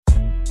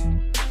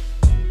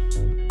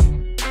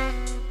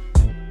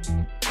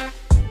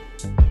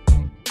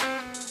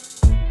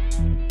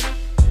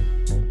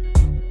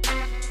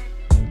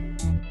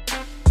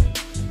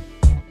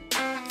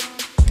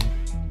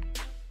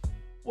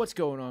What's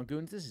going on,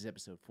 Goons? This is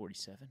episode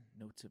 47,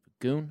 Notes of a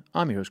Goon.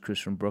 I'm your host, Chris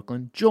from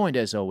Brooklyn, joined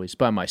as always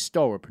by my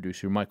stalwart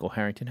producer, Michael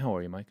Harrington. How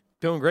are you, Mike?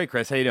 Doing great,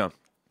 Chris. How you doing?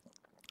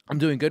 I'm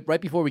doing good. Right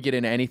before we get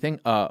into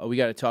anything, we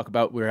got to talk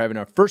about we're having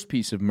our first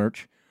piece of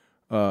merch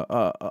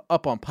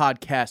up on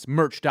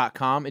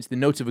podcastmerch.com. It's the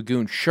Notes of a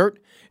Goon shirt.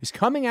 It's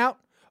coming out.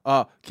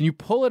 Can you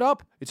pull it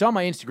up? It's on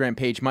my Instagram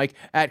page, Mike,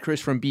 at Chris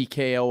from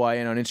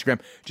BKLYN on Instagram.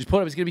 Just pull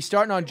it up. It's going to be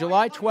starting on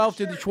July 12th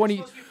to the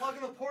 20th.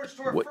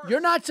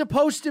 You're not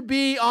supposed to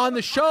be on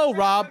the show,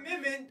 Rob.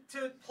 Commitment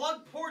to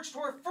plug Porch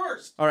Tour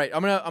first. All right,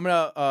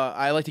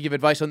 I like to give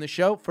advice on this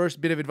show. First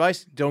bit of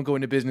advice, don't go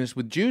into business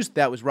with Jews.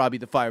 That was Robbie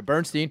the Fire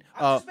Bernstein.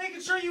 I'm just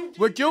making sure you...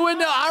 All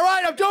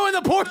right, I'm doing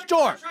the Porch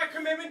Tour. Contract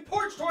commitment,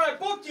 Porch Tour, I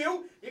booked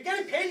you. You're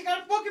getting paid, you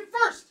gotta book it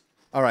first.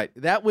 All right,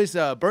 that was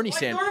Bernie Like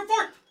Sanders. third and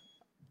fourth.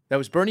 That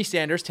was Bernie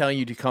Sanders telling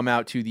you to come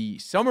out to the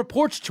Summer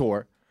Porch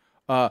Tour,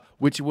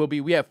 which will be,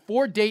 we have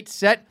 4 dates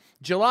set,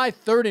 July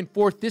 3rd and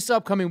 4th, this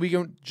upcoming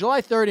weekend.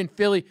 July 3rd in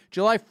Philly,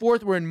 July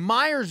 4th, we're in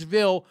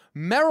Myersville,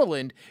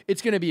 Maryland.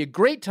 It's going to be a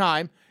great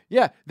time.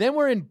 Yeah, then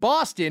we're in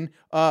Boston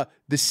the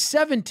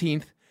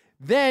 17th.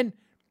 Then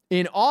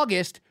in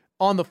August,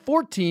 on the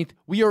 14th,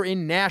 we are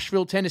in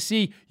Nashville,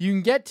 Tennessee. You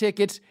can get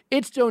tickets.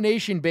 It's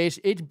donation-based.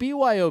 It's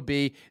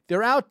BYOB.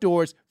 They're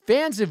outdoors.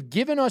 Fans have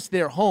given us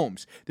their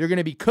homes. They're going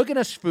to be cooking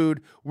us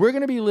food. We're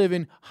going to be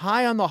living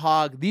high on the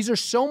hog. These are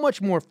so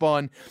much more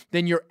fun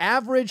than your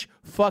average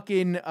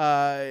fucking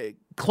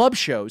club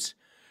shows.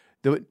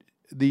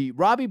 The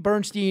Robbie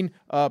Bernstein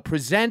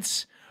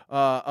presents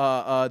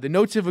the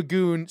Notes of a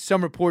Goon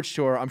Summer Porch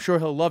Tour. I'm sure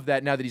he'll love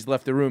that now that he's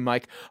left the room,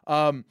 Mike.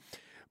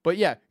 But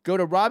yeah, go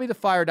to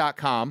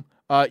RobbieTheFire.com.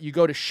 You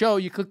go to show,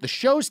 you click the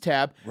shows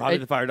tab.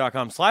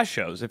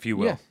 RobbieTheFire.com/shows, if you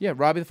will. Yeah,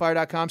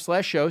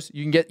 RobbieTheFire.com/shows.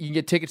 You can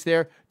get tickets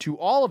there to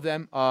all of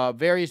them,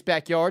 various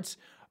backyards.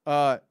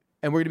 And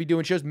we're going to be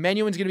doing shows.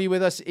 Menuhin's going to be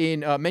with us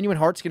Menuhin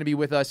Hart's going to be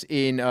with us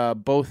in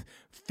both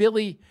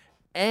Philly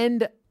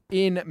and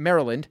in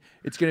Maryland.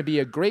 It's going to be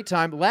a great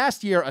time.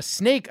 Last year, a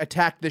snake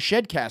attacked the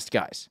Shedcast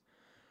guys.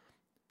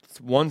 It's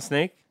one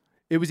snake?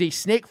 It was a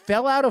snake,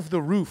 fell out of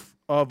the roof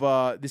of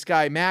this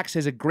guy. Max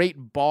has a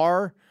great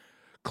bar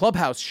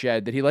clubhouse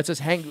shed that he lets us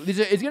hang. It's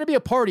going to be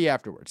a party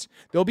afterwards.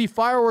 There'll be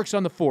fireworks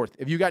on the 4th.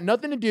 If you got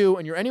nothing to do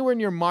and you're anywhere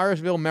near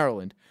Myersville,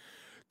 Maryland,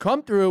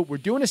 come through. We're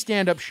doing a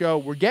stand-up show.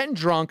 We're getting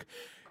drunk.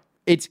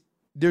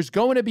 There's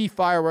going to be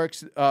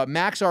fireworks.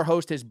 Max, our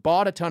host, has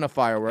bought a ton of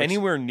fireworks.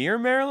 Anywhere near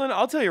Maryland?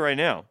 I'll tell you right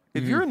now.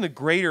 If you're in the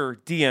greater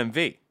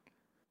DMV,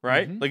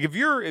 right? Like if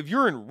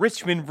you're in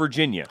Richmond,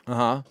 Virginia,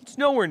 it's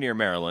nowhere near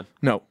Maryland.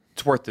 No.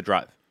 It's worth the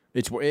drive.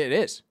 It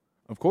is.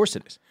 Of course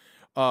it is.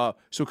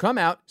 So come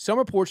out.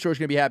 Summer Porch Tour is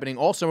going to be happening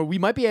all summer. We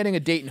might be adding a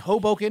date in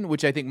Hoboken,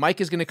 which I think Mike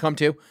is going to come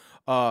to.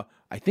 I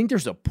think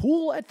there's a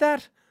pool at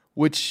that,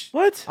 which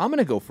What? I'm going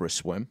to go for a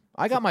swim.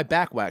 I got my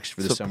back waxed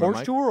for the It's a summer, porch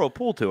Mike. tour or a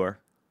pool tour?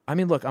 I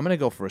mean, look, I'm going to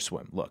go for a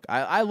swim. Look,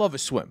 I love a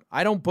swim.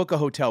 I don't book a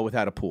hotel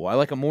without a pool. I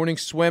like a morning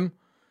swim.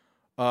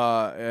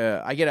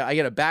 I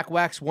get a back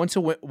wax once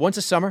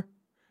a summer.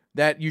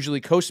 That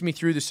usually coasts me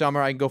through the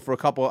summer. I go for a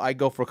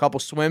couple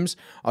swims.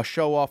 I'll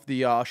show off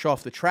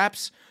the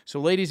traps. So,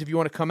 ladies, if you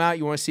want to come out,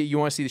 you want to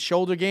see the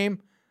shoulder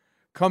game,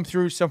 come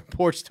through Summer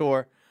Porch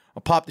Tour.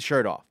 I'll pop the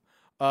shirt off.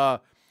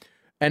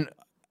 And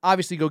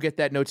obviously, go get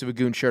that Notes of a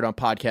Goon shirt on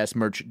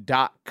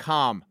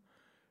podcastmerch.com.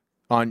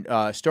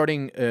 On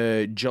starting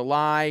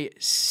July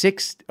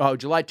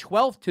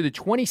 12th to the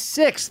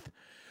 26th.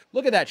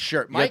 Look at that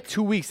shirt, Mike. You got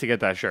 2 weeks to get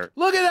that shirt.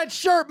 Look at that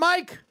shirt,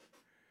 Mike.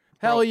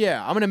 Hell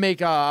yeah! I'm gonna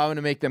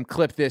make them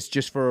clip this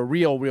just for a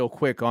real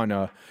quick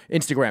on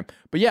Instagram.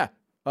 But yeah,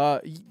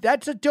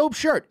 that's a dope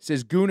shirt. It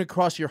says "Goon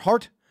across your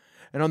heart,"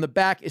 and on the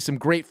back is some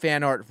great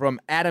fan art from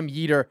Adam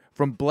Yeater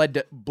from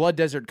Blood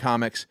Desert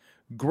Comics.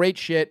 Great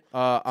shit.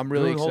 I'm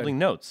really Goon excited. holding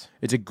notes.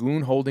 It's a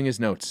goon holding his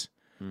notes,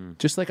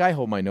 just like I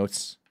hold my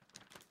notes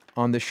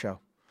on this show.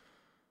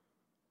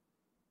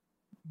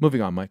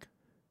 Moving on, Mike.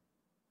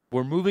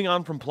 We're moving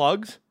on from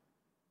plugs?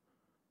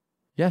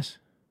 Yes.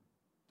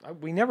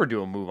 We never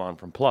do a move on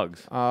from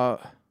plugs.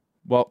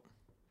 Well,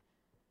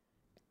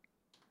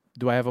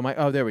 do I have a mic?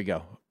 Oh, there we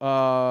go.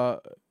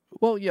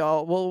 Well, yeah.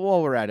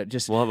 While we're at it,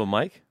 We'll have a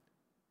mic?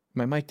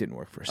 my mic didn't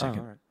work for a second.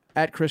 all right.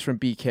 At Chris from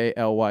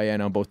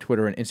BKLYN on both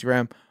Twitter and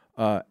Instagram.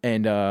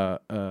 And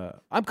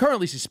I'm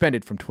currently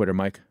suspended from Twitter,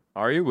 Mike.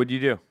 Are you? What'd you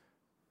do?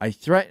 I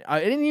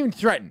didn't even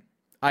threaten.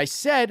 I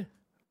said,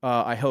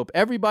 I hope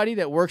everybody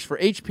that works for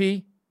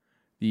HP,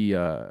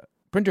 the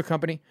printer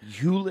company,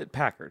 Hewlett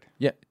Packard.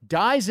 yeah,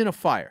 dies in a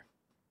fire.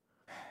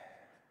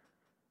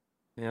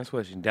 Yeah, that's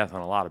wishing death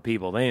on a lot of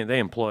people. They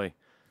employ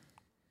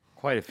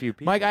quite a few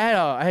people. Mike,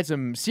 I had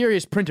some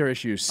serious printer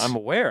issues. I'm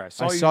aware.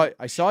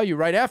 I saw you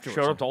right afterwards.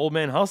 Showed up to Old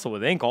Man Hustle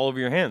with ink all over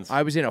your hands.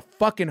 I was in a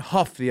fucking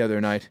huff the other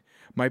night.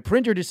 My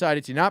printer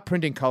decided to not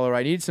print in color.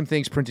 I needed some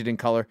things printed in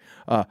color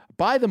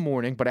by the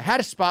morning, but I had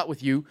a spot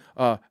with you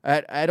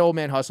at Old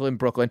Man Hustle in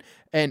Brooklyn,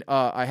 and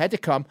I had to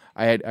come.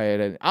 I had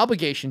an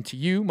obligation to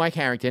you, Mike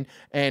Harrington,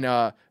 and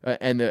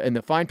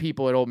the fine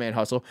people at Old Man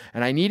Hustle,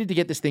 and I needed to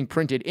get this thing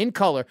printed in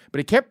color, but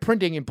it kept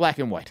printing in black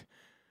and white.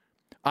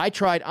 I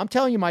tried. I'm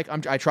telling you, Mike.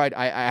 I tried.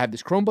 I have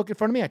this Chromebook in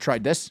front of me. I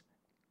tried this.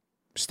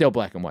 Still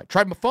black and white.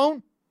 Tried my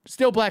phone.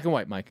 Still black and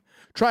white, Mike.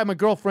 Tried my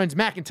girlfriend's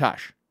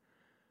Macintosh.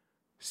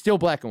 Still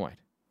black and white.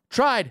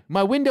 Tried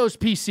my Windows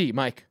PC,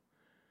 Mike.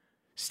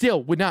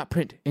 Still would not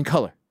print in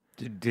color.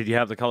 Did you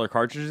have the color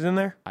cartridges in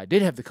there? I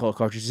did have the color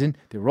cartridges in.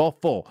 They were all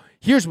full.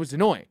 Here's what's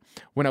annoying.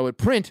 When I would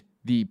print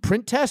the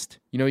print test,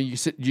 you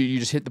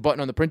just hit the button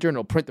on the printer and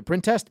it'll print the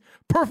print test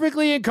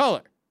perfectly in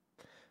color.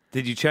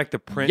 Did you check the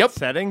print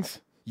settings?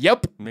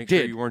 Yep. Make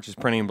sure you weren't just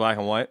printing in black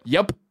and white?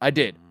 Yep, I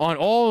did. On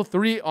all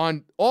three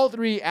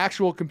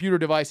actual computer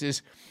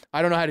devices.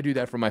 I don't know how to do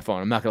that from my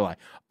phone. I'm not going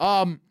to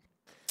lie.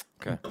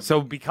 Okay.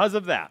 So because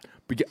of that,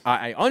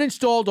 I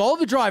uninstalled all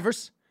the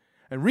drivers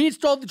and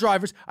reinstalled the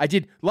drivers. I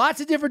did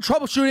lots of different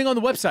troubleshooting on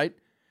the website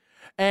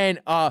and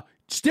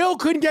still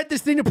couldn't get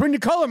this thing to print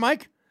in color,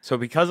 Mike. So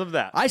because of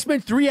that, I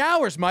spent 3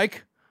 hours,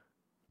 Mike.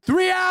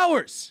 3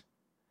 hours.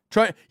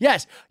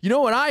 Yes, you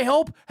know what I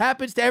hope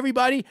happens to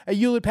everybody at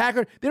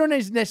Hewlett-Packard? They don't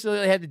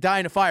necessarily have to die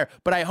in a fire,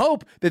 but I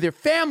hope that their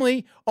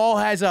family all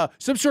has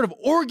some sort of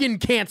organ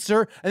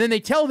cancer, and then they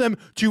tell them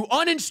to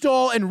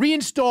uninstall and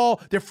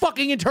reinstall their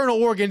fucking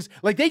internal organs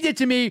like they did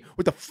to me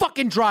with the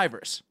fucking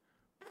drivers.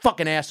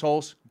 Fucking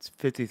assholes. It's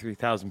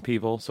 53,000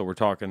 people, so we're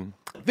talking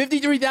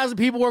 53,000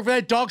 people work for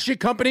that dog shit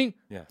company.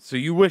 Yeah. So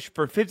you wish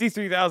for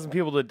 53,000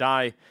 people to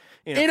die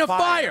in a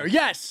fire.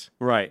 Yes.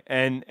 Right.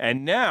 And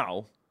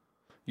now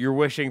you're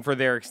wishing for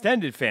their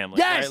extended family.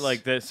 Yes. Right?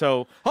 Like that.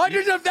 So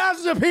hundreds of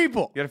thousands of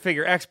people. You got to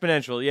figure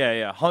exponential.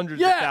 Yeah.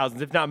 Hundreds of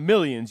thousands, if not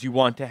millions, you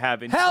want to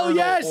have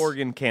internal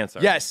organ cancer.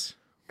 Yes.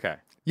 Okay.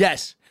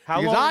 Yes.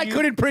 Because I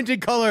couldn't print in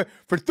color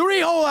for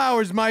 3 whole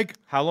hours, Mike.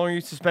 How long are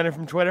you suspended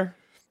from Twitter?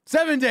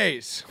 7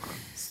 days.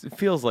 It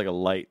feels like a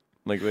light,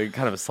 like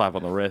kind of a slap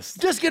on the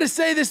wrist. Just going to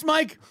say this,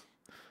 Mike.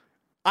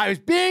 I was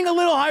being a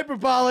little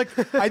hyperbolic.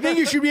 I think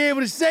you should be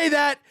able to say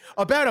that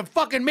about a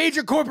fucking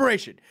major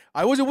corporation.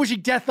 I wasn't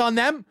wishing death on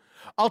them.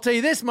 I'll tell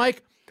you this,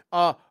 Mike.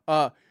 So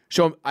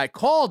I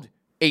called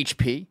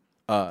HP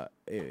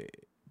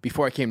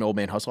before I came to Old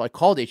Man Hustle. I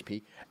called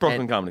HP.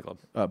 Brooklyn Comedy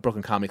Club.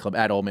 Brooklyn Comedy Club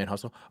at Old Man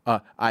Hustle.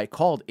 I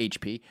called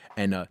HP,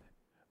 and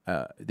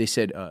they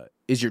said,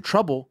 is your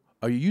trouble,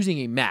 are you using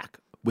a Mac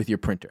with your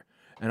printer?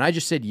 And I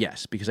just said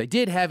yes, because I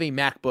did have a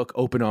MacBook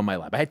open on my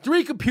lap. I had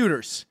 3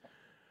 computers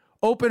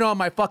open on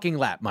my fucking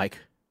lap, Mike.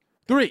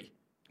 3.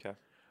 Okay.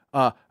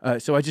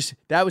 So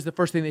that was the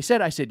first thing they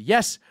said. I said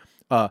yes.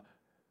 I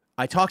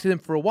talked to them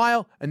for a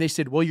while, and they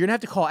said, well, you're going to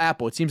have to call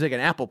Apple. It seems like an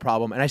Apple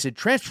problem. And I said,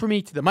 transfer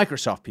me to the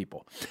Microsoft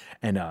people.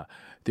 And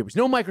there was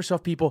no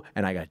Microsoft people,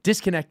 and I got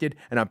disconnected,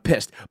 and I'm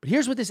pissed. But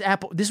here's what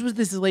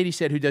this lady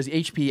said who does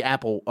HP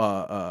Apple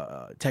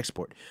tech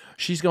support.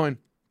 She's going,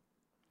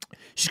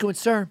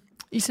 sir,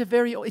 it's a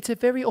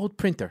very old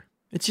printer.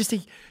 It's just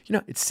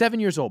it's 7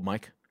 years old,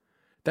 Mike.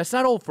 That's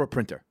not old for a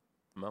printer.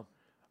 No.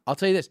 I'll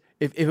tell you this.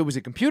 If it was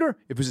a computer,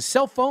 if it was a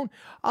cell phone,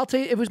 I'll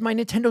tell you it was my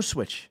Nintendo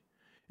Switch.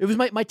 It was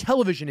my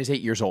television is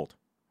 8 years old.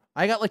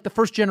 I got like the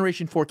first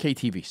generation 4K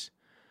TVs.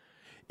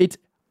 It's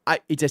a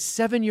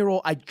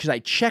 7-year-old, because I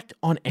checked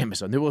on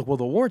Amazon. They were like, well,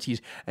 the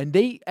warranties, and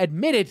they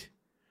admitted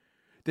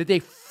that they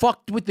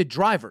fucked with the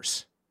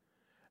drivers.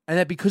 And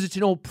that because it's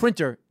an old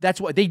printer, that's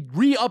why they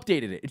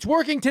re-updated it. It's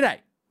working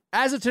today.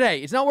 As of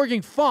today, it's not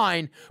working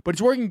fine, but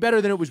it's working better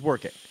than it was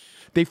working.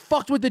 They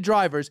fucked with the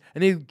drivers,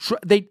 and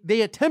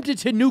they attempted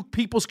to nuke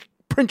people's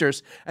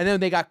printers, and then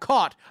they got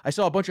caught. I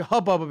saw a bunch of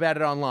hubbub about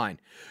it online.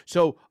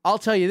 So I'll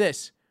tell you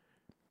this.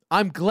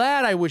 I'm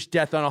glad I wish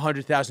death on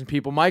 100,000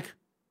 people, Mike.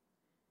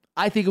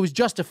 I think it was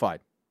justified.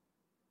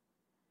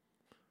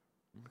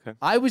 Okay.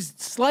 I was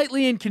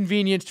slightly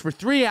inconvenienced for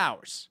 3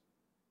 hours.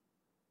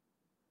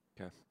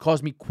 Okay.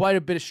 Caused me quite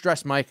a bit of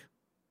stress, Mike.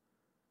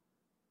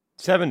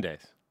 7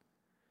 days.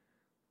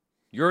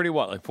 You're already,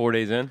 like 4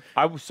 days in?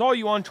 I saw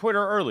you on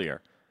Twitter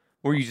earlier.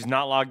 Were you just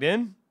not logged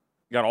in?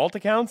 You got alt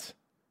accounts?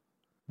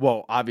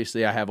 Well,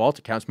 obviously I have alt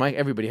accounts, Mike.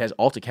 Everybody has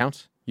alt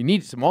accounts. You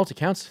need some alt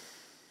accounts.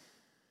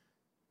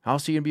 How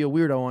else are you going to be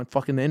a weirdo on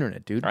fucking the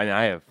internet, dude?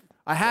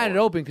 I had it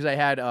open because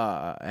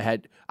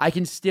I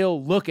can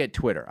still look at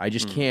Twitter. I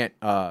just can't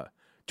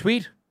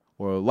tweet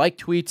or like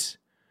tweets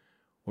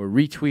or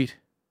retweet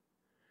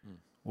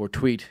or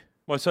tweet.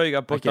 Well, I saw you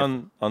got booked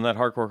on that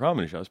hardcore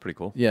comedy show. That's pretty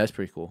cool. Yeah, that's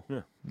pretty cool.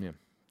 Yeah.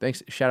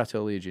 Thanks. Shout out to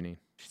Aaliyah Janine.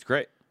 She's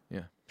great.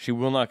 Yeah. She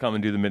will not come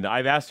and do the midnight.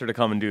 I've asked her to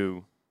come and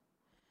do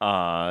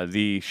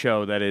the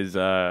show that is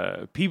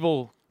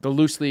people. The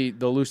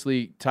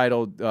loosely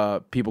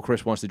titled People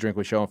Chris Wants to Drink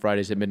With show on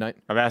Fridays at midnight.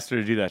 I've asked her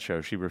to do that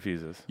show. She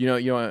refuses. You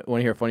want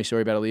to hear a funny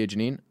story about Aaliyah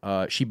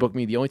Janine? She booked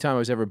me. The only time I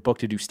was ever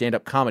booked to do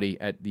stand-up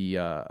comedy at the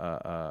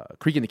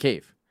Creek in the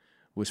Cave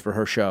was for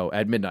her show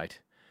at midnight.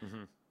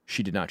 Mm-hmm.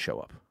 She did not show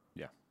up.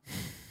 Yeah.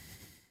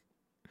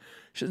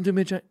 She doesn't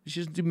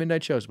do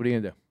midnight shows. What are you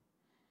going to do?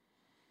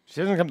 She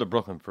doesn't come to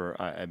Brooklyn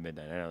for at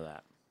midnight. I know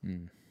that.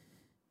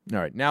 All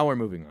right. Now we're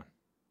moving on.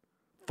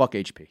 Fuck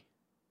HP.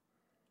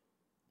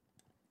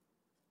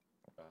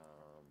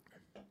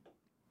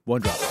 One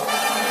drop.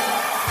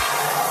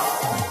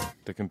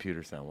 The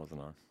computer sound wasn't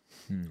on.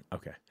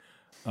 Okay.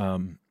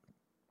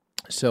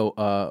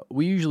 So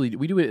we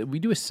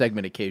do a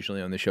segment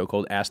occasionally on the show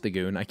called Ask the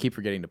Goon. I keep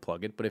forgetting to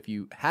plug it, but if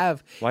you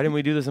have, Why didn't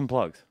we do this in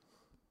plugs?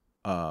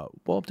 well,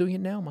 I'm doing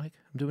it now, Mike.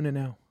 I'm doing it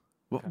now.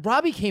 Well,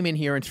 Robbie came in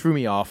here and threw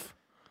me off.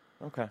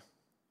 Okay.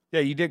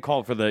 Yeah, you did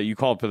call for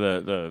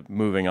the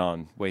moving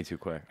on way too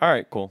quick. All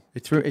right, cool.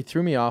 It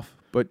threw me off.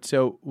 But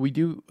so we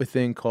do a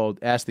thing called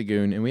Ask the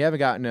Goon, and we haven't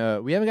gotten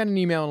an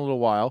email in a little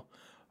while.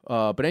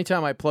 But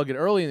anytime I plug it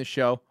early in the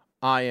show,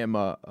 I am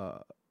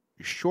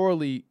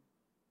surely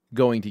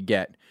going to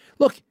get.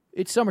 Look,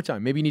 it's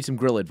summertime. Maybe you need some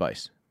grill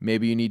advice.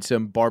 Maybe you need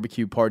some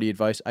barbecue party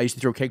advice. I used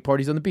to throw cake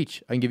parties on the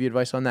beach. I can give you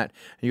advice on that.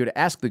 And you go to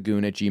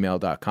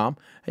askthegoon@gmail.com,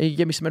 and you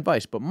give me some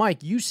advice. But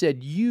Mike, you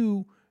said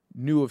you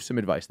knew of some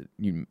advice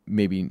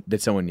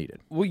that someone needed.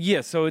 Well,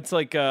 yeah, so it's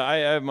like I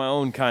have my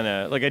own kind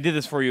of, like I did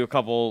this for you a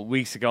couple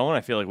weeks ago, and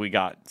I feel like we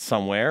got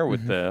somewhere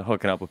with the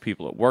hooking up with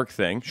people at work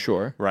thing.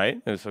 Sure.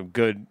 Right? There's some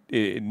good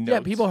notes. Yeah,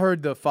 people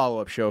heard the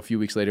follow-up show a few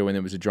weeks later when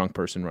there was a drunk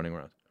person running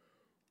around.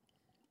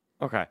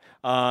 Okay.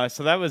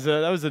 So that was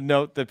a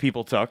note that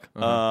people took,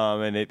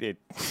 and it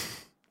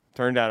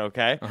turned out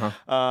okay.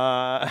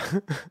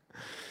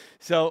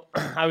 So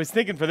I was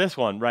thinking for this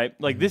one, right?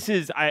 Like this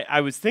is,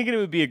 I was thinking it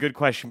would be a good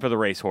question for the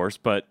racehorse,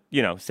 but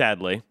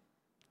sadly,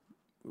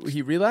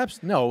 he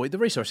relapsed. No, the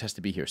racehorse has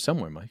to be here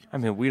somewhere, Mike. I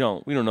mean, we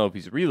don't know if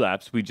he's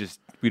relapsed. We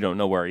don't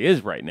know where he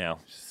is right now.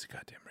 It's a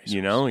goddamn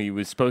racehorse. He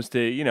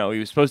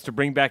was supposed to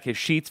bring back his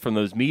sheets from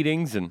those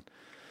meetings, and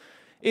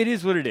it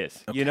is what it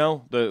is.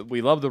 Okay.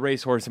 We love the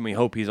racehorse, and we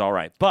hope he's all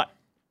right. But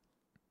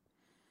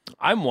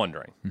I'm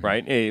wondering,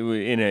 right,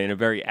 in a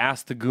very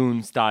Ask the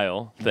Goon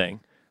style thing,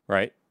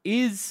 right?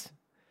 If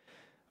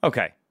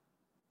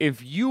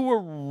you were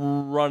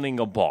running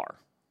a bar,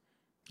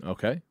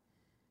 okay,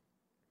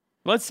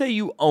 let's say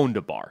you owned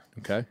a bar,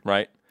 okay,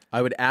 right?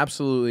 I would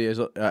absolutely,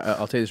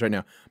 I'll tell you this right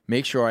now,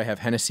 make sure I have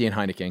Hennessy and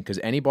Heineken, because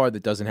any bar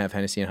that doesn't have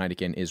Hennessy and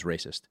Heineken is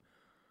racist.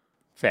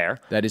 Fair.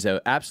 That is an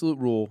absolute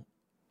rule.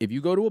 If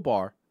you go to a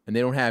bar and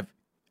they don't have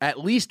at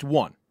least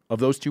one of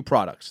those two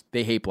products,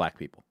 they hate black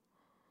people,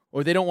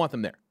 or they don't want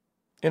them there.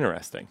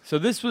 Interesting. So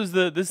this is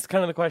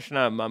kind of the question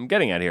I'm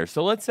getting at here.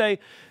 So let's say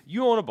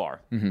you own a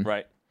bar,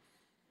 right?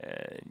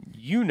 And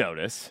you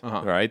notice,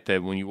 right,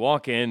 that when you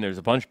walk in, there's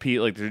a bunch of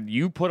people. Like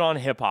you put on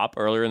hip hop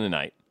earlier in the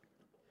night.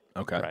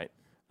 Okay. Right.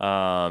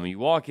 You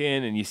walk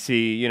in and you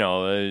see,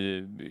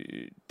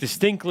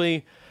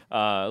 distinctly,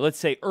 let's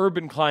say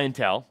urban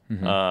clientele,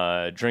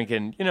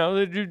 drinking,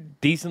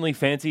 decently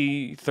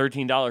fancy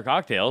 $13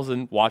 cocktails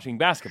and watching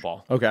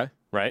basketball. Okay.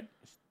 Right.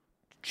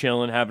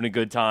 Chilling, having a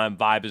good time.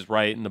 Vibe is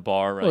right in the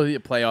bar. Right? Well, the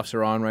playoffs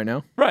are on right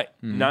now. Right.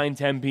 9,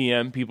 10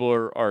 p.m. People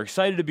are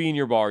excited to be in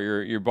your bar.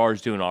 Your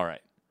bar's doing all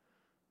right.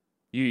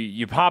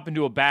 You pop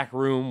into a back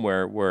room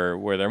where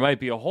there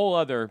might be a whole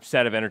other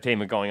set of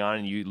entertainment going on,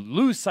 and you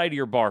lose sight of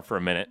your bar for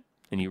a minute,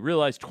 and you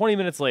realize 20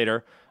 minutes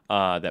later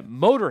that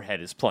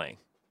Motorhead is playing.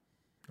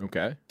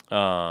 Okay.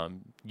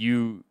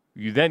 You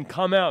then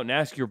come out and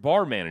ask your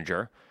bar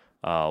manager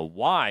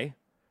why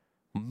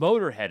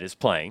Motorhead is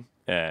playing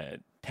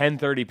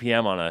 10:30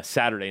 p.m. on a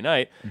Saturday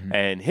night,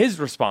 and his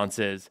response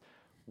is,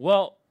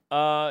 well,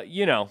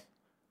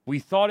 we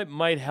thought it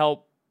might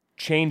help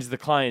change the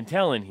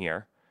clientele in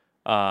here,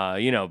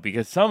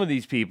 because some of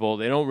these people,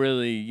 they don't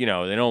really, they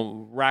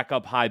don't rack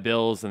up high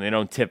bills and they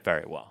don't tip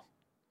very well.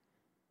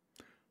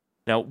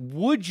 Now,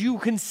 would you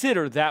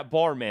consider that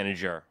bar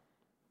manager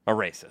a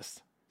racist?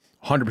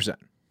 100%.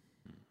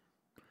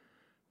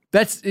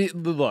 That's it.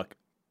 Look.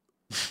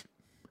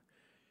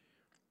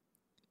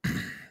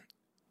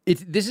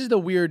 This is a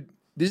weird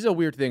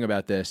thing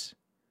about this,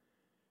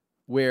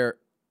 where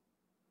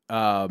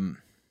I've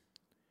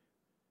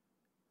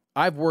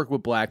worked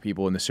with black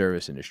people in the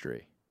service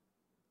industry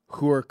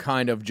who are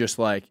kind of just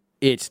like,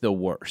 it's the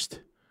worst.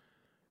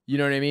 You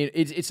know what I mean?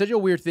 It's such a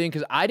weird thing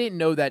because I didn't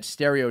know that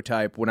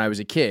stereotype when I was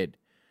a kid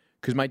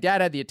because my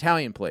dad had the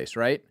Italian place,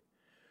 right?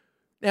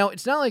 Now,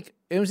 it's not like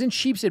it was in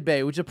Sheepshead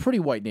Bay, which is a pretty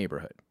white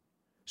neighborhood.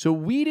 So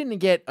we didn't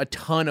get a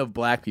ton of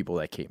black people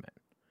that came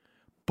in.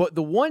 But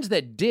the ones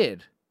that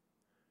did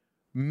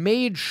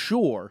made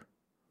sure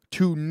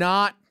to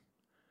not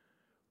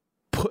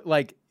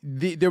put,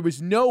 there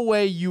was no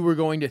way you were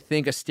going to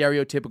think a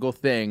stereotypical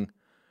thing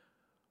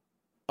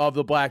of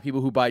the black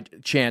people who by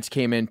chance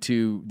came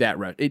into that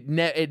route. It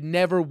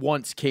never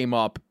once came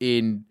up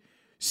in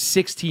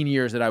 16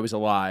 years that I was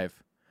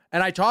alive.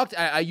 And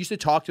I used to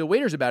talk to the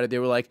waiters about it. They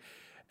were like,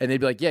 and they'd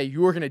be like, yeah,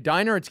 you work in a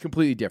diner, it's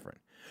completely different.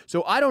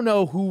 So I don't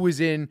know who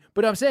was in,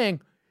 but I'm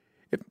saying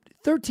if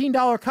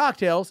 $13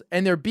 cocktails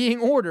and they're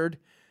being ordered,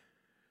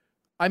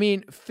 I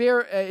mean,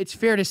 it's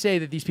fair to say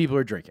that these people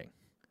are drinking.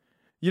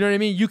 You know what I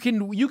mean? You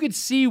can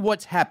see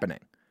what's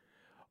happening.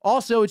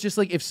 Also, it's just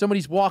like if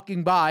somebody's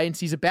walking by and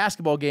sees a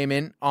basketball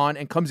game on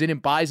and comes in and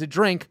buys a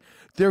drink,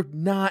 they're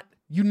not,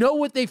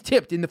 what they've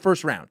tipped in the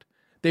first round.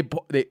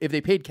 If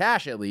they paid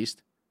cash at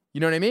least,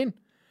 you know what I mean?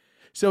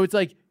 So it's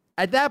like,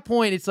 at that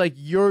point, it's like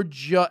you're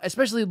just,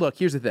 especially, look,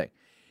 here's the thing.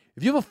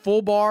 If you have a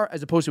full bar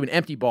as opposed to an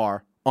empty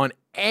bar on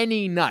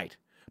any night,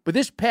 but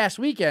this past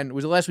weekend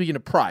was the last weekend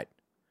of Pride.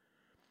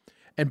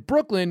 And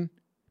Brooklyn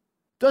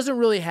doesn't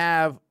really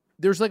have.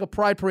 There's like a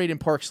pride parade in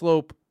Park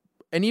Slope,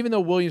 and even though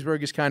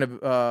Williamsburg is kind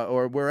of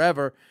or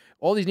wherever,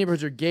 all these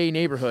neighborhoods are gay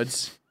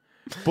neighborhoods.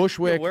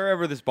 Bushwick,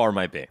 wherever this bar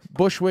might be.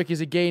 Bushwick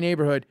is a gay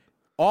neighborhood.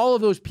 All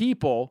of those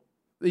people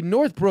in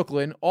North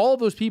Brooklyn, all of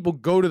those people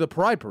go to the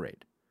pride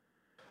parade.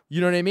 You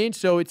know what I mean?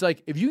 So it's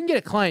like if you can get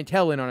a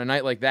clientele in on a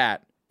night like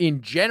that,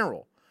 in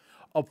general,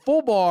 a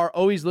full bar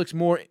always looks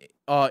more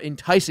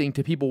enticing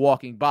to people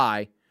walking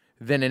by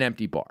than an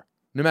empty bar,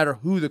 no matter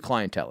who the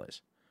clientele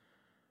is.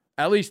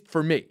 At least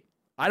for me.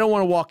 I don't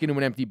want to walk into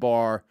an empty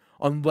bar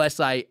unless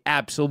I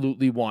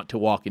absolutely want to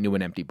walk into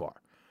an empty bar.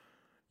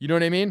 You know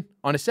what I mean?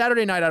 On a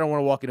Saturday night, I don't want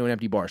to walk into an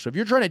empty bar. So if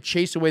you're trying to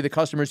chase away the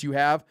customers you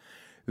have,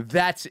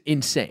 that's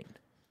insane.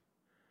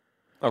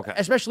 Okay.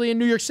 Especially in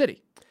New York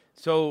City.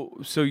 So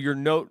your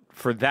note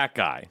for that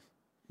guy,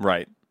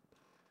 right?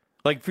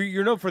 Like for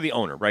your note for the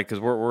owner, right?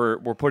 Because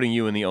we're putting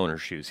you in the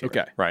owner's shoes here.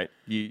 Okay. Right?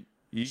 You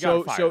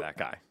gotta fire that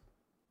guy.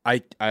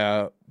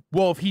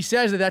 Well, if he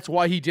says that that's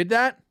why he did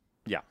that,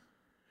 yeah.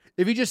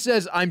 If he just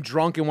says I'm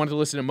drunk and wanted to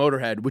listen to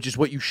Motorhead, which is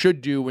what you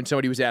should do when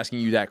somebody was asking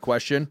you that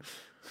question,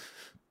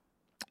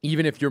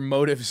 even if your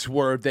motives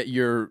were that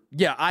you're,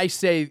 I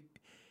say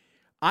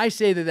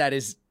that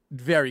is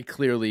very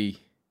clearly,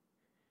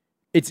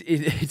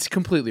 it's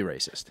completely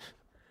racist.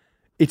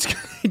 It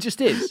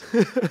just is.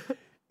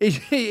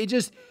 It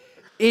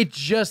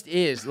just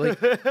is. Like,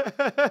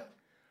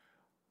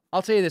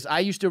 I'll tell you this. I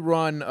used to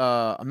run.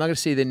 I'm not going to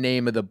say the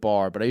name of the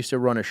bar, but I used to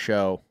run a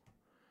show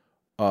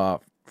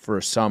for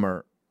a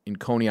summer in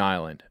Coney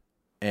Island,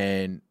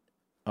 and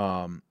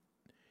the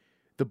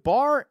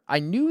bar. I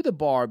knew the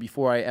bar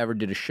before I ever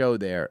did a show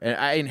there, and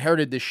I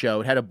inherited this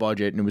show. It had a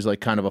budget, and it was like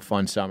kind of a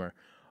fun summer.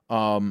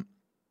 But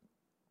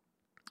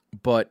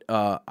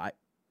I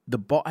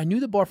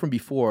knew the bar from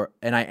before,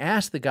 and I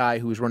asked the guy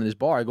who was running this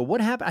bar. I go, "What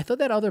happened? I thought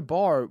that other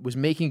bar was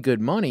making good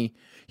money."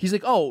 He's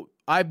like, "Oh,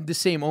 I'm the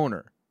same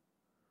owner.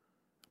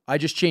 I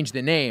just changed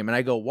the name." And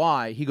I go,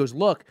 "Why?" He goes,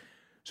 "Look,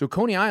 so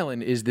Coney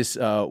Island is this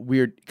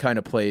weird kind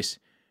of place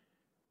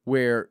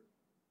where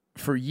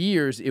for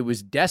years it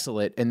was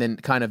desolate, and then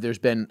kind of there's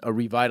been a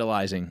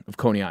revitalizing of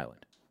Coney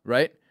Island,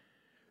 right?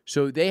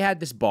 So they had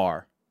this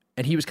bar,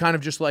 and he was kind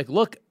of just like,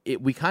 look,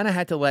 we kind of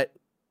had to let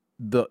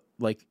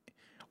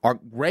our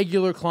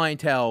regular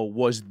clientele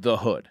was the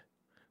hood.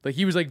 Like,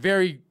 he was like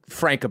very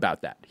frank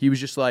about that. He was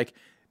just like,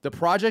 the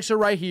projects are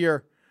right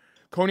here.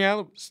 Coney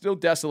Island still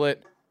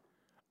desolate.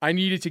 I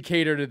needed to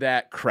cater to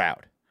that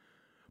crowd.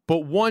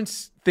 But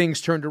once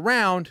things turned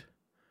around,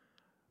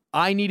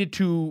 I needed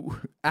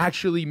to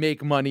actually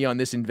make money on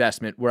this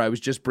investment where I was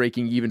just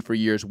breaking even for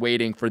years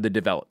waiting for the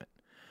development.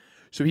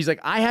 So he's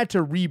like, I had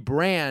to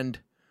rebrand.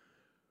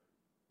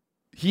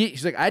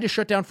 He's like, I had to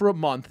shut down for a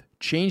month,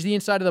 change the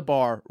inside of the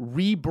bar,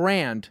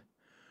 rebrand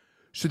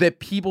so that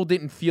people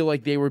didn't feel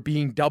like they were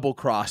being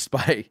double-crossed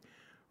by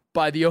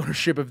the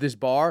ownership of this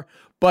bar.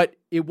 But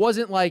it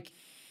wasn't a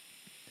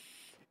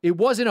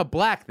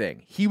black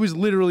thing. He was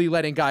literally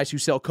letting guys who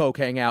sell coke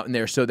hang out in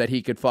there so that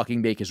he could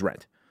fucking make his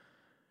rent.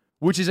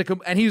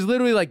 And he was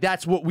literally like,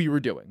 that's what we were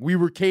doing. We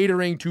were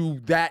catering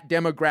to that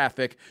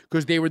demographic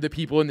because they were the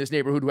people in this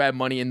neighborhood who had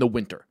money in the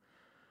winter.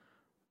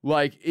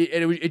 Like,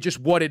 it just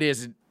what it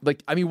is.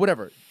 Like, I mean,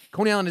 whatever.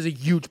 Coney Island is a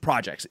huge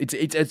project.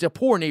 It's a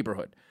poor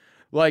neighborhood.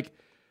 Like,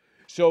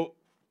 so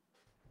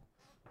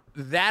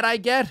that I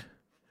get.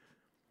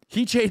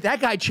 That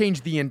guy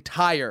changed the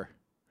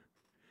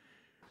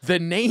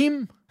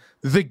name,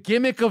 the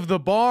gimmick of the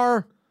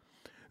bar,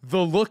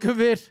 the look of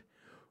it,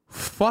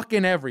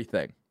 fucking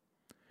everything.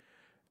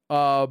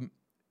 And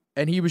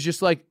he was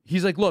just like,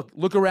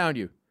 look around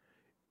you.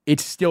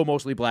 It's still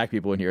mostly black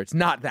people in here. It's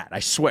not that, I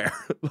swear.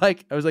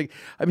 Like, I was like,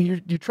 I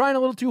mean, you're trying a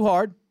little too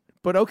hard,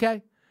 but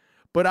okay.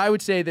 But I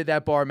would say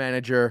that bar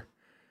manager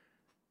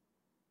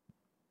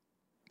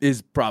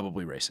is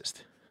probably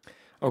racist.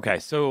 Okay,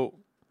 so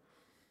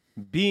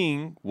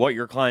being what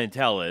your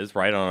clientele is,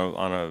 right,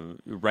 on a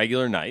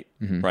regular night,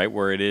 right,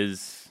 where it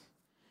is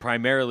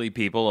primarily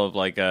people of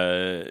like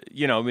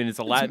it's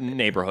a Latin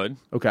neighborhood.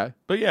 Okay.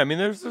 But yeah, I mean,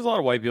 there's a lot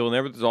of white people in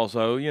there, but there's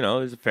also,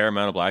 there's a fair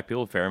amount of black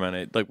people, a fair amount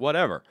of, like,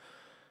 whatever.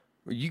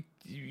 You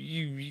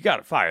got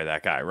to fire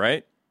that guy,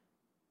 right?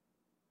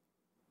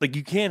 Like,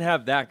 you can't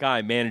have that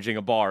guy managing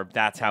a bar if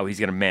that's how he's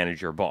going to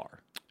manage your bar.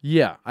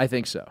 Yeah, I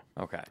think so.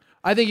 Okay.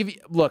 I think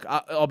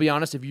I'll be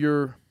honest, if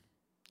you're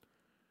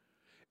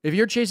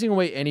chasing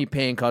away any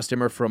paying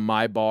customer from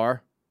my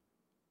bar,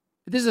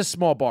 this is a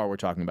small bar we're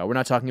talking about. We're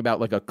not talking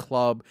about like a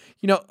club.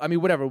 I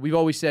mean, whatever. We've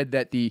always said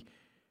that the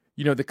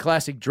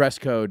classic dress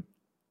code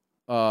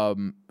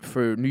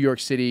for New York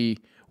City,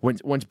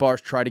 once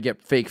bars try to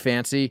get fake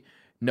fancy,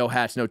 no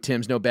hats, no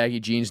Timbs, no baggy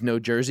jeans, no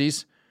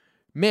jerseys,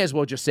 may as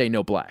well just say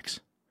no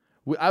blacks.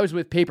 I was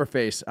with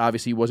Paperface.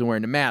 Obviously, he wasn't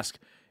wearing a mask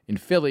in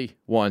Philly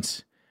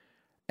once,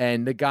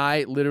 and the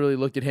guy literally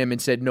looked at him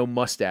and said no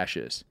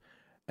mustaches.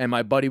 And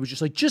my buddy was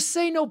just like, just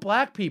say no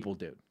black people,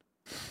 dude.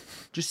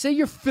 Just say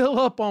you're fill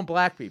up on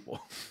black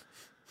people.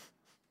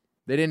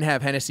 They didn't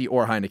have Hennessy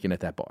or Heineken at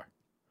that bar.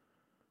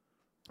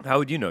 How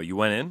would you know? You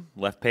went in,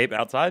 left Pape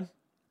outside?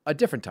 A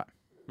different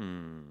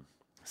time.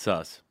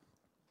 sus.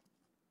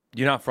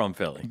 You're not from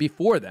Philly.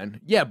 Before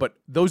then, yeah, but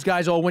those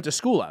guys all went to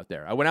school out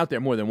there. I went out there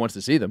more than once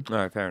to see them. All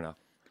right, fair enough.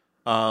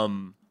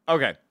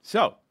 Okay,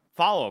 so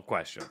follow-up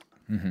question.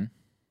 Mm-hmm.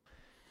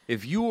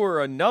 If you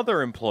were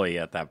another employee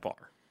at that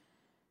bar,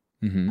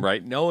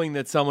 right, knowing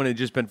that someone had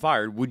just been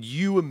fired, would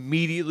you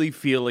immediately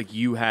feel like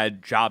you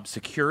had job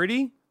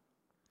security?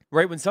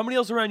 Right, when somebody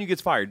else around you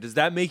gets fired, does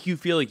that make you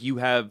feel like you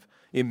have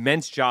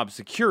immense job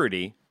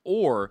security,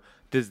 or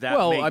does that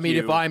Well, make I mean,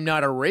 you... if I'm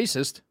not a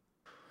racist,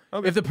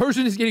 Okay. if the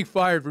person is getting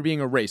fired for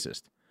being a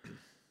racist,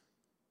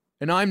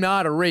 and I'm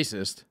not a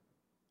racist,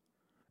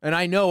 and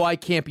I know I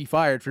can't be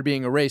fired for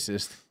being a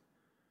racist,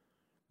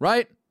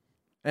 right?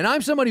 And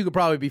I'm somebody who could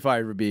probably be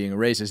fired for being a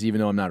racist,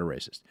 even though I'm not a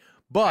racist.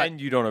 But And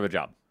you don't have a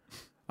job.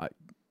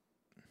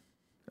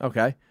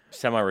 okay,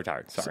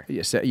 Semi-retired, sorry.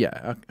 You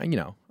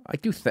know, I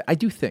do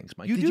things,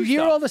 Mike. You Did do you hear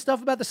stuff. all the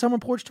stuff about the summer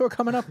porch tour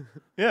coming up?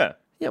 Yeah.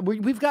 Yeah,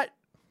 we've got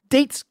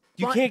dates.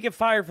 You can't get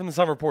fired from the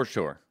summer porch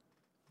tour.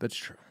 That's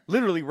true.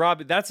 Literally,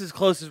 Robbie, that's as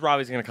close as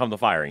Robbie's going to come to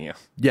firing you.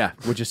 Yeah,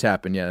 what just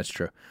happened? Yeah, that's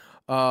true.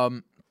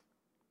 But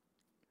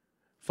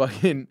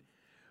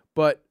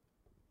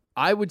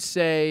I would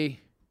say,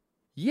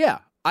 yeah,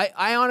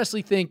 I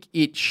honestly think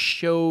it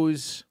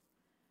shows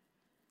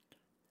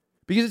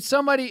because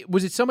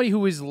was it somebody who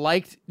was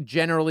liked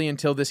generally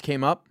until this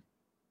came up?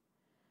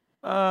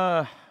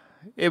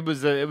 It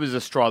was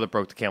a straw that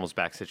broke the camel's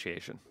back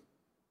situation.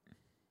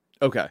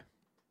 Okay.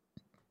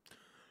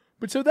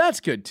 But so that's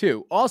good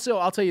too. Also,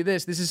 I'll tell you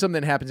this is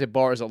something that happens at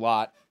bars a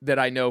lot that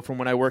I know from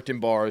when I worked in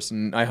bars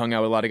and I hung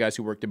out with a lot of guys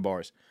who worked in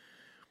bars.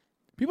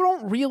 People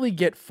don't really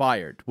get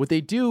fired. What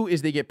they do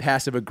is they get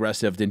passive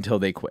aggressive until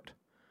they quit.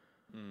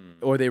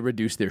 Or they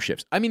reduce their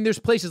shifts. I mean, there's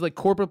places like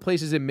corporate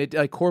places in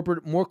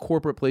more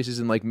corporate places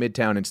in like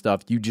Midtown and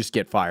stuff, you just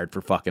get fired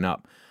for fucking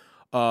up.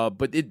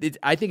 But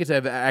I think it's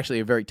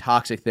actually a very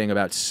toxic thing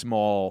about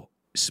small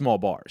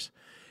bars.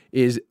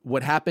 Is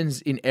what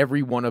happens in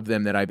every one of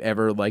them that I've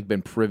ever like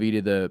been privy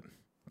to the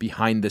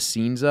behind the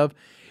scenes of,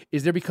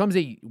 is there becomes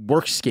a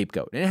work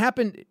scapegoat, and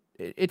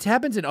it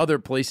happens in other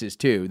places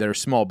too that are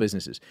small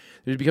businesses.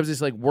 There becomes this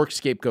like work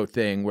scapegoat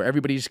thing where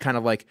everybody just kind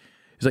of like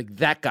is like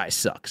that guy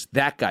sucks,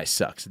 that guy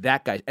sucks,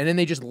 that guy, and then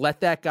they just let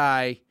that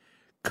guy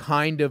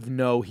kind of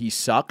know he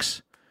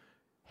sucks,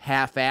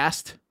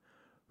 half-assed.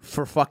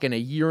 For fucking a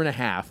year and a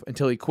half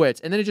until he quits,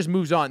 and then it just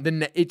moves on.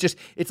 Then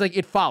it's like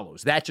it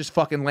follows. That just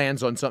fucking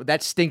lands on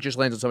that stink just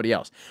lands on somebody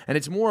else. And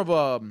it's more of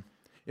a,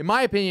 in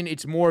my opinion,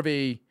 it's more of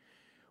a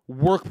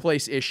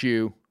workplace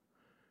issue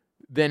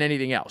than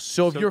anything else.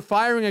 So if you're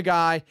firing a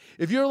guy,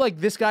 if you're like,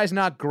 this guy's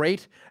not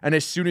great, and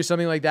as soon as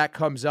something like that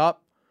comes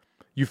up,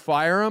 you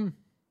fire him,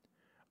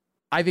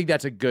 I think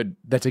that's a good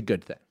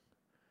thing.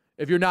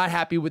 If you're not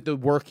happy with the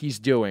work he's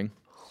doing,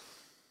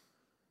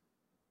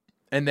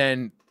 and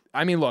then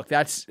I mean, look,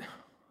 if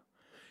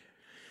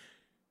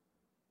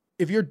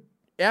you're,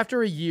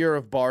 after a year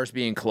of bars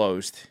being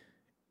closed,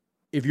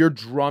 if you're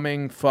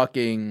drumming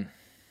fucking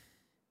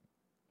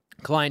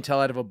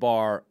clientele out of a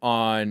bar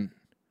on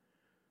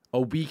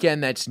a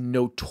weekend that's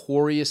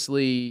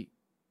notoriously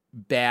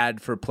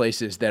bad for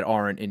places that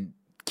aren't in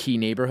key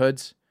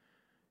neighborhoods,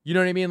 you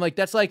know what I mean? Like,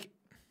 that's like,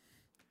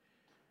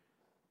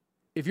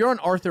 if you're on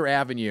Arthur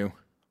Avenue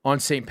on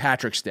St.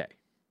 Patrick's Day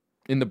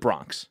in the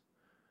Bronx,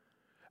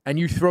 and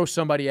you throw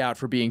somebody out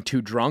for being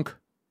too drunk,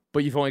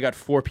 but you've only got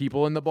 4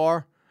 people in the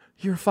bar,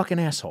 you're a fucking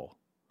asshole.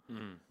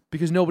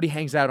 Because nobody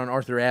hangs out on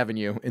Arthur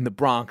Avenue in the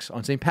Bronx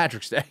on St.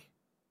 Patrick's Day.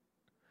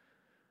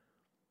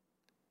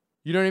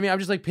 You know what I mean? I'm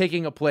just like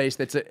picking a place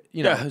that's a,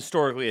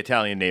 historically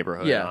Italian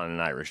neighborhood on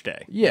an Irish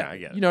day. Yeah, I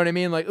get it. You know what I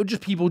mean? Like,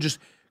 just people just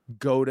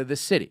go to the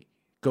city,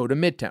 go to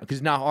Midtown, because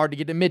it's not hard to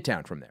get to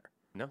Midtown from there.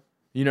 No.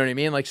 You know what I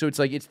mean? Like, so it's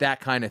like, it's that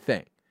kind of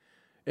thing.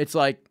 It's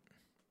like,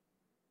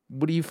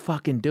 what are you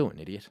fucking doing,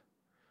 idiot?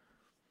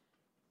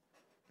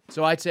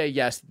 So I'd say,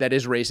 yes, that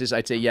is racist.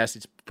 I'd say, yes,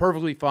 it's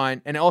perfectly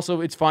fine. And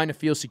also, it's fine to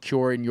feel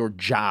secure in your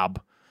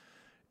job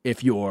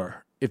if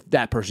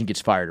that person gets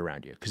fired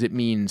around you. Because it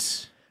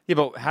means... Yeah,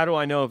 but how do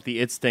I know if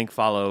the it stink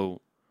follows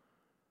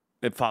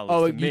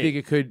Oh, to me?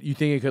 you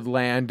think it could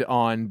land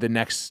on the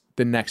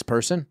next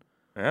person?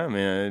 Yeah, I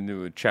mean, it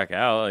would check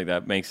out. Like,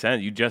 that makes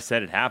sense. You just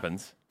said it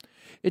happens.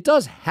 It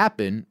does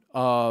happen.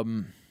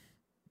 But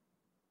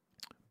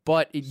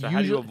it So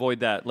how do you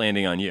avoid that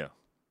landing on you?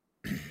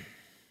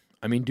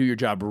 I mean, do your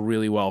job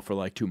really well for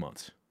like 2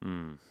 months.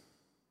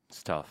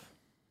 It's tough.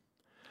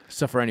 It's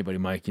tough for anybody,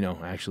 Mike.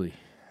 Actually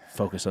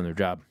focus on their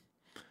job.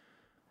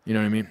 You know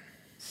what I mean?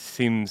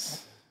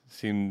 Seems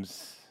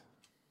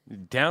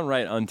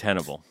downright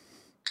untenable.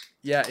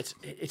 Yeah,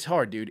 it's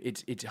hard, dude.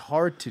 It's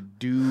hard to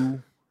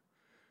do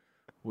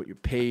what you're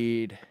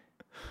paid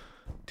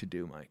to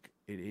do, Mike.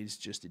 It is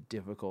just a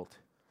difficult.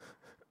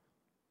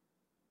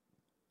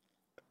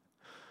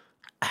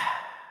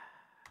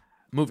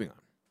 Moving on.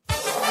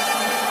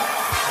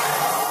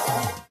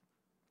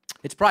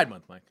 It's Pride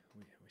Month, Mike.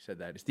 We said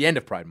that. It's the end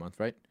of Pride Month,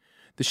 right?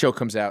 The show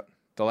comes out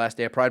the last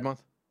day of Pride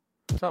Month.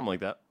 Something like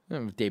that.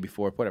 Day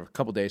before, whatever, a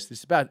couple days.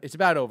 It's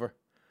about over.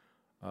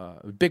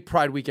 Big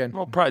Pride weekend.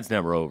 Well, Pride's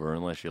never over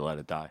unless you let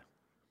it die.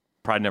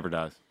 Pride never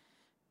dies.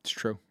 It's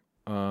true.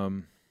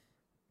 I'm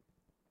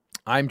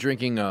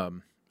drinking.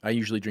 I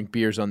usually drink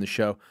beers on the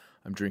show.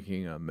 I'm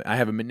drinking. I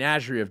have a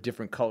menagerie of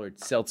different colored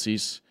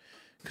Celsius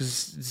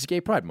because it's Gay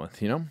Pride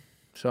Month, you know.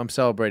 So I'm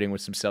celebrating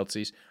with some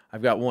Celsius.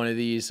 I've got one of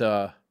these.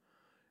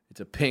 It's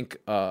a pink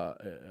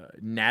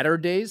Natter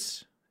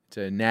Days. It's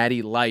a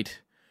Natty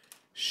Light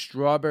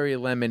strawberry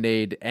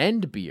lemonade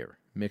and beer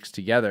mixed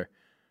together.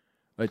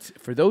 It's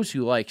for those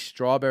who like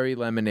strawberry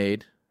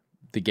lemonade,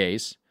 the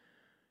gays,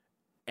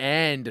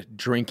 and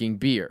drinking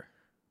beer.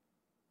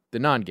 The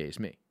non-gays,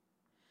 me.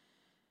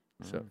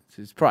 So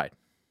it's Pride.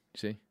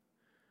 See?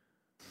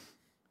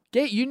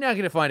 Gay, you're not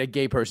going to find a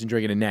gay person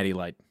drinking a Natty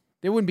Light.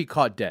 They wouldn't be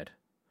caught dead.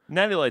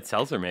 Natty Light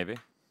seltzer, maybe.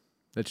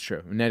 That's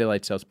true. Natty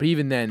Light sells. But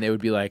even then, they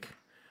would be like,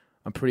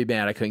 I'm pretty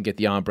mad I couldn't get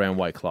the on-brand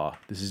White Claw.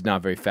 This is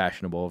not very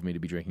fashionable of me to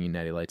be drinking a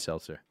Natty Light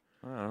seltzer.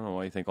 I don't know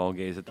why you think all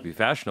gays have to be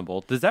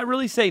fashionable. Does that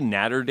really say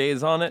Natter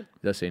Days on it?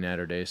 It does say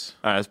Natter Days.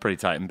 All right, that's pretty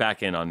tight. I'm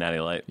back in on Natty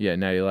Light. Yeah,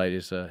 Natty Light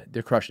is,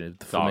 they're crushing it.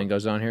 The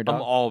flamingos on here, dog.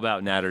 I'm all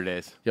about Natter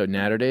Days. Yo,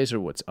 Natter Days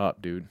or what's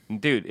up, dude?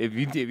 Dude, if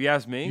you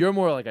ask me. You're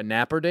more like a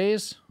Napper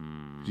Days?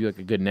 You like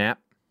a good nap?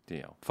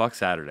 You know, fuck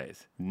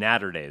Saturdays.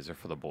 Natter Days are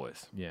for the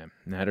boys. Yeah,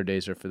 Natter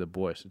Days are for the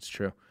boys. It's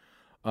true.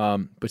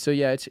 But so,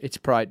 yeah, it's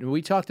Pride. Did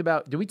we talk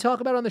about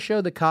on the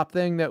show the cop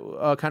thing that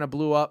kind of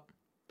blew up?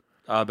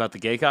 About the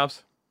gay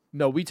cops?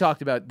 No, we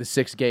talked about the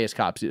 6 gayest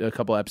cops a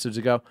couple episodes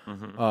ago.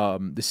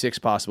 The 6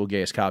 possible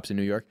gayest cops in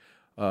New York.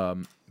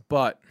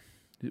 But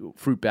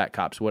fruit bat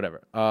cops,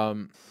 whatever.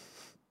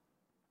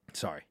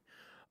 Sorry.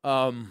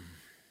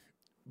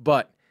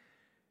 But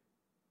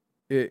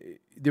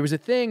there was a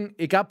thing.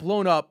 It got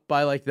blown up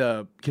by like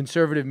the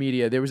conservative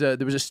media. There was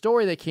a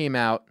story that came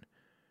out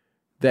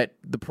that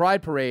the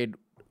Pride Parade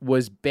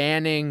was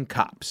banning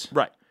cops.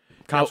 Right.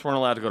 Cops weren't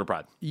allowed to go to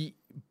Pride.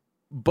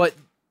 But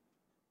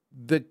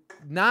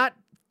not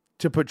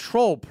to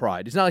patrol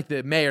Pride. It's not like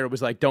the mayor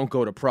was like, "Don't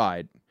go to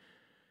Pride."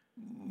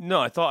 No,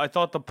 I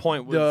thought the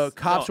point was the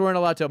cops weren't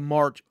allowed to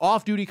march.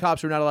 Off-duty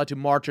cops were not allowed to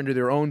march under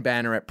their own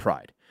banner at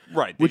Pride.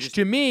 Right. Which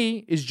to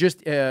me is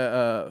just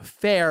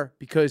fair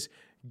because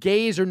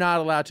gays are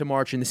not allowed to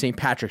march in the St.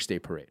 Patrick's Day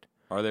parade.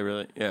 Are they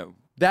really? Yeah.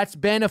 That's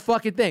been a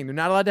fucking thing. They're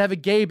not allowed to have a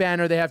gay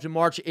banner. They have to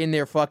march in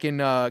their fucking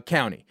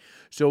county.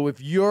 So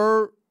if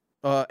you're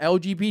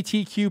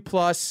LGBTQ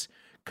plus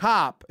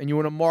cop and you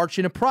want to march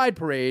in a Pride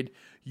parade,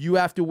 you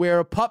have to wear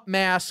a pup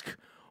mask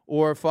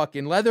or a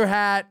fucking leather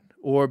hat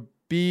or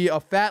be a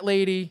fat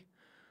lady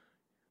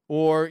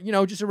or, you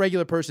know, just a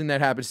regular person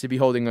that happens to be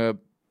holding a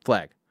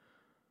flag.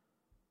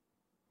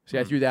 See,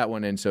 I threw that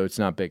one in so it's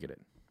not bigoted.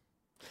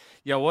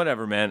 Yeah,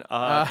 whatever, man.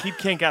 Keep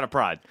kink out of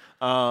Pride.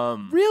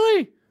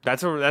 Really?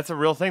 That's a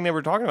real thing they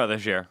were talking about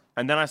this year.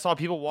 And then I saw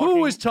people walking. Who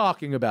was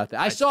talking about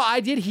that? I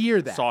did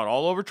hear that. Saw it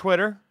all over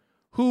Twitter.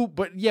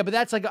 But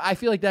that's like I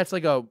feel like that's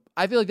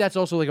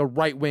also like a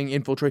right-wing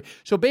infiltrate.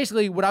 So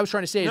basically what I was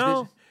trying to say is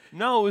this.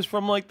 No, it was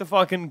from like the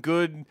fucking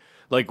good,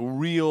 like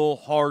real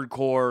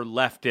hardcore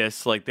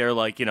leftists. Like they're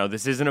like, you know,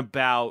 this isn't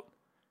about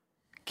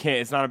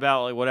it's not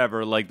about like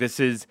whatever. Like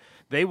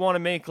they want to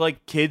make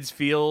like kids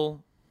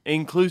feel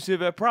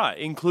included at Pride.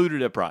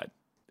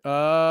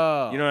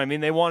 Oh. You know what I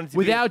mean? They wanted to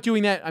without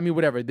doing that. I mean,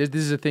 whatever. This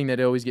is a thing that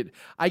I always get.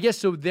 I guess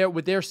so.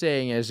 What they're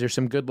saying is there's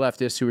some good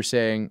leftists who are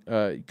saying,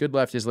 good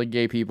leftists like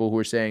gay people who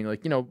are saying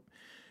like, you know,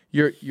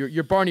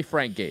 you're Barney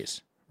Frank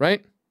gays,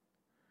 right?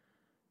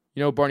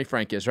 You know who Barney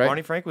Frank is, right?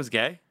 Barney Frank was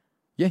gay?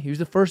 Yeah, he was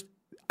the first.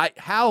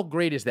 How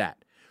great is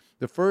that?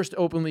 The first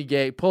openly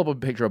gay. Pull up a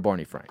picture of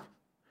Barney Frank.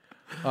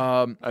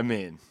 I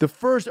mean, the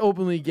first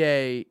openly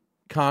gay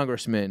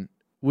congressman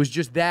was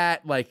just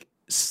that like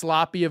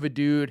sloppy of a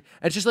dude.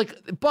 It's just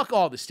like buck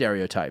all the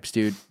stereotypes,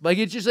 dude. Like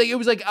it's just like it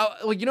was like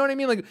you know what I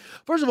mean? Like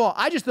first of all,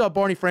 I just thought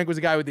Barney Frank was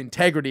a guy with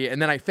integrity,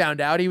 and then I found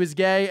out he was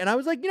gay, and I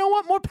was like, you know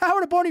what? More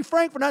power to Barney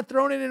Frank for not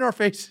throwing it in our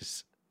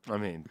faces. I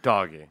mean,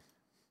 doggy.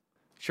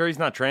 Sure, he's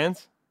not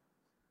trans.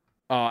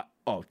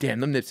 Oh damn,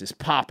 them nips is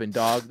popping,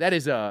 dog.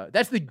 That's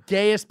the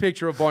gayest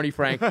picture of Barney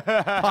Frank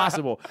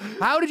possible.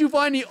 How did you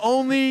find the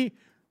only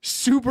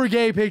super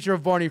gay picture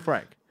of Barney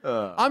Frank?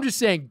 I'm just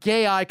saying,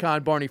 gay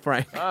icon Barney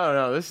Frank. I don't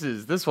know.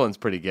 This one's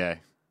pretty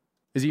gay.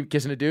 Is he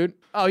kissing a dude?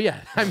 Oh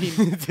yeah. I mean,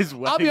 It's his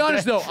I'll be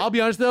honest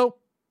though.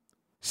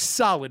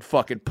 Solid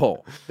fucking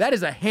pull. That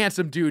is a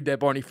handsome dude that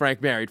Barney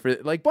Frank married.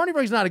 Like Barney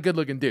Frank's not a good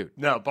looking dude.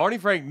 No, Barney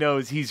Frank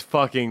knows he's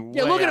fucking.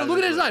 Yeah, look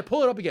at his eye.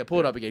 Pull it up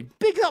again.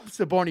 Big ups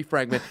to Barney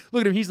Frank, man.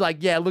 Look at him. He's like,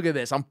 yeah, look at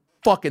this. I'm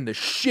fucking the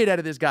shit out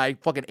of this guy.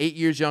 Fucking 8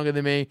 years younger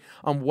than me.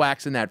 I'm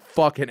waxing that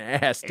fucking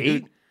ass,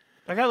 dude. 8?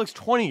 That guy looks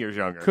 20 years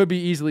younger. Could be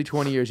easily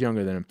 20 years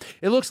younger than him.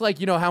 It looks like,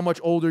 you know, how much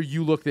older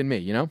you look than me,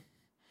 you know?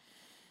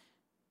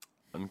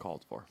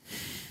 Uncalled for.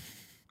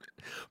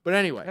 But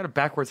anyway. I got a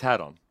backwards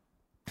hat on.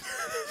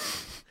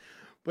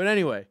 But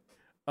anyway,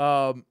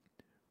 what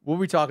were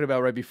we talking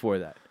about right before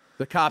that?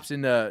 The cops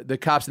and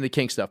the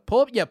kink stuff.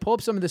 Pull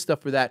up some of this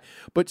stuff for that.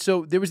 But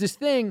so there was this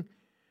thing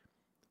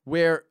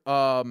where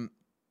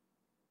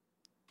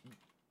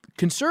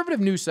conservative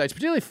news sites,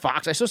 particularly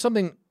Fox, I saw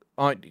something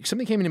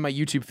something came into my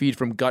YouTube feed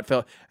from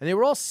Gutfeld, and they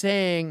were all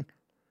saying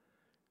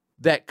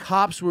that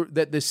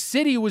that the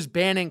city was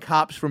banning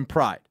cops from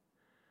Pride.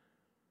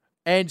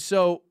 And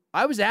so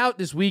I was out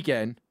this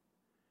weekend,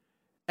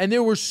 and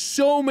there were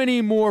so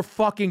many more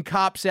fucking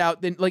cops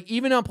out than, like,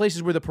 even on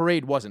places where the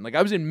parade wasn't. Like,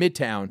 I was in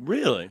Midtown.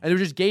 Really? And there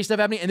was just gay stuff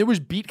happening, and there was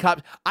beat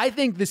cops. I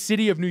think the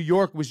city of New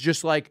York was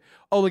just like,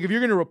 oh, like, if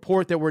you're going to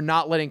report that we're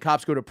not letting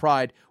cops go to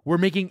Pride, we're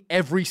making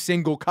every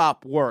single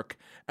cop work,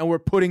 and we're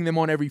putting them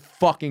on every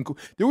fucking...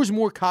 There was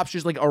more cops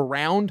just, like,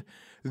 around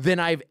than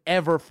I've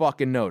ever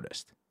fucking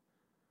noticed.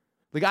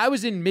 Like, I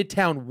was in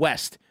Midtown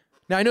West.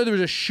 Now, I know there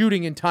was a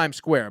shooting in Times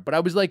Square, but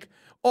I was, like,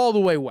 all the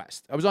way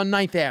west. I was on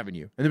 9th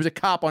Avenue, and there was a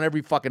cop on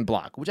every fucking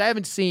block, which I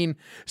haven't seen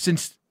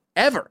since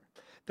ever.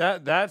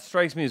 That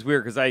strikes me as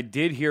weird, because I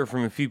did hear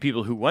from a few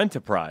people who went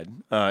to Pride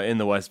in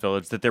the West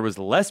Village that there was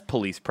less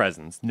police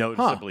presence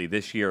noticeably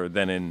this year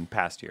than in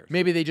past years.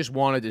 Maybe they just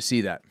wanted to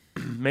see that.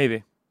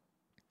 Maybe.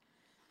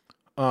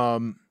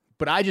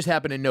 But I just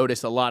happened to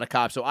notice a lot of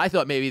cops, so I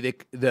thought maybe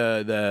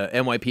the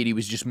NYPD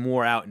was just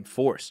more out in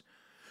force.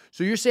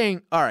 So you're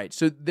saying, all right,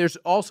 so there's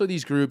also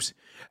these groups,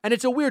 and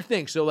it's a weird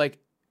thing. So, like,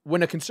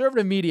 when a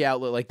conservative media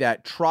outlet like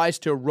that tries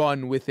to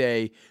run with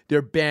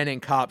they're banning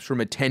cops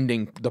from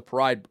attending the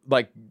Pride,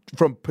 like,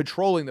 from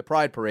patrolling the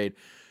Pride parade,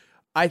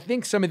 I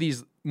think some of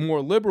these more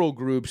liberal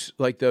groups,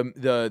 like the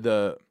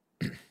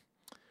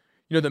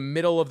the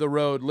middle of the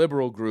road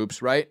liberal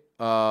groups, right?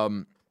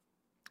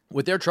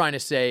 What they're trying to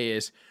say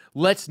is,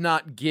 let's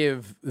not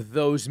give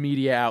those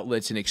media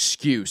outlets an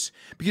excuse,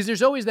 because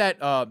there's always that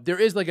there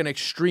is, like, an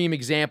extreme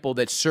example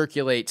that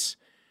circulates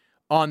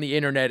on the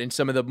internet and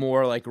some of the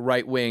more, like,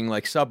 right-wing,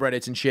 like,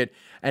 subreddits and shit,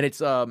 and it's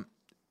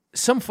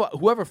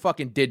whoever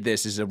fucking did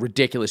this is a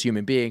ridiculous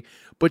human being,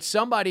 but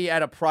somebody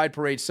at a Pride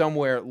parade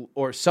somewhere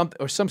or some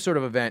sort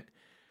of event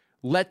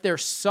let their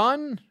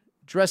son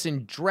dress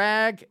in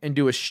drag and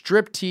do a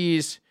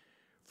striptease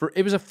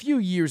it was a few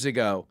years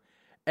ago,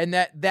 and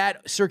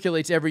that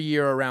circulates every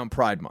year around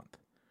Pride Month,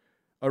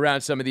 around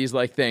some of these,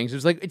 like, things.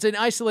 It's an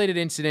isolated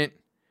incident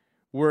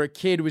where a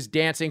kid was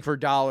dancing for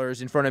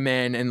dollars in front of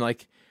men, and,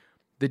 like,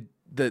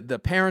 the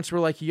parents were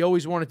like, he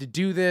always wanted to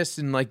do this,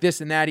 and, like, this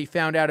and that. He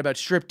found out about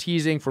strip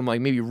teasing from, like,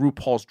 maybe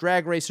RuPaul's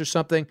Drag Race or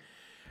something,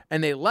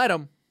 and they let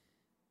him.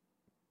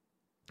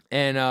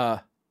 And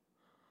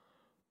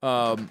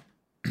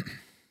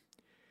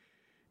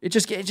it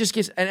just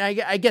gets, and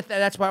I get that.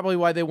 That's probably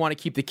why they want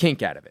to keep the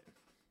kink out of it,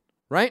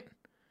 right?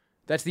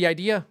 That's the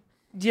idea.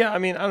 Yeah, I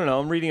mean, I don't know.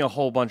 I'm reading a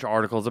whole bunch of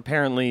articles.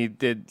 Apparently,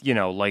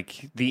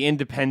 like, The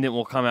Independent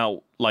will come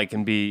out, like,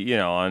 and be,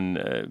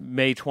 on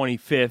May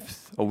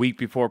 25th, a week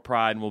before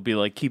Pride, and will be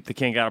like, keep the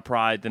kink out of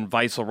Pride. Then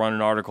Vice will run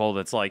an article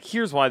that's like,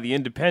 here's why The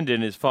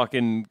Independent is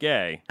fucking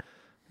gay,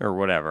 or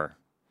whatever.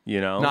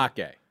 Not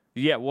gay.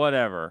 Yeah,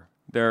 whatever.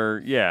 They're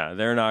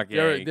not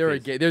gay. They're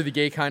the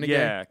gay kind of gay.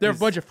 Yeah, they're a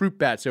bunch of fruit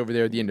bats over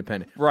there at The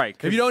Independent. Right.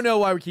 If you don't know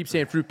why we keep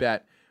saying fruit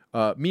bat,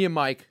 me and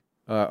Mike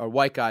are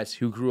white guys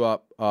who grew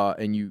up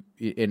in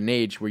an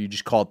age where you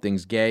just called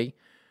things gay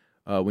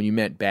when you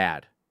meant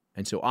bad.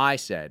 And so I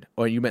said,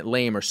 or you meant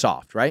lame or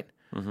soft, right?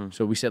 Mm-hmm.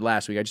 So we said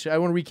last week. I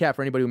want to recap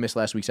for anybody who missed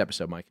last week's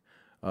episode, Mike.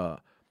 So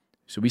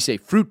we say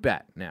fruit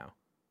bat now.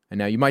 And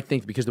now you might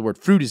think because the word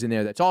fruit is in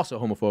there, that's also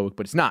homophobic,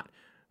 but it's not.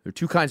 There are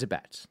two kinds of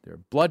bats. There are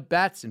blood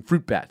bats and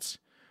fruit bats.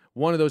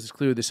 One of those is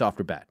clearly the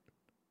softer bat.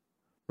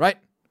 Right?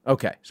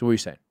 Okay, so what are you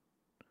saying?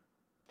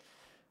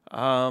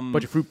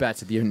 Bunch of fruit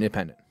bats at The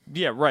Independent.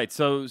 Yeah, right.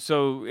 So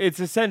it's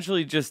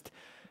essentially just,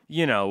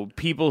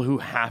 people who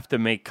have to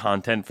make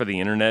content for the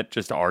internet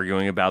just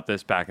arguing about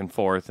this back and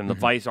forth. And the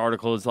Vice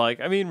article is like,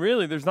 I mean,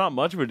 really, there's not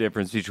much of a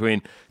difference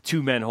between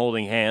two men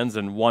holding hands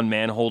and one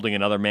man holding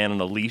another man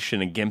on a leash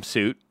in a gimp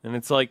suit. And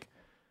it's like,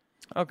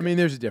 okay. I mean,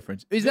 there's a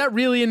difference. Is that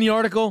really in the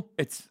article?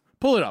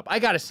 Pull it up. I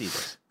got to see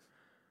this.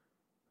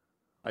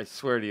 I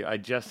swear to you, I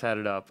just had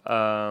it up.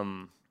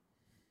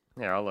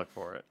 Yeah, I'll look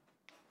for it.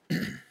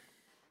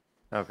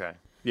 Okay.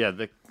 Yeah,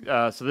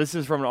 so this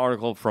is from an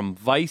article from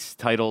Vice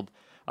titled,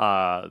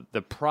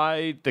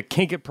 the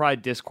kink at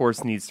Pride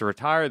discourse needs to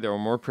retire. There are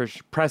more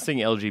pressing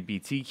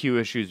LGBTQ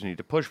issues we need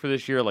to push for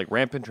this year, like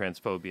rampant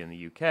transphobia in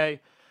the UK.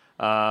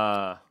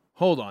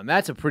 Hold on,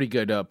 that's a pretty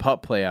good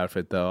pup play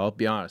outfit, though. I'll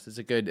be honest,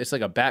 it's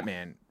like a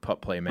Batman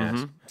pup play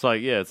mask.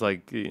 Mm-hmm.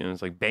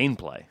 It's like Bane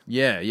play.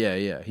 Yeah.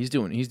 He's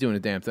doing a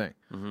damn thing.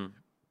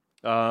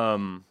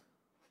 Mm-hmm.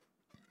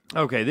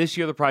 Okay, this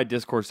year the Pride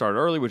discourse started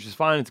early, which is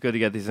fine. It's good to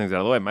get these things out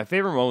of the way. My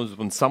favorite moment was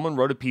when someone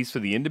wrote a piece for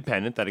The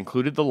Independent that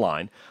included the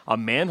line, "A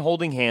man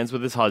holding hands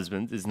with his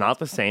husband is not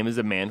the same as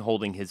a man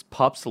holding his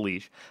pup's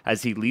leash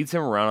as he leads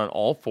him around on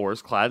all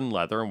fours, clad in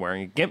leather and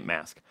wearing a gimp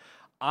mask."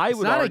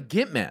 It's not a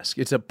gimp mask.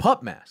 It's a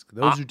pup mask.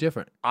 Those are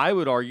different. I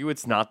would argue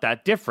it's not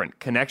that different.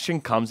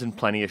 Connection comes in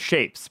plenty of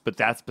shapes, but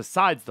that's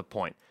besides the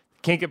point.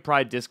 The kink at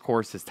Pride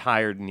discourse is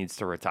tired and needs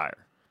to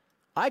retire.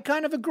 I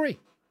kind of agree.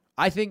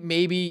 I think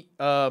maybe...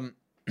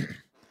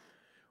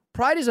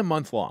 Pride is a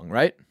month long,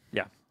 right?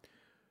 Yeah.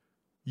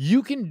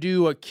 You can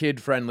do a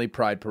kid-friendly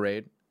Pride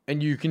parade,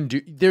 and you can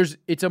do...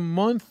 It's a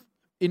month...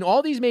 In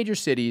all these major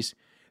cities,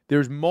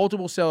 there's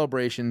multiple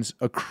celebrations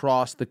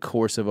across the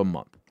course of a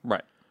month.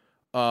 Right.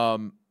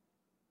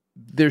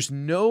 There's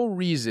no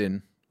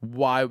reason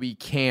why we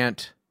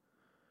can't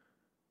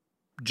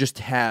just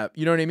have,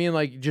 you know what I mean?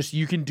 Like, just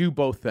you can do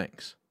both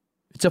things.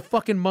 It's a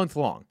fucking month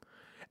long.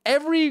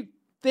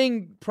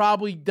 Everything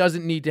probably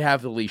doesn't need to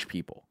have the leash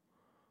people.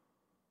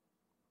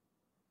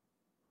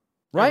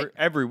 Right?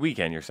 Every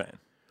weekend, you're saying.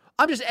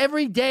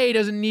 Every day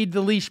doesn't need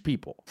the leash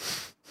people.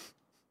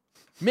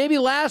 Maybe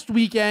last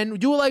weekend,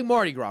 do it like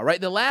Mardi Gras,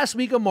 right? The last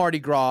week of Mardi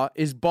Gras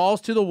is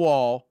balls to the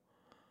wall,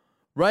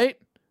 right?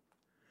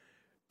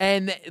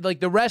 And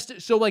like the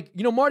rest, so like,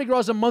 Mardi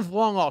Gras is a month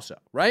long also,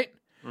 right?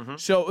 Mm-hmm.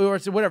 So, or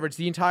it's whatever, it's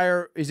the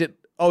entire,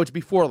 it's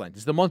before Lent.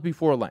 It's the month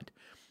before Lent.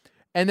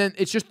 And then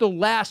it's just the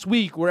last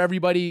week where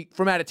everybody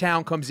from out of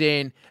town comes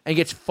in and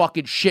gets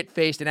fucking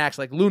shit-faced and acts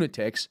like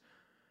lunatics.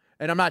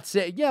 And I'm not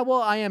saying,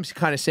 I am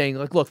kind of saying,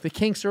 like, look, the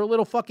kinks are a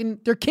little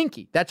they're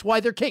kinky. That's why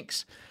they're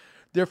kinks.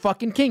 They're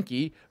fucking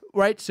kinky,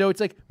 right? So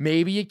it's like,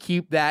 maybe you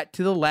keep that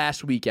to the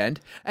last weekend,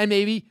 and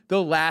maybe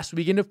the last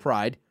weekend of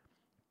Pride,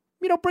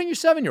 bring your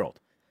 7-year-old.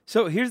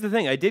 So here's the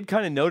thing. I did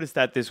kind of notice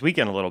that this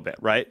weekend a little bit,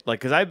 right?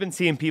 Like, because I've been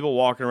seeing people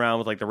walking around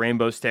with, like, the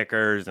rainbow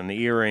stickers and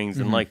the earrings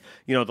and, like,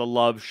 the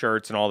love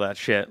shirts and all that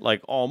shit,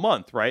 like, all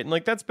month, right? And,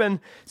 like, it's been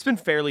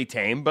fairly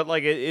tame, but,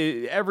 like,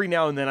 every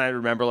now and then I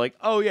remember, like,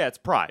 oh, yeah, it's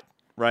Pride,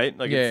 right?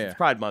 Like, it's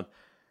Pride month.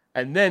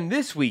 And then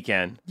this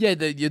weekend... Yeah,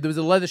 there was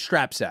a leather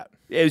strap set.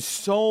 It was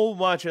so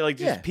much, like,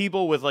 just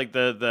people with, like,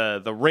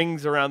 the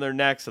rings around their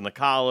necks and the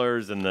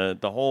collars and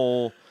the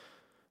whole...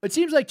 It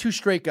seems like two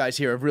straight guys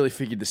here have really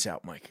figured this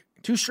out, Mike.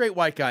 Two straight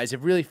white guys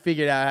have really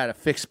figured out how to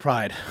fix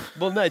Pride.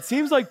 Well, no, it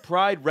seems like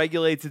Pride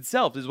regulates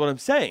itself, is what I'm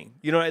saying.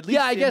 At least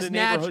I guess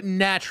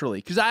naturally.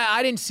 Because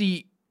I didn't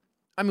see...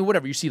 I mean,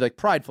 whatever, you see, like,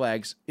 Pride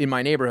flags in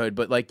my neighborhood,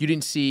 but, like, I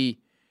didn't see,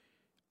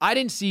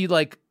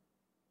 like,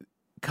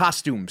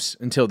 costumes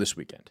until this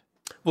weekend.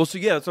 Well, so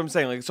yeah, that's what I'm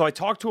saying. Like, so I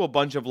talked to a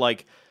bunch of,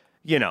 like,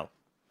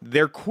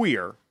 they're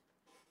queer,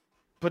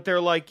 but they're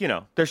like,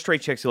 they're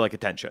straight chicks who like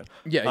attention.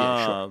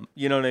 Yeah, sure.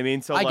 You know what I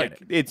mean? So like,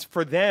 it's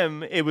for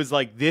them. It was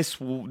like this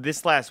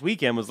last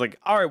weekend was like,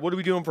 all right, what are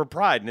we doing for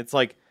Pride? And it's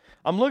like,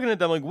 I'm looking at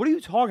them like, what are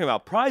you talking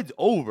about? Pride's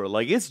over.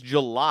 Like, it's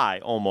July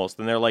almost,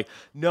 and they're like,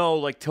 no,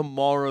 like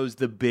tomorrow's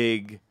the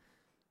big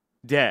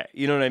day.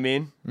 You know what I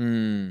mean?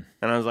 And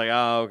I was like,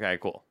 oh, okay,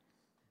 cool.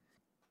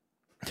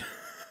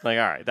 Like,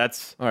 all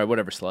right,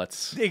 whatever,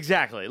 sluts.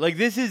 Exactly. Like,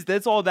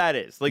 that's all that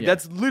is. Like,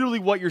 that's literally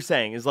what you're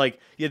saying is like,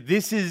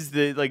 this is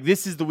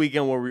the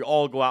weekend where we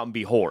all go out and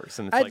be whores.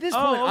 And it's at this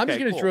point, I'm just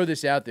going to throw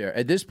this out there.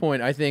 At this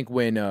point, I think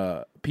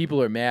when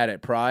people are mad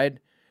at Pride,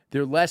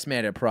 they're less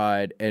mad at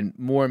Pride and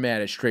more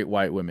mad at straight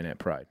white women at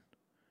Pride.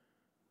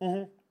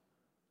 Mm-hmm.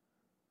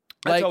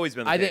 That's always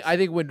been the case. I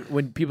think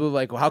when people are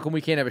like, well, how come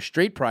we can't have a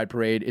straight Pride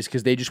parade, is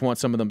because they just want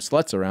some of them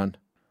sluts around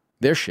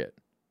their shit.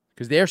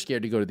 Because they're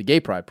scared to go to the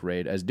gay Pride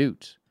parade as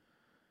dudes.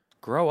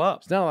 Grow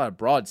up. There's not a lot of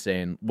broads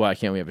saying, why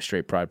can't we have a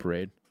straight Pride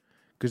parade?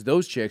 Because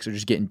those chicks are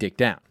just getting dick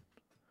down.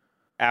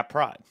 At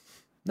Pride.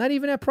 Not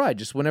even at Pride,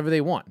 just whenever they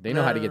want. They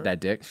know how to get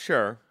that dick.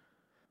 Sure.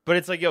 But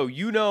it's like,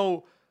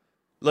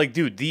 like,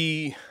 dude,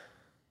 the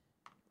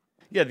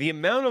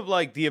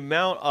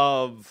amount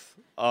of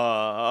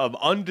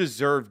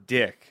undeserved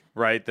dick,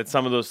 right, that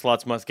some of those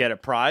sluts must get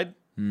at Pride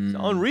is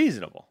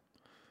unreasonable.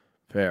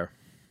 Fair.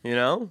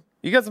 You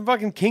got some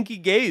fucking kinky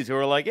gays who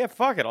are like, yeah,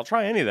 fuck it, I'll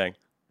try anything.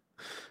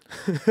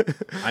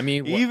 I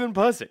mean, even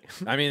pussy.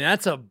 I mean,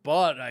 that's a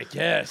butt, I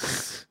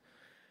guess.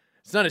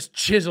 It's not as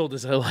chiseled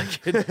as I like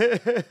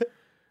it.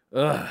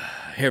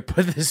 Here,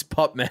 put this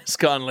pup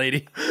mask on,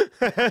 lady.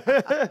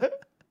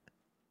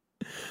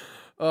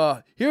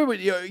 Here,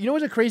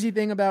 what's a crazy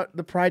thing about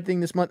the Pride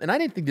thing this month? And I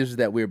didn't think this was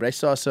that weird, but I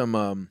saw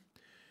some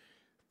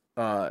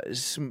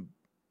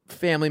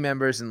family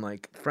members and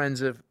like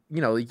friends of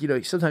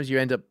sometimes you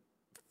end up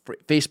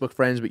Facebook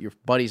friends with your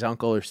buddy's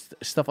uncle or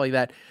stuff like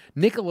that.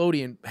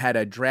 Nickelodeon had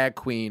a drag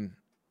queen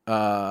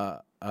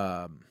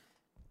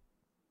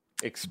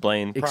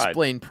explain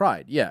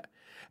Pride. Yeah.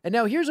 And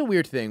now here's a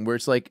weird thing where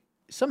it's like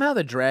somehow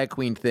the drag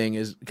queen thing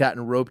has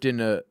gotten roped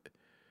into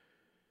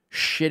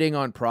shitting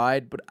on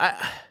Pride, but I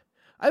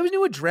always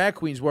knew what drag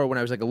queens were when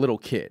I was like a little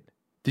kid.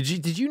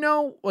 Did you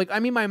know? Like, I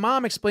mean, my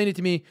mom explained it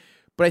to me,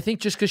 but I think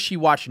just because she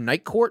watched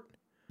Night Court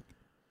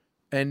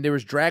and there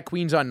was drag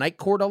queens on Night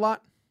Court a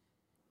lot.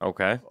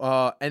 Okay.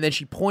 And then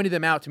she pointed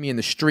them out to me in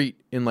the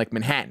street in like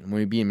Manhattan when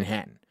we'd be in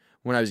Manhattan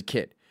when I was a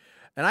kid.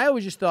 And I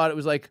always just thought it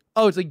was like,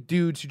 oh, it's like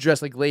dudes who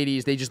dress like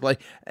ladies. They just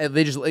like,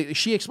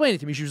 she explained it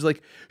to me. She's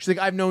like,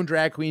 I've known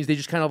drag queens. They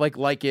just kind of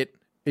like it.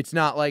 It's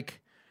not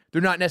like,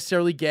 they're not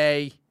necessarily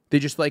gay. They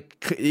just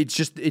like,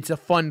 it's a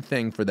fun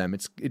thing for them.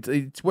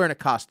 It's wearing a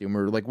costume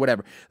or like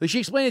whatever. Like she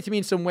explained it to me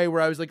in some way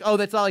where I was like, oh,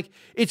 that's not like,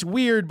 it's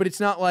weird, but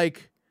it's not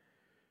like,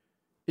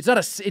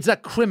 it's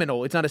not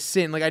criminal. It's not a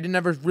sin. Like I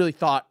never really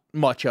thought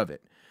much of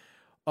it.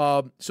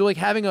 So like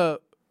having a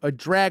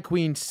drag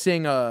queen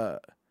sing a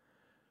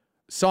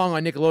song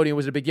on Nickelodeon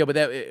was a big deal, but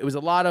it was a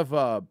lot of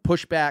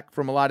pushback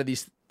from a lot of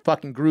these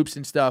fucking groups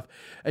and stuff.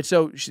 And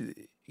so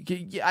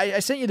I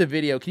sent you the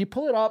video. Can you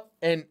pull it up?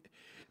 And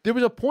there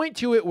was a point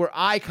to it where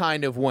I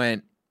kind of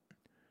went,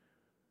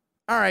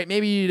 all right,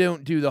 maybe you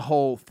don't do the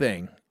whole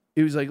thing.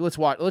 It was like, let's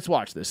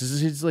watch this.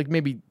 It's like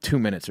maybe 2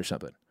 minutes or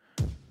something.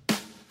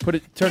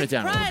 Turn it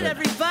down a little bit.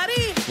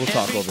 Everybody. We'll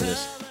talk over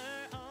this.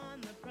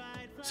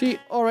 See,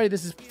 already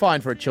this is fine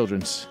for a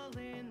children's.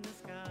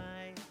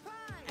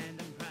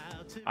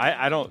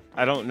 I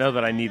don't know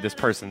that I need this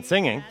person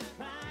singing.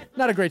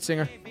 Not a great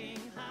singer.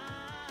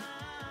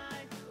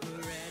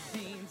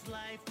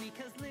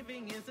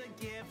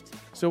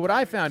 So what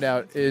I found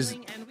out is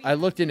I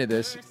looked into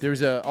this.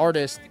 There's an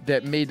artist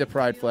that made the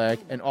pride flag,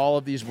 and all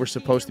of these were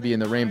supposed to be in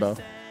the rainbow.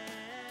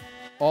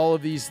 All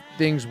of these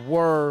things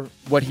were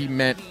what he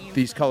meant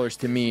these colors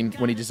to mean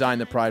when he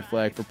designed the pride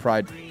flag for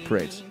pride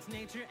parades.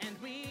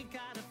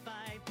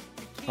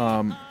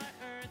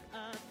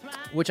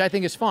 Which I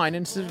think is fine,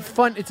 and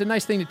it's a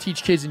nice thing to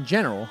teach kids in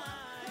general.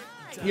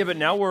 Yeah, but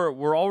now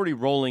we're already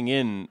rolling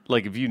in,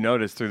 like, if you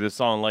notice through this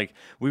song, like,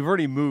 we've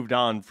already moved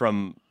on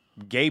from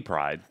gay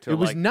pride to, it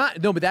was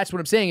not, no, but that's what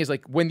I'm saying is,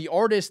 like, when the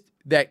artist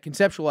that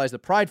conceptualized the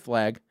pride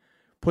flag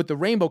put the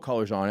rainbow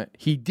colors on it,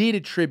 he did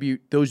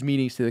attribute those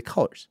meanings to the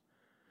colors.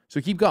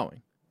 So keep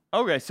going.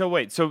 Okay, so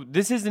wait, so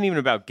this isn't even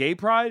about gay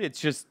pride?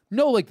 It's just...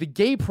 No, like, the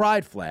gay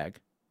pride flag,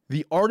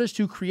 the artist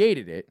who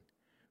created it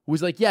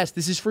was like, yes,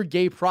 this is for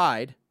gay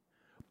pride,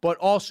 but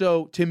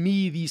also, to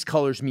me, these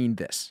colors mean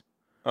this.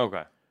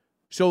 Okay.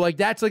 So, like,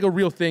 that's like a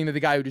real thing that the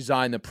guy who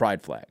designed the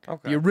pride flag.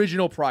 Okay. The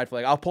original pride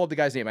flag. I'll pull up the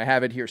guy's name. I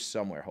have it here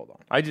somewhere. Hold on.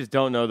 I just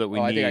don't know that we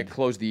need... I think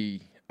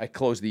I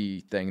closed the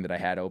thing that I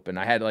had open.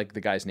 I had, like,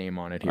 the guy's name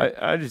on it here.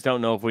 I just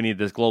don't know if we need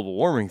this global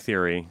warming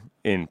theory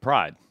in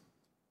pride.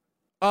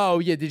 Oh,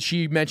 yeah. Did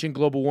she mention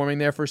global warming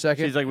there for a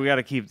second? She's like, we got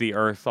to keep the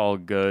earth all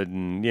good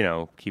and,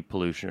 keep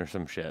pollution or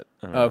some shit.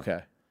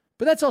 Okay.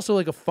 But that's also,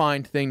 like, a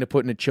fine thing to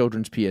put in a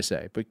children's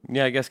PSA. But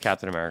yeah, I guess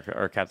Captain America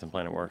or Captain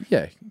Planet works.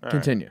 Yeah,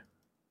 continue.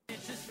 Right.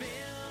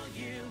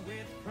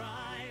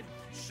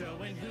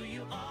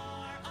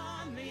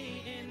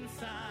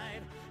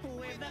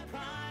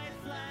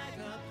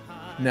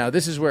 Now,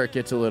 this is where it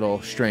gets a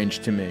little strange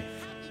to me.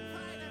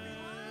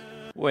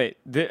 Wait,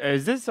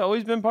 has this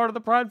always been part of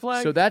the pride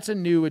flag? So that's a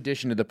new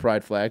addition to the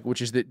pride flag,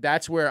 which is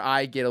that's where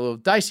I get a little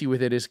dicey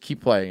with it, is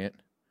keep playing it.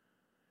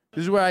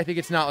 This is where I think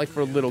it's not, like,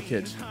 for little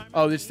kids.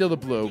 Oh, there's still the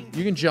blue.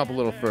 You can jump a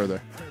little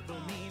further.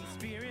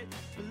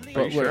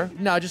 Are you sure?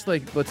 No, just,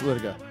 like, let's let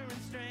it go.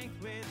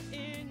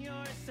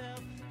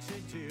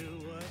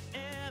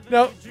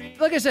 No,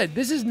 like I said,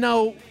 this is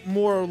no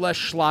more or less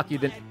schlocky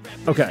than...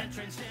 Okay.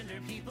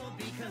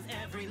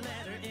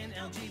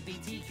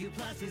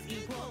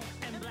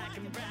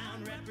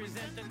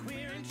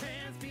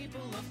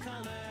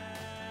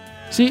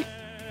 See,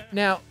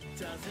 now,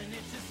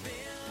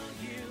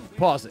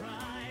 pause it.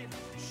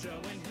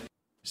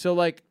 So,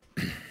 like,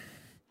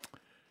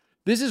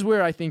 this is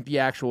where I think the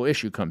actual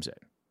issue comes in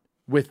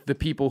with the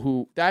people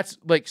who, that's,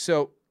 like,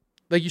 so,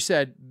 like you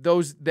said,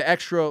 the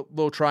extra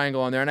little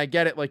triangle on there, and I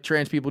get it, like,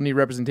 trans people need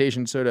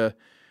representation, so to,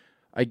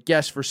 I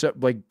guess, for,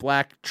 like,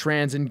 black,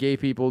 trans, and gay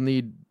people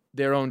need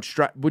their own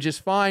stripe, which is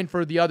fine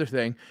for the other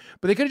thing,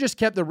 but they could have just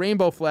kept the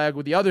rainbow flag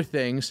with the other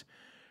things,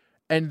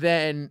 and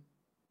then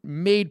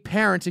made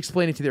parents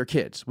explain it to their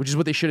kids, which is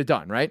what they should have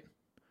done, right?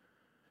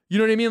 You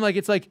know what I mean? Like,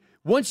 it's like,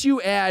 once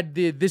you add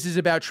this is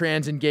about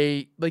trans and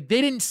gay, like,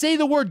 they didn't say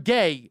the word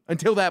gay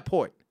until that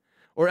point,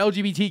 or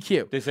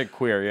LGBTQ. They said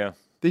queer, yeah.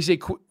 They say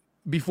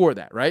before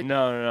that, right?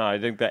 No. I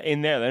think that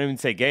in there, they didn't even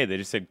say gay. They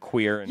just said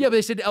queer. Yeah, but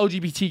they said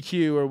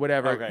LGBTQ or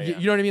whatever. Okay, yeah.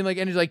 You know what I mean? Like,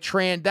 and it's like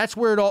trans. That's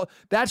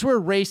where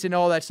race and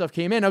all that stuff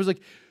came in. I was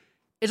like,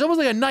 it's almost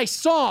like a nice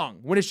song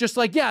when it's just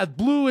like, yeah,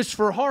 blue is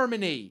for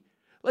harmony.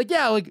 Like,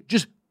 yeah, like,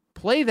 just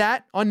play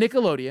that on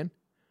Nickelodeon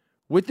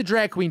with the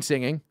drag queen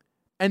singing,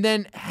 and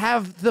then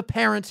have the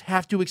parents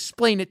have to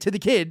explain it to the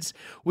kids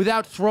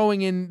without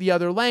throwing in the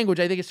other language.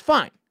 I think it's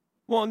fine.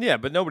 Well, yeah,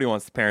 but nobody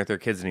wants to parent their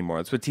kids anymore.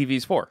 That's what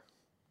TV's for.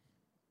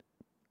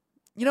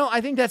 You know,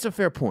 I think that's a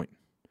fair point.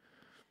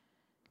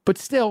 But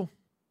still,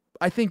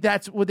 I think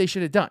that's what they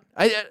should have done.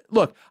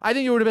 Look, I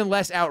think it would have been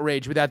less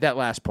outrage without that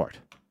last part.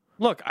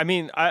 Look, I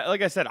mean,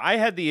 like I said, I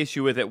had the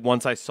issue with it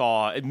once I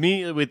saw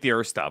immediately with the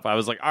Earth stuff. I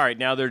was like, all right,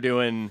 now they're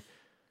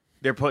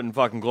putting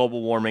fucking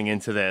global warming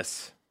into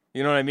this.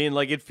 You know what I mean?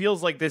 Like, it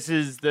feels like this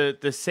is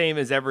the same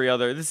as every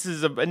other. This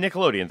is a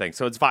Nickelodeon thing,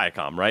 so it's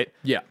Viacom, right?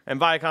 Yeah. And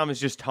Viacom is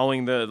just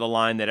towing the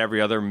line that every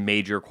other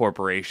major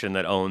corporation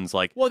that owns,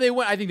 like... Well,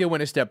 I think they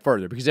went a step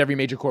further, because every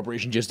major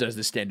corporation just does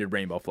the standard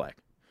rainbow flag.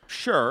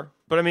 Sure,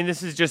 but I mean,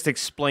 this is just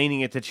explaining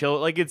it to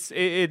children. Like,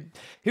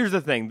 here's the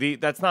thing: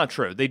 that's not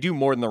true. They do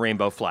more than the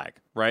rainbow flag,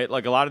 right?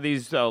 Like, a lot of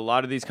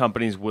these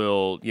companies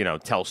will,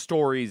 tell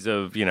stories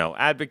of,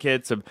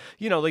 advocates of,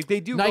 like they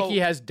do. Nike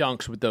has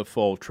dunks with the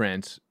full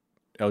trans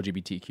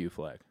LGBTQ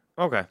flag.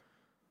 Okay,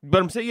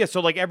 but I'm saying, yeah. So,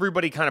 like,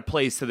 everybody kind of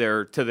plays to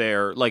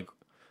their like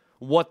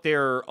what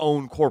their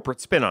own corporate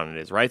spin on it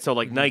is, right? So,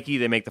 like, Nike,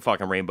 they make the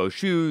fucking rainbow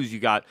shoes. You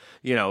got,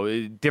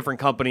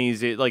 different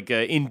companies like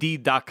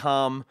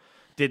Indeed.com.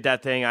 did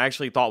that thing I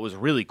actually thought was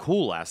really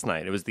cool last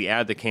night. It was the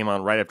ad that came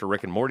on right after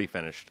Rick and Morty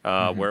finished,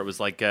 where it was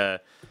like a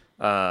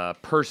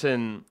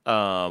person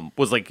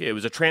was like, it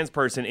was a trans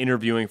person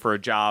interviewing for a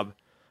job,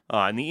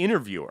 and the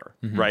interviewer,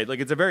 right? Like,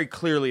 it's a very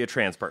clearly a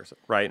trans person,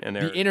 right? And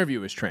The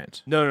interview is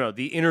trans. No,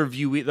 the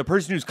interviewee, the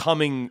person who's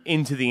coming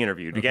into the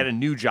interview to get a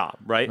new job,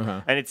 right?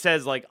 And it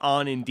says, like,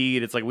 on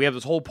Indeed, it's like, we have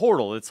this whole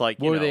portal. It's like,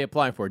 What were they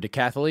applying for?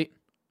 Decathlete?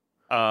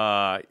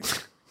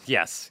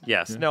 Yes.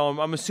 Yeah. No,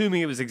 I'm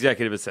assuming it was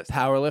executive assistant.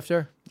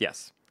 Powerlifter?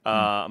 Yes.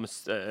 I'm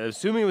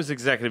assuming it was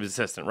executive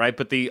assistant, right?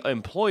 But the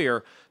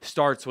employer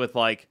starts with,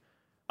 like,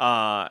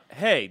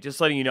 hey,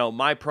 just letting you know,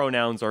 my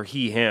pronouns are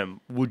he,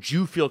 him. Would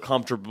you feel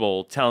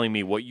comfortable telling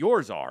me what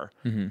yours are?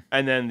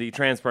 And then the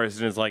trans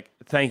person is like,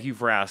 thank you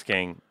for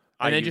asking.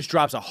 And then just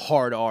drops a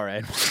hard R,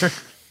 Ed.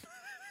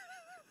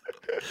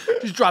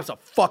 Just drops a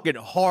fucking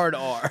hard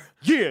R.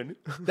 Yeah.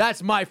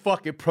 That's my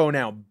fucking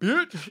pronoun,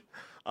 bitch.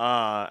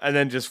 And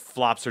then just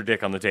flops her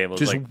dick on the table.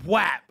 Just like,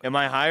 whap. Am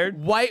I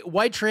hired?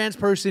 White trans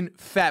person,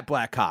 fat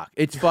black cock.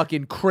 It's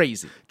fucking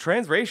crazy.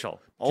 Transracial.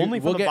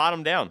 Only from the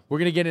bottom down. We're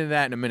going to get into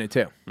that in a minute,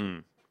 too.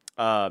 Remember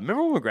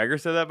when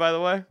McGregor said that, by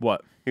the way?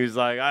 What? He was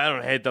like, I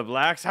don't hate the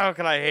blacks. How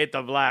can I hate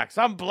the blacks?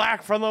 I'm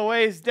black from the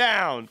waist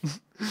down.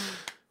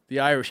 The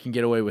Irish can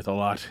get away with a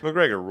lot.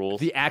 McGregor rules.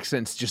 The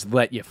accents just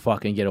let you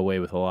fucking get away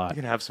with a lot. You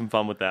can have some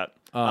fun with that.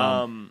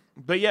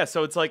 But yeah,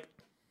 so it's like,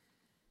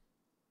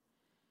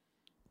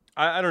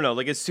 I don't know.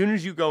 Like, as soon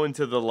as you go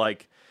into the,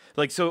 like,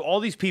 so all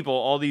these people,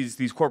 all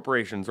these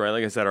corporations, right,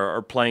 like I said,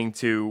 are playing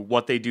to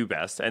what they do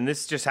best. And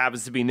this just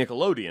happens to be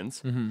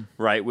Nickelodeon's,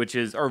 right,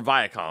 or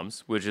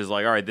Viacom's, which is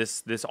like, all right,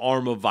 this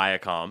arm of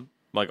Viacom,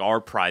 like our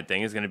Pride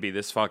thing is going to be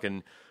this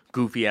fucking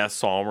goofy-ass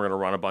song we're going to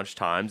run a bunch of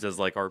times as,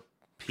 like, our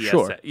PSA,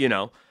 Sure. you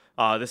know?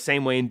 The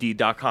same way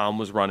Indeed.com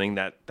was running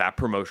that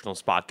promotional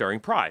spot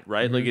during Pride,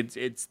 right? Like,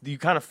 it's you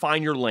kind of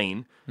find your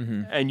lane,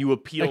 and you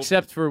appeal.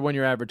 Except for when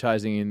you're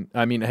advertising.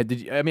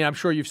 I'm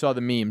sure you saw the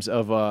memes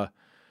of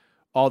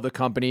all the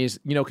companies,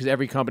 you know, because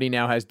every company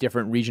now has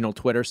different regional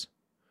Twitters.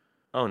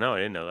 Oh, no, I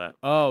didn't know that.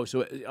 Oh,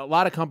 so a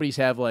lot of companies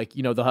have, like,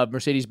 you know, they'll have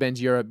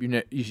Mercedes-Benz Europe,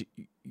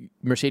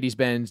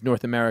 Mercedes-Benz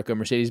North America,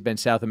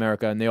 Mercedes-Benz South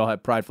America, and they all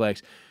have pride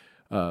flags.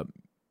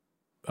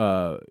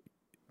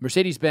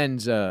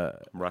 Mercedes-Benz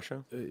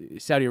Russia?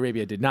 Saudi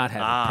Arabia did not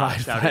have a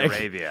pride Saudi flag.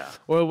 Arabia.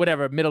 Or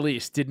whatever, Middle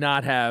East did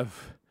not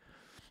have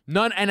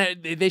none.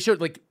 And they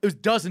showed, like, it was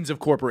dozens of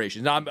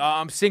corporations.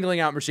 I'm singling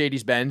out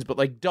Mercedes-Benz, but,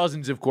 like,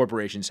 dozens of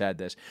corporations had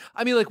this.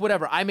 I mean, like,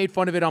 whatever. I made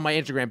fun of it on my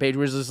Instagram page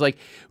where it was just like,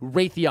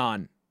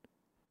 Raytheon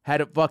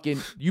had a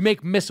fucking, you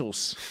make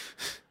missiles.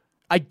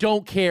 I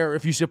don't care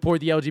if you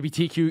support the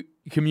LGBTQ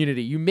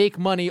community. You make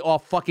money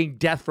off fucking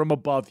death from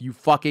above, you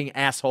fucking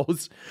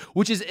assholes,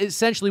 which is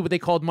essentially what they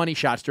called money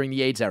shots during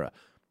the AIDS era.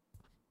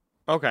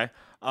 Okay.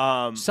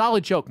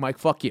 Solid joke, Mike.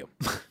 Fuck you.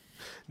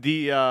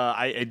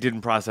 I didn't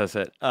process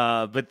it.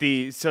 But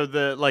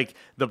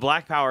the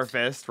Black Power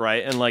fist,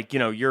 right? And, like, you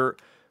know,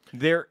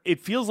 it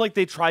feels like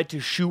they tried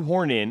to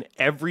shoehorn in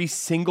every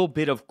single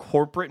bit of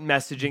corporate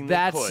messaging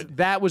they could.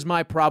 That was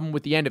my problem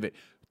with the end of it.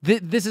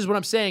 This is what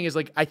I'm saying is,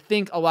 like, I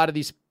think a lot of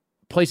these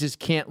places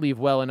can't leave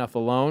well enough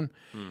alone.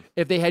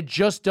 If they had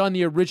just done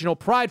the original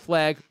Pride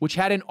flag, which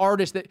had an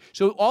artist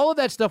so all of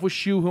that stuff was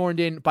shoehorned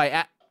in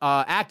by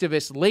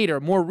activists later,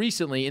 more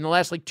recently, in the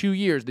last, like, 2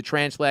 years. The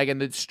trans flag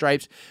and the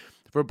stripes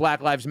for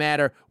Black Lives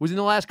Matter was in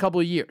the last couple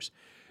of years.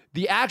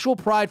 The actual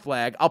Pride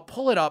flag, I'll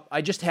pull it up.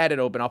 I just had it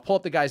open. I'll pull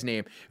up the guy's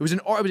name. It was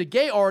a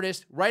gay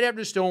artist right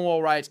after the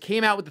Stonewall riots,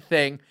 came out with the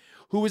thing,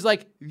 who was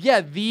like, yeah,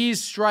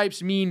 these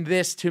stripes mean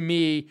this to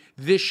me.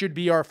 This should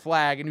be our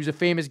flag. And he was a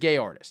famous gay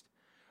artist.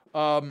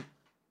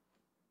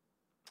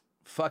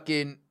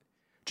 Fucking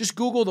just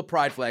Google the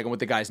Pride flag and what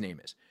the guy's name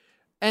is.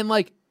 And,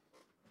 like,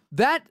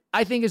 that,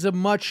 I think, is a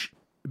much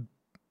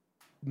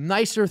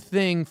nicer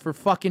thing for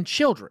fucking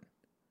children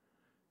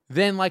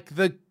than, like,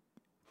 the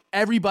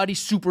everybody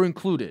super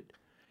included.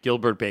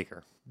 Gilbert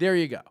Baker. There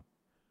you go.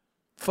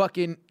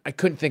 Fucking, I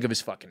couldn't think of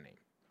his fucking name.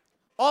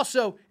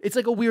 Also, it's,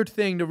 like, a weird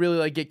thing to really,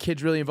 like, get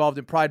kids really involved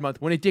in Pride Month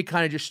when it did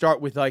kind of just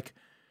start with, like,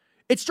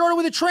 it started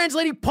with a trans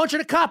lady punching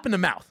a cop in the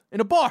mouth in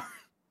a bar.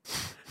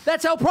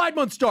 That's how Pride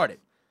Month started.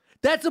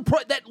 That's the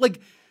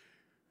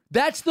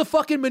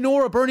fucking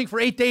menorah burning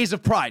for 8 days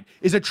of Pride,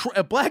 is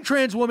a black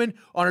trans woman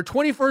on her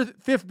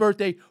 25th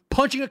birthday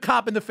punching a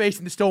cop in the face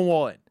in the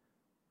Stonewall Inn.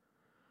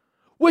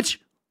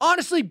 Which,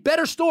 honestly,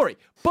 better story.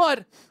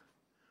 But,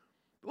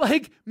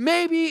 like,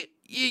 maybe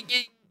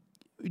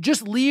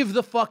just leave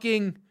the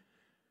fucking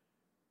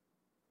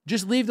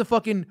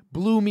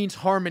blue means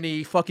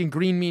harmony, fucking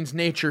green means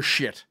nature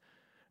shit.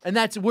 And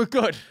we're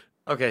good.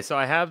 Okay, so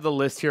I have the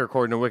list here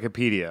according to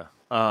Wikipedia.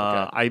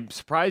 Okay. I'm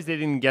surprised they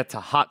didn't get to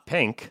hot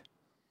pink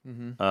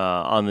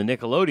on the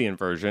Nickelodeon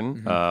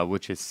version,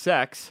 which is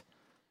sex.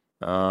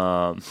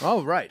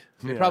 Oh, right.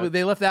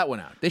 They left that one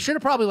out. They should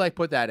have probably, like,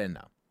 put that in,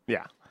 though.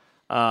 Yeah.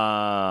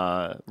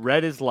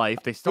 Red is life.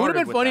 They started. It would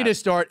have been funny to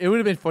start. It would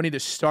have been funny to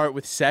start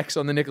with sex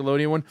on the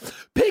Nickelodeon one.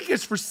 Pink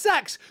is for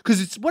sex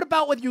because it's what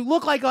about what you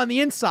look like on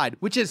the inside,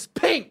 which is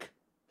pink.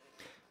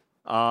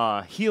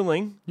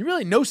 Healing. You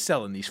really no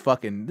selling these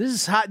fucking. This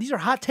is hot. These are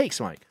hot takes,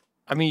 Mike.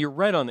 I mean, you're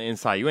red on the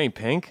inside. You ain't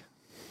pink.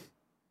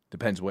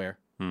 Depends where.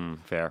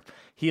 Fair.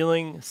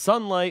 Healing,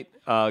 sunlight,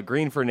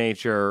 green for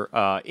nature,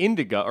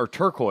 indigo or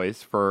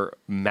turquoise for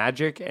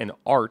magic and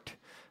art,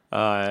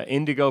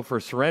 indigo for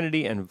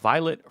serenity, and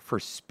violet for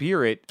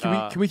spirit.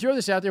 Can we throw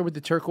this out there with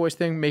the turquoise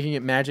thing, making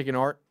it magic and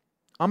art?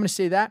 I'm going to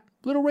say that.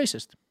 A little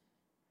racist.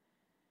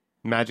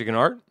 Magic and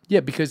art?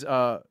 Yeah, because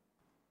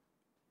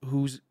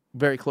who's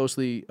very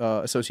closely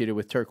associated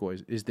with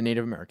turquoise is the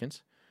Native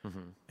Americans.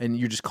 And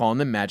you're just calling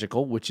them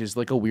magical, which is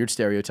like a weird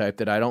stereotype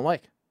that I don't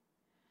like.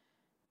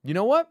 You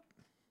know what?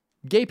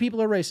 Gay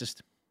people are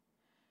racist.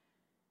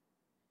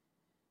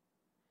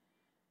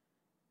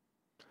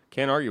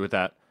 Can't argue with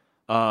that.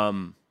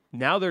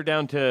 Now they're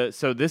down to,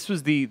 so this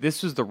was the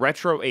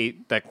Retro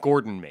 8 that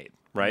Gordon made,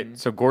 right?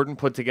 So Gordon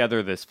put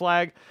together this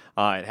flag.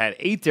 It had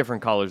 8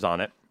 different colors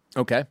on it.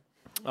 Okay.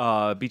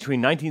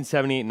 Between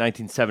 1978 and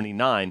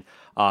 1979,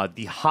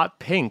 the hot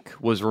pink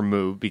was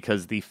removed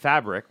because the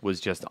fabric was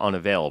just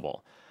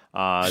unavailable.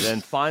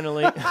 Then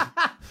finally...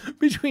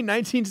 Between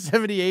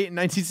 1978 and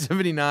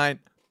 1979,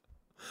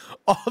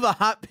 all the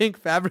hot pink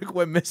fabric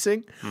went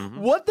missing.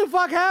 What the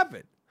fuck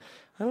happened?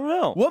 I don't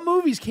know. What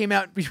movies came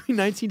out between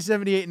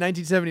 1978 and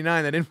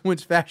 1979 that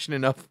influenced fashion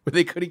enough where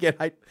they couldn't get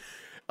hype?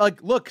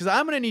 Like, look, because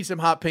I'm going to need some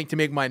hot pink to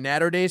make my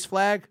Natter Days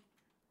flag.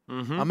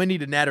 I'm going to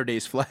need a Natter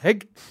Days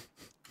flag.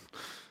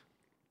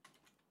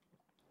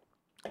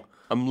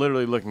 I'm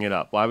literally looking it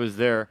up. I was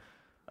there.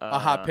 A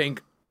hot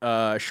pink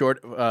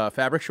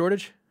fabric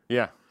shortage?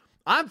 Yeah.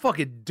 I'm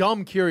fucking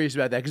dumb curious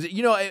about that because,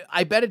 you know,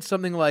 I bet it's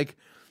something like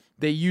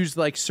they used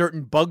like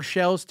certain bug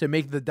shells to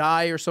make the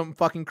dye or something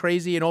fucking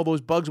crazy and all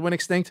those bugs went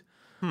extinct.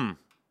 I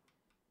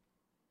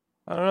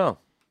don't know.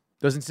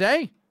 Doesn't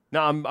say?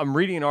 No, I'm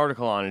reading an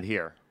article on it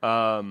here.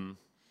 I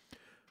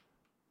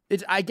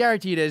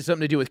guarantee it has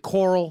something to do with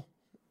coral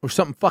or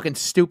something fucking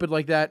stupid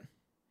like that.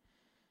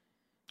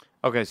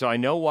 Okay, so I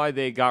know why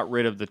they got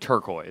rid of the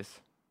turquoise.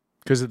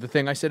 Because of the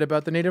thing I said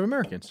about the Native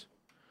Americans.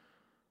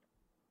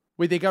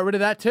 Wait, they got rid of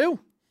that too?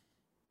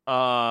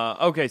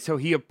 Okay, so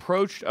he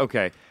approached,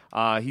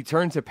 he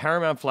turned to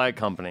Paramount Flag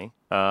Company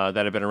that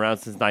had been around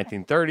since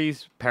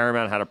 1930s.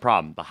 Paramount had a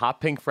problem. The hot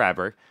pink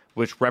fabric,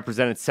 which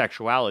represented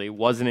sexuality,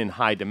 wasn't in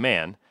high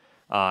demand.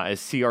 As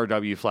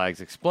CRW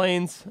Flags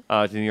explains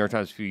to the New York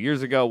Times a few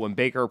years ago, when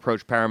Baker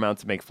approached Paramount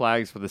to make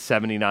flags for the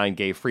 79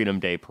 Gay Freedom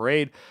Day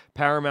parade,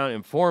 Paramount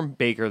informed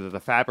Baker that the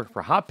fabric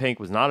for hot pink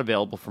was not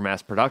available for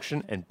mass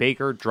production, and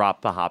Baker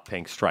dropped the hot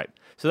pink stripe.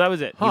 So that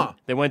was it.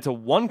 They went to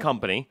one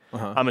company.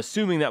 I'm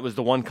assuming that was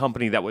the one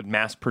company that would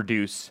mass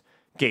produce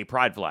gay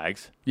pride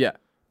flags. Yeah.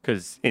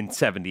 Because in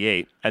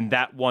 78, and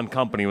that one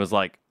company was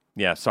like,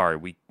 yeah, sorry,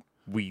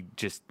 we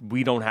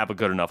don't have a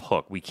good enough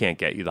hook. We can't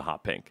get you the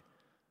hot pink.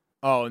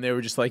 Oh, and they were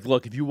just like,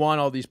 look, if you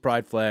want all these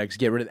pride flags,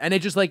 get rid of it. And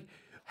it just like,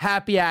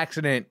 happy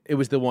accident, it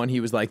was the one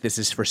he was like, this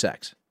is for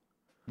sex.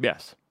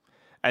 Yes.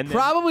 And then,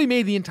 probably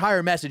made the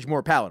entire message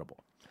more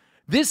palatable.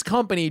 This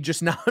company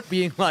just not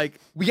being like,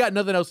 we got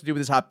nothing else to do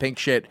with this hot pink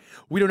shit.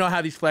 We don't know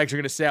how these flags are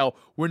going to sell.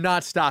 We're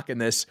not stocking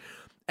this.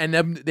 And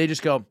then they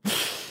just go,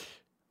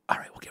 all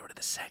right, we'll get rid of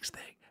the sex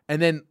thing.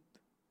 And then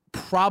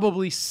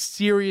probably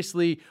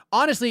seriously,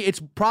 honestly, it's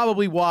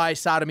probably why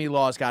sodomy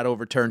laws got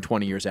overturned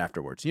 20 years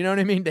afterwards. You know what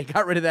I mean? They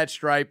got rid of that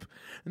stripe.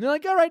 And they're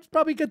like, all right, it's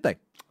probably a good thing.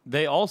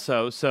 They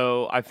also,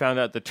 so I found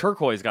out the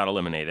turquoise got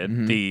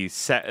eliminated. They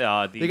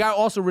got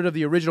also rid of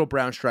the original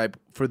brown stripe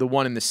for the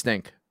one in the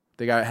stink.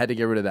 They had to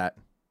get rid of that.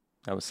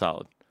 That was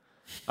solid.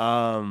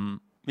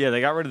 Yeah,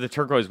 they got rid of the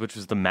turquoise, which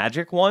was the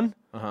magic one,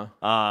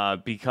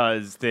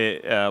 because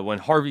when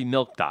Harvey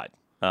Milk died,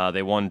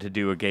 they wanted to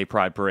do a gay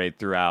pride parade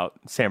throughout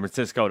San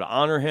Francisco to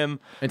honor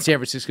him. And San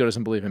Francisco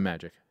doesn't believe in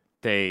magic.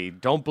 They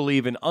don't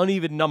believe in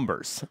uneven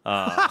numbers.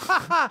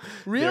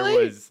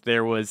 Really?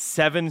 There was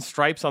 7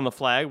 stripes on the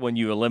flag when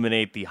you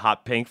eliminate the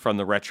hot pink from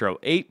the Retro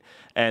 8,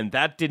 and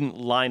that didn't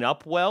line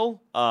up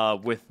well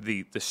with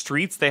the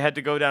streets they had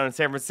to go down in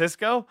San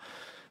Francisco.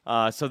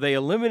 So they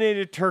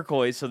eliminated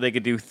turquoise so they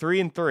could do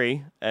 3 and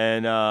 3,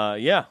 and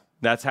yeah,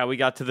 that's how we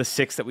got to the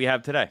 6 that we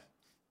have today.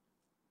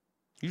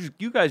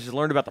 You guys just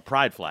learned about the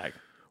pride flag.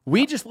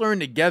 We just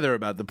learned together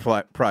about the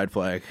pride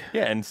flag.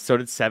 Yeah, and so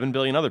did 7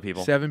 billion other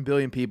people. 7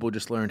 billion people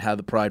just learned how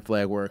the pride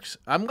flag works.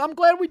 I'm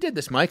glad we did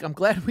this, Mike. I'm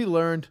glad we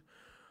learned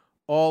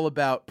all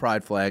about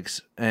pride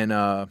flags. And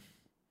I'm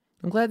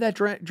glad that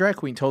drag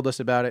queen told us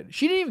about it.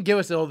 She didn't even give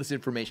us all this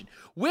information.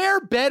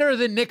 We're better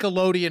than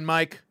Nickelodeon,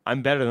 Mike.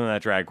 I'm better than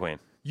that drag queen.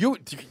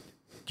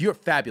 You're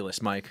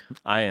fabulous, Mike.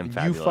 I am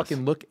fabulous. You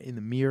fucking look in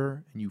the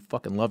mirror and you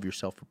fucking love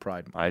yourself for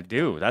pride, Mike. I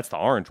do. That's the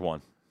orange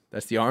one.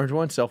 That's the orange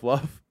one?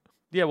 Self-love?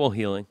 Yeah, well,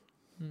 healing.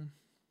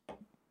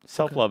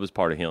 Self-love is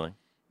part of healing.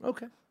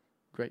 Okay.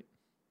 Great.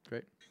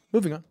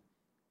 Moving on.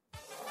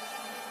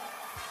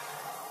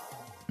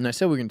 And I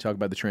said we were going to talk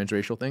about the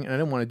transracial thing, and I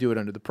didn't want to do it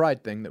under the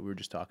pride thing that we were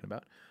just talking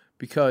about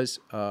because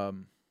that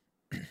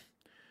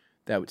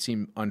would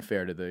seem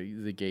unfair to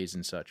the gays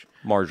and such.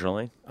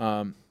 Marginally.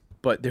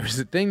 But there was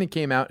a thing that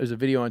came out. It was a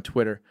video on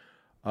Twitter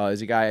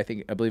is a guy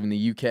I believe in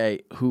the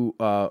UK who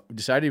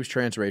decided he was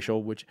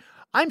transracial, which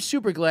I'm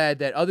super glad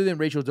that other than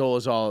Rachel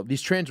Dolezal,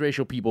 these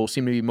transracial people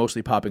seem to be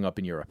mostly popping up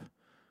in Europe.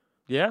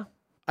 Yeah?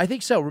 I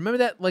think so. Remember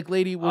that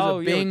lady was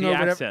a Bing with the or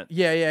whatever? accent.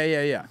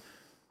 Yeah.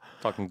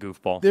 Fucking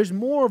goofball. There's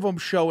more of them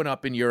showing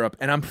up in Europe,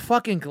 and I'm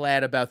fucking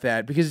glad about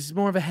that because it's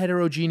more of a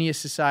heterogeneous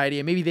society,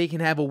 and maybe they can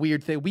have a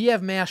weird thing. We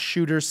have mass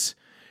shooters.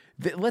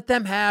 Let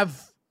them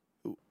have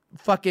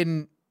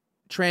fucking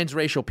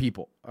transracial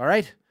people, all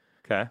right?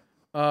 Okay.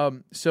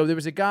 So there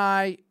was a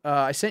guy,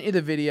 I sent you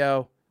the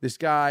video. This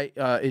guy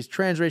is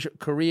transracial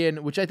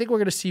Korean, which I think we're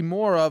going to see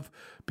more of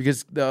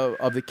because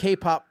of the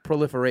K-pop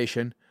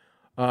proliferation.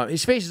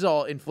 His face is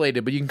all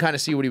inflated, but you can kind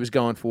of see what he was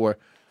going for.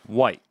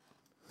 White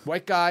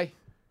guy.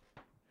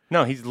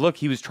 No,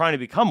 he was trying to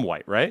become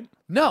white, right?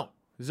 No,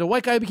 this is a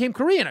white guy who became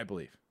Korean, I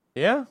believe.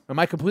 Yeah? Am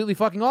I completely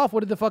fucking off? What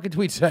did the fucking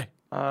tweet say?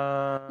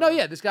 No,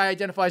 yeah, this guy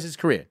identifies as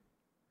Korean.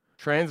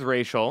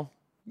 Transracial.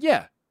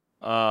 Yeah.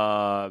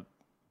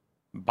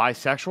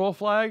 Bisexual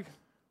flag?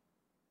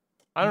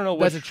 I don't know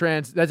what. That's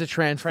a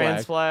trans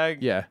flag.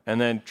 flag. Yeah. And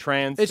then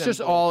trans. It's just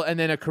all, and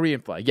then a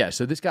Korean flag. Yeah,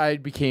 so this guy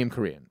became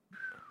Korean.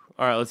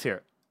 All right, let's hear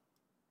it.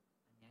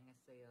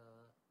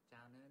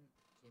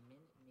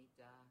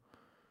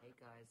 Hey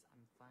guys,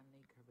 I'm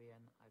finally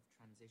Korean. I've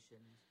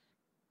transitioned.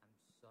 I'm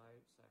so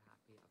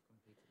happy. I've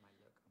completed my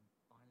look. I'm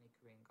finally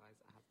Korean,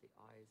 guys. I have the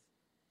eyes,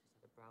 just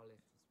had a brow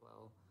lift as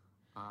well.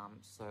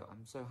 So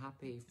I'm so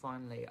happy.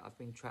 Finally, I've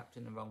been trapped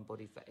in the wrong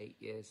body for 8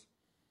 years.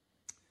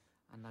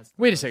 And that's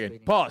Wait a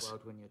second. Pause.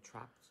 When you're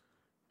trapped.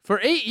 For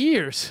 8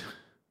 years?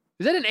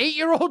 Is that an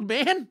 8-year-old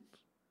man?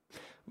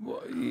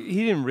 Well,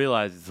 he didn't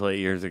realize it until 8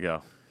 years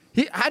ago.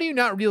 How do you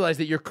not realize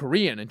that you're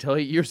Korean until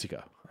 8 years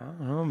ago? I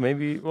don't know.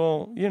 Maybe,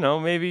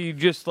 maybe you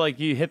just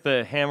you hit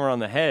the hammer on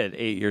the head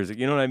 8 years ago.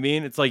 You know what I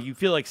mean? It's like you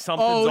feel like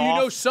something's off. Oh,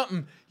 you know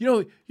something.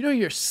 You know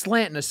you're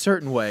slanting a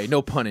certain way.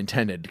 No pun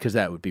intended, because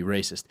that would be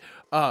racist.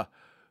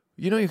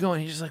 You're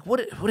going. You're just like,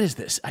 what is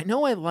this? I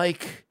know I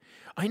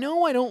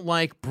don't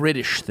like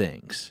British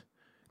things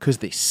because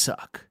they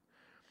suck.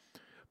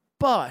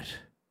 But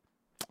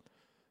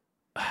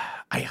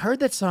I heard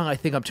that song. I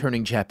think I'm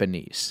turning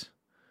Japanese.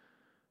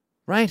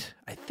 Right?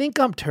 I think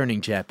I'm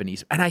turning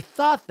Japanese, and I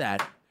thought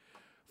that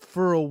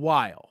for a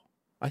while.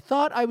 I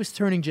thought I was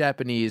turning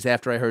Japanese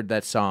after I heard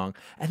that song.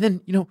 And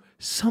then,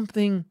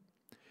 something...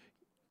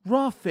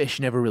 Raw fish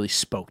never really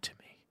spoke to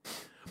me.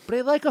 But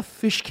I like a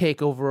fish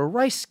cake over a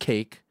rice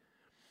cake.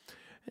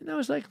 And I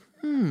was like,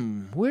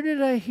 where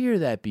did I hear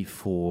that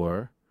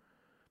before?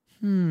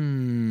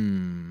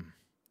 And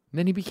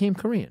then he became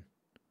Korean.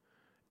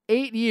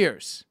 8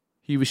 years.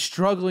 He was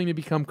struggling to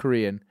become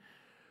Korean.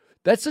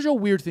 That's such a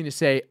weird thing to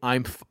say.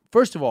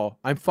 First of all,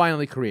 I'm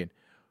finally Korean.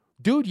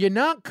 Dude, you're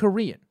not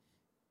Korean.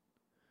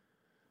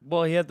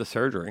 Well, he had the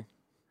surgery.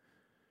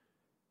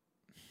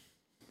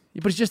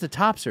 But it's just a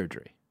top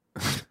surgery.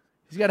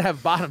 He's got to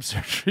have bottom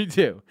surgery,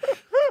 too.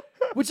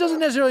 Which doesn't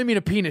necessarily mean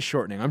a penis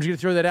shortening. I'm just going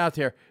to throw that out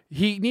there.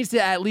 He needs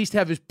to at least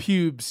have his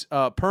pubes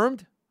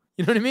permed.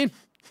 You know what I mean?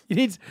 He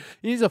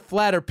needs a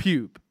flatter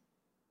pube.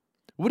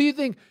 What do you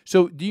think?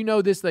 So do you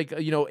know this,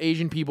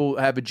 Asian people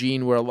have a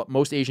gene where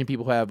most Asian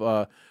people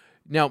have...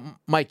 Now,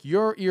 Mike,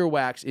 your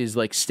earwax is,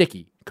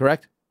 sticky,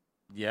 correct?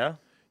 Yeah.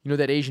 You know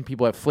that Asian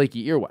people have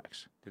flaky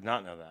earwax. Did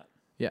not know that.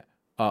 Yeah.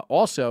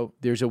 Also,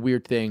 there's a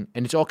weird thing,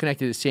 and it's all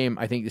connected to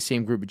the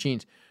same group of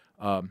genes.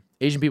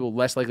 Asian people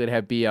less likely to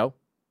have BO,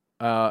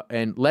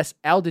 and less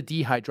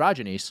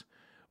aldehydrogenase,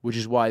 which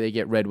is why they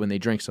get red when they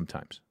drink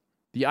sometimes.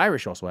 The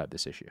Irish also have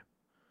this issue.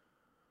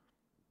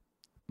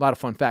 A lot of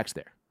fun facts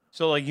there.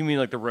 So, you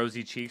mean the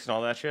rosy cheeks and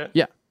all that shit?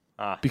 Yeah.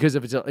 Because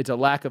if it's a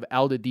lack of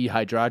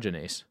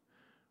aldehydrogenase,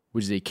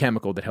 which is a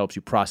chemical that helps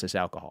you process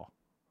alcohol.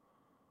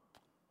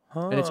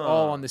 And it's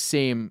all on the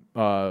same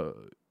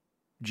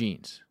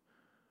genes.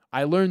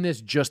 I learned this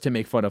just to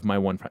make fun of my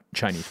one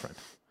Chinese friend.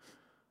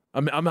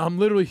 I'm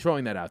literally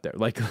throwing that out there,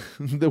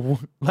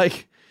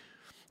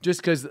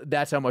 just because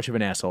that's how much of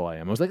an asshole I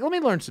am. I was like, let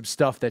me learn some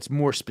stuff that's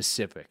more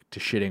specific to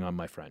shitting on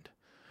my friend.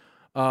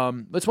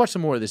 Let's watch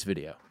some more of this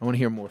video. I want to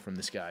hear more from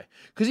this guy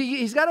because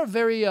he's got a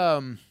very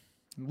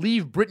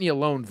leave Britney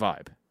alone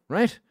vibe,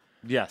 right?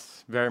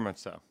 Yes, very much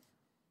so.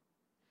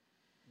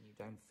 You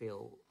don't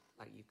feel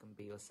like you can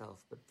be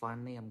yourself, but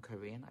finally I'm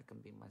Korean. I can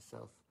be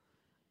myself,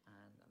 and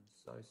I'm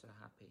so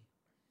happy.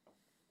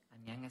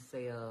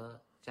 안녕하세요.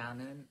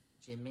 저는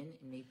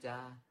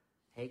지민입니다.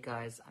 Hey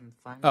guys, I'm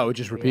finally. Oh, it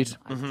just Korean. repeats.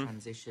 I've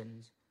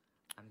transitioned.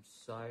 I'm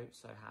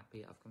so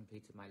happy. I've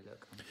completed my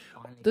look.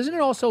 Doesn't it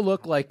also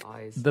look like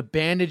the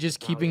bandage is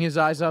keeping his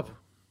eyes up?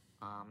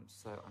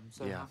 So I'm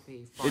so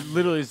happy. It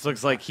literally just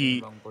looks like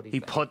he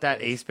put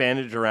that ace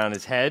bandage around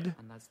his head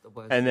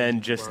and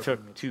then just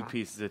took 2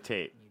 pieces of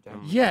tape.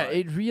 Yeah,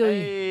 it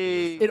really...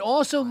 Hey. It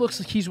also looks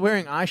like he's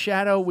wearing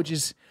eyeshadow, which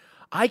is...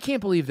 I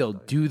can't believe they'll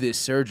do this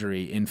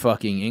surgery in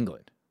fucking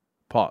England.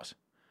 Pause.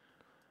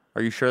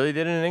 Are you sure they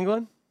did it in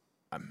England?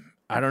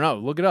 I don't know.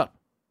 Look it up.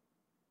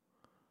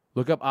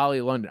 Look up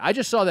Ollie London. I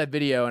just saw that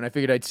video, and I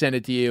figured I'd send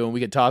it to you, and we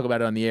could talk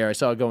about it on the air. I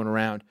saw it going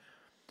around.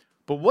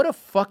 But what a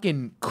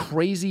fucking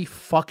crazy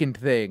fucking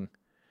thing.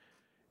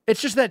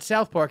 It's just that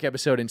South Park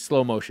episode in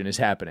slow motion is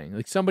happening.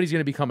 Like, somebody's going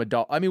to become a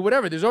doll. I mean,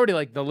 whatever. There's already,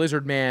 like, the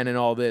lizard man and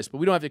all this, but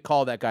we don't have to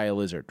call that guy a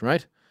lizard,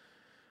 right?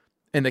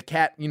 And the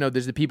cat,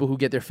 there's the people who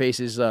get their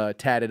faces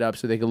tatted up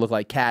so they can look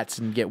like cats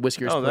and get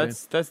whiskers. Oh,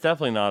 that's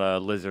definitely not a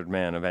lizard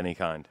man of any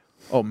kind.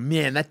 Oh,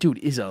 man, that dude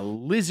is a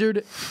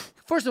lizard.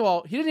 First of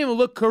all, he didn't even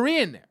look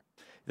Korean there.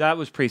 That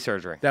was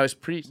pre-surgery. That was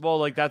pre... Well,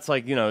 like, that's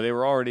like, they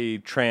were already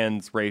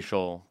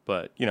transracial,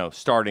 but,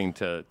 starting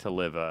to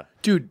live a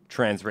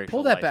transracial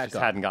pull that life. back Just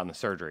up. hadn't gotten the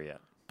surgery yet.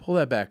 Pull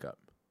that back up.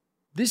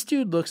 This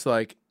dude looks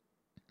like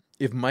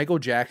if Michael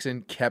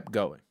Jackson kept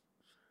going.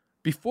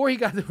 Before he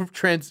got the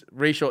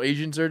transracial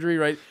Asian surgery,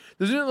 right?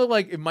 Doesn't it look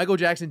like if Michael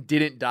Jackson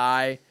didn't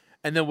die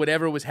and then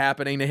whatever was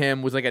happening to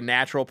him was like a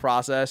natural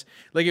process?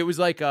 Like it was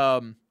like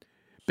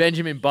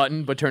Benjamin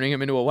Button, but turning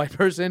him into a white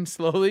person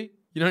slowly.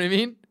 You know what I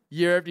mean?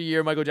 Year after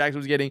year, Michael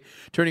Jackson was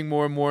turning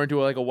more and more into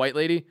like a white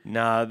lady.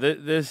 Nah,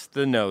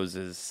 the nose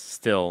is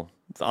still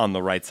on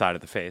the right side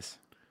of the face.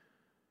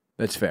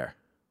 That's fair.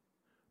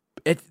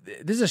 This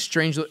is a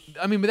strange.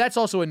 I mean, but that's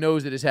also a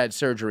nose that has had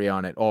surgery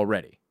on it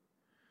already.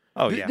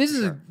 Oh yeah,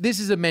 this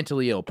is a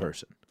mentally ill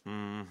person.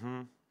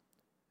 Mm-hmm.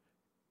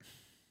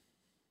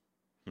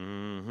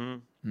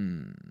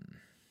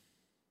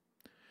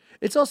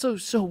 It's also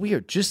so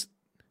weird.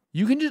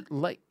 You can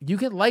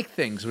like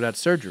things without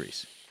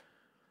surgeries.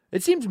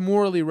 It seems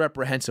morally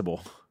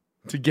reprehensible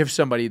to give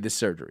somebody the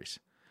surgeries,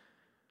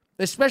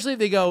 especially if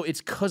they go,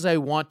 "It's because I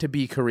want to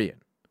be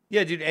Korean."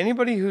 Yeah, dude.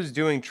 Anybody who's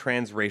doing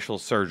transracial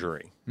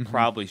surgery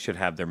probably should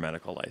have their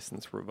medical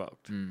license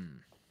revoked.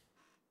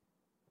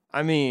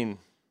 I mean,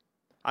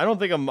 I don't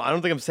think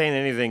I'm saying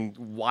anything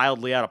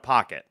wildly out of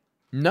pocket.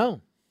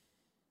 No.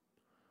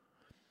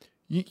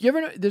 You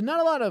ever know? There's not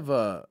a lot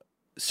of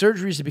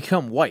surgeries to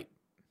become white.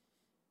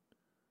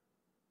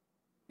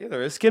 Yeah,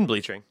 there is skin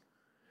bleaching.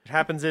 It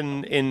happens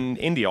in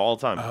India all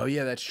the time. Oh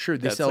yeah, that's true.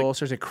 They sell all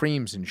sorts of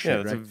creams and shit.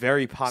 Yeah, it's right? a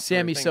very popular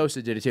Sammy thing.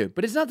 Sosa did it too,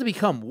 but it's not to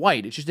become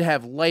white. It's just to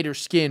have lighter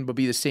skin but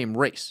be the same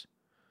race.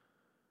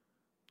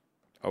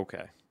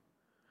 Okay.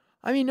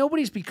 I mean,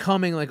 nobody's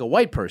becoming like a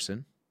white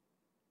person.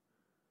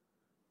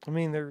 I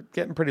mean, they're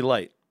getting pretty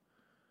light.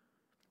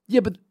 Yeah,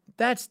 but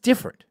that's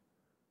different.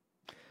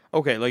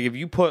 Okay, like if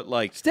you put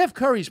like Steph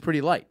Curry's pretty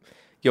light.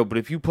 but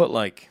if you put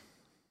like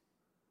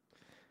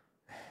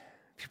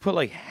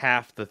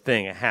half the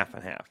thing, a half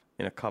and half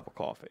in a cup of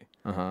coffee,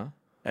 and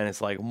it's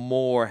like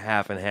more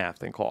half and half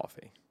than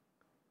coffee.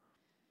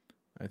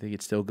 I think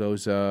it still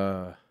goes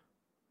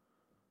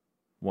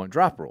one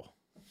drop rule.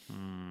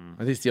 I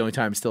think it's the only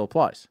time it still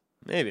applies.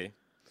 Maybe.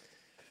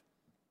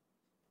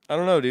 I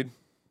don't know, dude.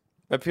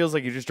 That feels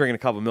like you're just drinking a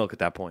cup of milk at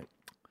that point.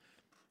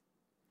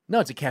 No,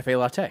 it's a cafe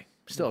latte.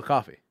 Still a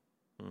coffee.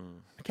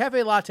 A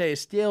cafe latte is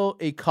still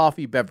a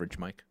coffee beverage,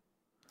 Mike.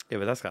 Yeah,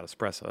 but that's got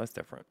espresso. That's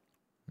different.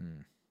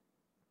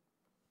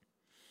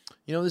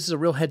 This is a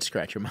real head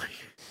scratcher, Mike.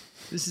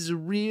 This is a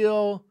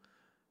real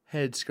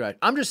head scratch.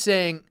 I'm just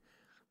saying,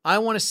 I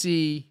want to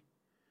see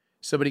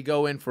somebody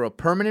go in for a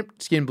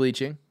permanent skin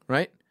bleaching,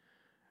 right?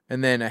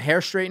 And then a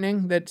hair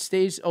straightening that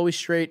stays always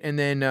straight. And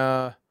then,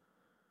 I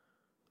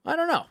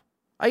don't know.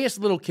 I guess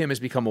Little Kim has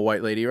become a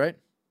white lady, right?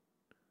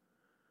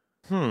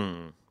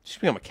 She's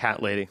become a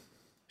cat lady.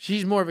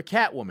 She's more of a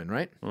cat woman,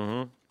 right?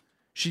 Mm-hmm.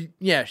 She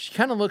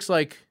kind of looks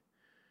like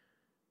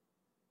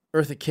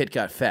Eartha Kitt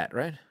got fat,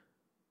 right?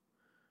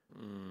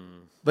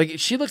 Like,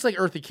 she looks like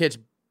Eartha Kitt's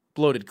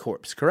bloated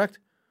corpse, correct?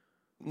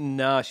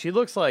 Nah, she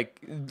looks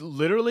like,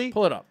 literally,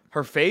 Pull it up.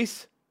 her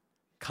face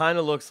kind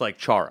of looks like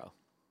Charo.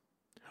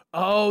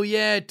 Oh,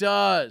 yeah, it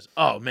does.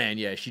 Oh, man,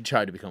 yeah, she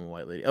tried to become a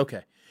white lady.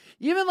 Okay.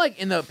 Even, like,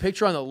 in the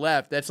picture on the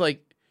left, that's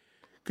like,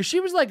 because she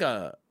was like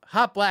a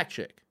hot black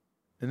chick.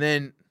 And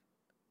then,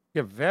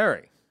 Yeah,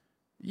 very.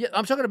 yeah,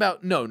 I'm talking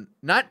about, I'm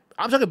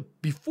talking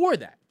before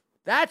that.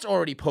 That's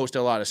already post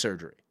a lot of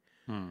surgery.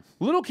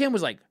 Little Kim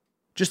was like,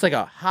 just like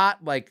a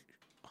hot, like,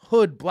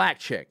 hood black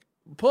chick.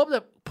 Pull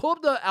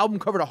up the album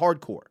cover to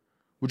Hardcore,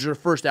 which is her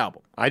first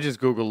album. I just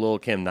Googled Lil'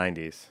 Kim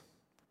 90s.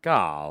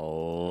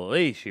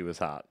 Golly, she was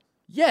hot.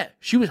 Yeah,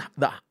 she was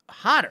the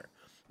hotter.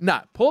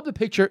 Pull up the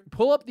picture,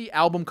 pull up the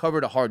album cover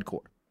to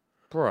Hardcore.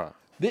 Bruh.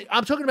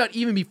 I'm talking about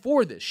even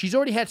before this. She's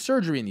already had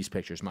surgery in these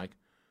pictures, Mike.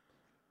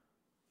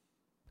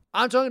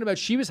 I'm talking about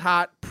she was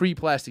hot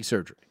pre-plastic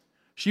surgery.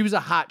 She was a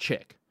hot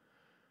chick.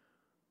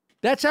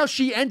 That's how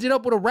she ended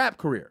up with a rap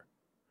career.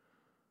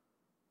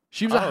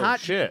 She was a hot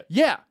shit.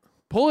 Yeah,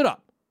 pull it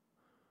up.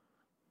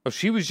 Oh,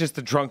 she was just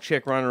a drunk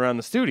chick running around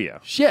the studio.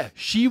 Yeah,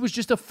 she was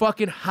just a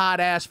fucking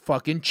hot-ass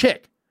fucking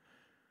chick.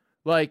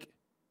 Like,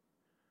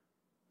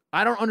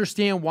 I don't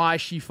understand why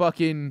she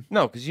fucking...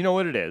 No, because you know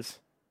what it is?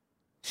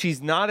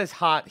 She's not as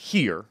hot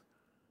here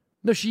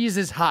No, she is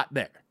as hot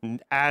there.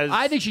 as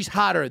I think she's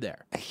hotter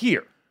there.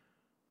 here.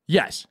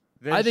 Yes.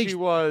 Than I think she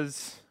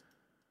was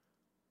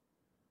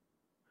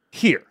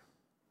here.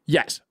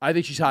 Yes, I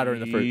think she's hotter in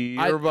the first.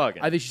 You're bugging.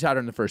 I think she's hotter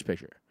in the first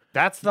picture.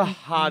 That's the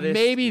hottest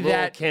Maybe Lil'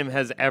 that- Kim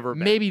has ever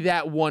been. Maybe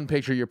that one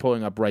picture you're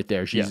pulling up right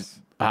there, she's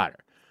Yes. hotter.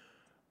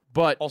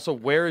 But Also,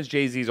 where is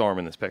Jay-Z's arm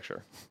in this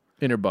picture?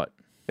 in her butt.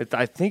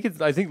 I think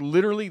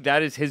literally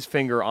that is his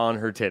finger on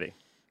her titty.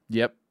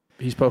 Yep.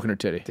 He's poking her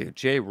titty. Dude,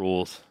 Jay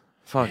rules.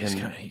 Fucking He's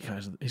kind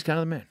of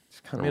the man.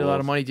 kinda Made a lot of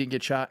rules. money, didn't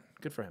get shot.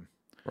 Good for him.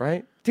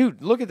 right?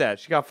 Dude, look at that.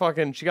 She got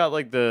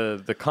like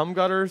the cum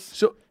gutters.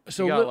 So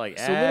got, li- like,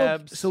 so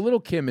abs. little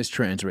Kim is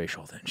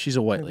transracial. Then she's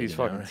a white lady. These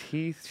now, fucking right?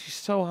 teeth. She's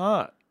so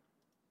hot.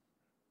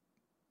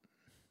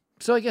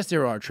 So I guess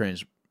there are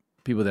trans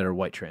people that are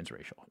white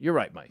transracial. You're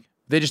right, Mike.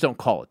 They just don't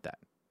call it that.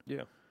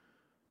 Yeah.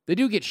 They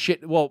do get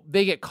shit. Well,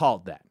 they get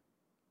called that.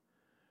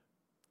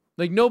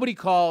 Like nobody's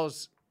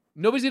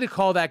gonna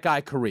call that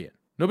guy Korean.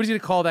 Nobody's gonna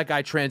call that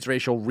guy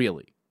transracial.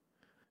 Really,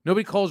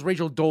 nobody calls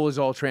Rachel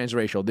Dolezal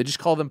transracial. They just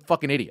call them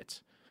fucking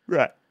idiots.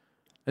 Right.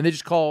 And they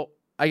just call.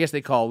 I guess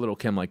they call little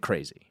Kim like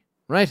crazy,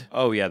 right?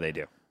 Oh yeah, they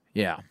do.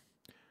 Yeah.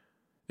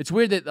 It's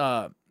weird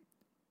that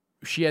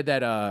she had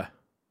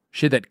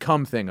that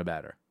cum thing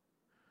about her.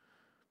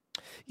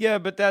 Yeah,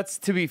 but that's,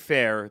 to be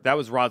fair, that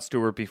was Rod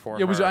Stewart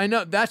before It was. her. I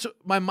know. That's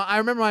I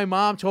remember my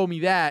mom told me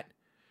that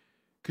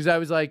because I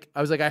was like,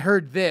 I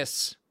heard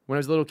this when I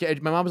was a little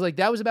kid. My mom was like,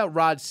 that was about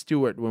Rod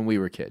Stewart when we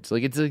were kids.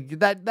 Like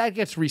that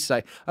gets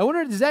recycled. I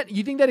wonder,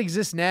 you think that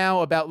exists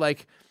now about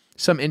like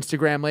some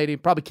Instagram lady,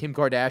 probably Kim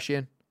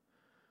Kardashian?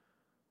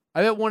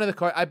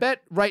 I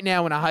bet right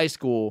now in a high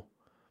school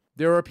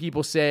there are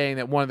people saying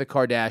that one of the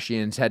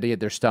Kardashians had to get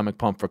their stomach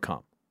pumped for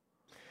cum.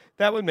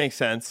 That would make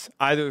sense.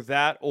 Either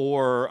that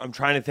or I'm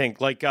trying to think.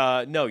 Like,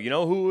 no, you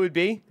know who it would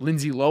be?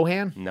 Lindsay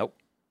Lohan? Nope.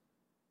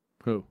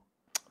 Who?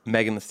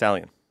 Megan Thee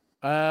Stallion.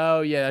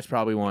 Oh yeah, that's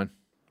probably one.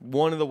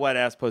 One of the wet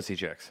ass pussy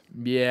chicks.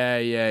 Yeah.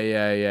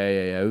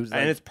 It was like,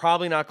 And it's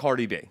probably not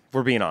Cardi B, if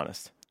we're being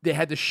honest. they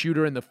had to shoot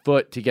her in the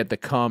foot to get the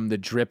cum to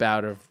drip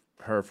out of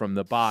her from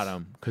the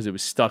bottom because it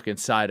was stuck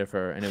inside of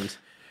her, and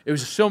it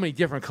was so many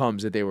different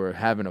cums that they were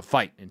having a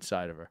fight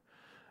inside of her,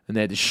 and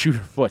they had to shoot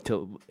her foot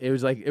till it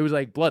was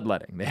like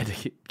bloodletting. They had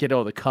to get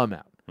all the cum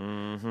out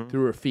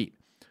through her feet.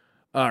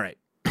 All right,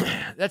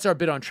 that's our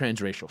bit on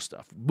transracial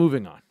stuff.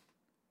 Moving on.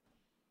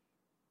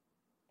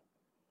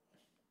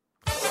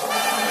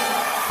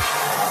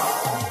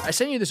 I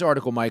sent you this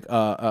article, Mike,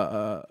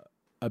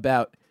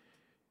 about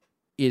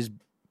is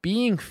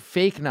being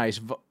fake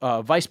nice.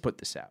 Vice put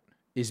this out.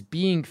 Is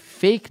being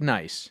fake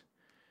nice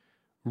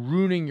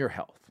ruining your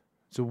health?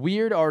 It's a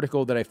weird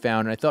article that I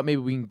found, and I thought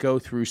maybe we can go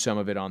through some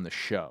of it on the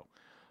show.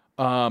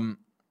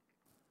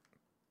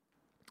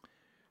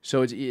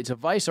 So it's a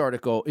Vice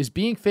article. Is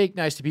being fake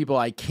nice to people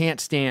I can't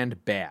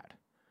stand bad?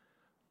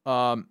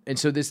 And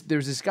so there's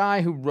this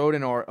guy who wrote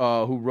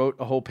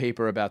a whole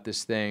paper about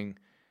this thing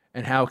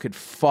and how it could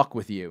fuck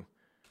with you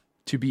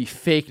to be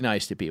fake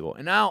nice to people.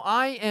 And now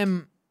I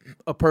am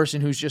a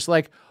person who's just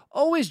like,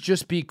 always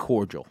just be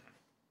cordial.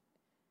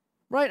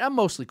 Right? I'm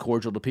mostly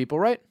cordial to people,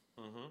 right?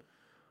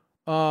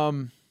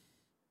 Mm-hmm.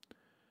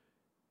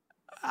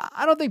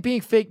 I don't think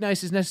being fake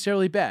nice is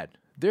necessarily bad.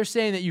 They're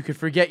saying that you could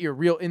forget your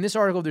real... In this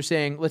article, they're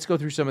saying... Let's go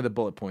through some of the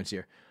bullet points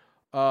here.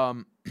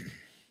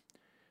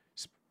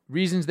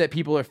 Reasons that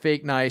people are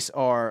fake nice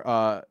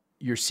are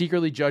you're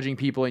secretly judging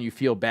people and you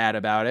feel bad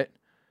about it.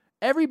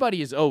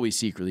 Everybody is always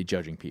secretly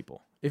judging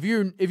people. If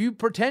you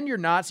pretend you're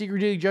not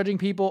secretly judging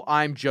people,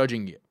 I'm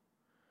judging you.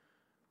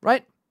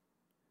 Right?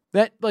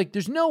 That, like,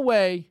 there's no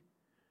way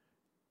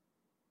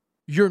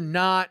you're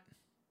not...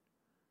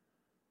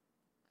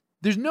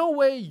 There's no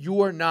way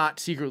you're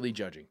not secretly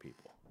judging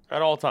people.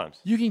 At all times.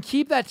 You can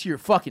keep that to your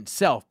fucking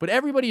self, but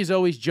everybody is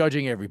always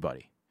judging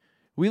everybody.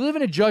 We live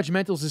in a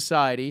judgmental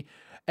society,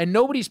 and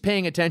nobody's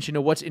paying attention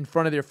to what's in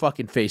front of their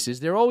fucking faces.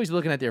 They're always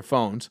looking at their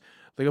phones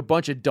like a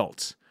bunch of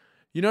adults.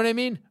 You know what I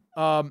mean?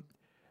 And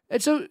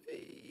so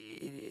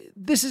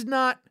this is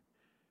not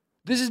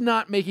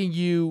making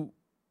you...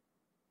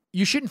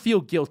 You shouldn't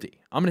feel guilty.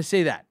 I'm going to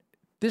say that.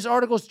 This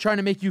article is trying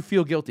to make you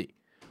feel guilty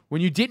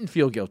when you didn't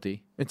feel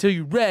guilty until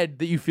you read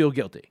that you feel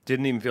guilty.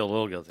 Didn't even feel a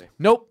little guilty.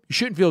 Nope, you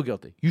shouldn't feel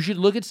guilty. You should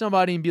look at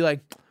somebody and be like,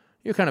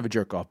 you're kind of a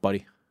jerk off,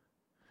 buddy.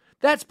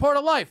 That's part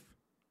of life.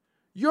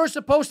 You're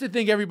supposed to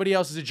think everybody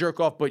else is a jerk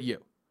off but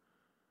you.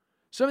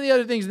 Some of the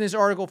other things in this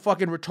article,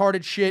 fucking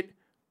retarded shit.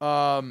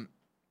 The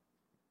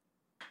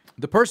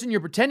person you're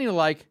pretending to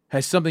like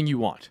has something you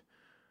want.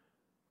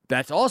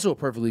 That's also a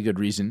perfectly good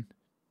reason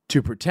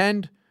to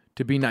pretend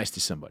to be nice to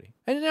somebody.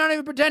 And they're not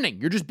even pretending.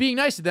 You're just being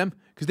nice to them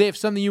because they have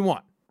something you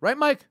want. Right,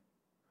 Mike?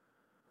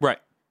 Right.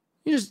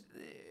 You just...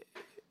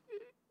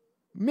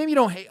 Maybe you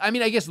don't hate... I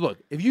mean, I guess, look,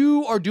 if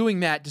you are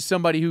doing that to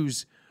somebody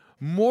who's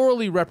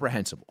morally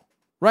reprehensible,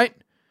 right?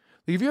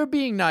 Like if you're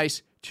being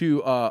nice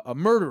to a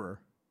murderer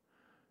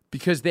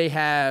because they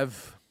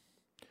have,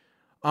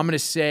 I'm going to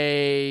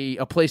say,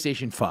 a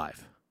PlayStation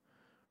 5,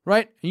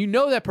 right? And you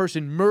know that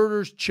person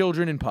murders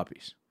children and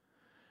puppies.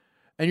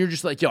 And you're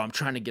just like, yo, I'm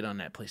trying to get on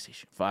that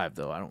PlayStation 5,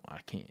 though.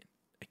 I can't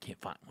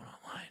find one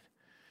online.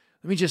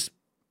 Let me just...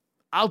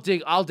 I'll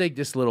dig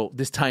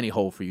this tiny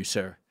hole for you,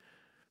 sir.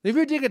 If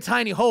you're digging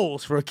tiny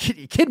holes for a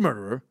kid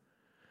murderer,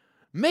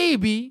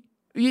 maybe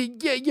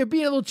you're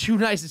being a little too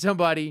nice to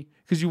somebody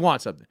because you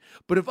want something.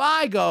 But if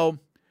I go,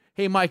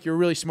 hey, Mike, you're a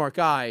really smart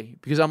guy,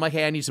 because I'm like,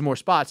 hey, I need some more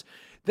spots.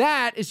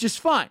 That is just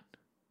fine.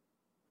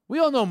 We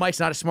all know Mike's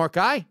not a smart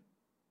guy.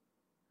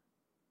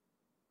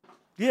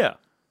 Yeah.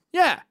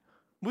 Yeah.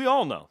 We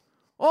all know.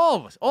 All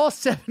of us, all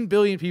 7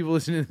 billion people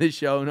listening to this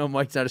show know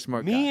Mike's not a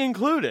smart guy. Me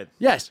included.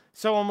 Yes.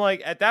 So I'm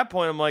like, at that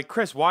point, I'm like,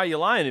 Chris, why are you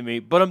lying to me?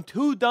 But I'm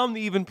too dumb to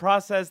even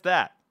process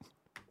that.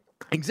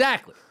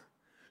 Exactly.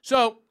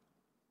 So,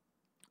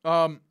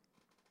 yeah.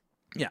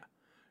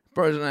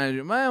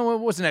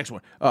 What's the next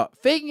one?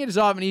 Faking it is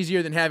often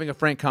easier than having a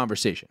frank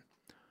conversation.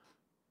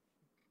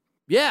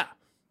 Yeah,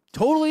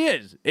 totally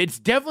is. It's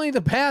definitely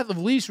the path of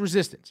least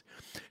resistance.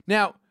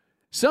 Now,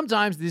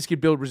 sometimes this could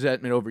build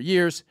resentment over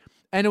years,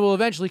 and it will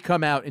eventually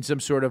come out in some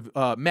sort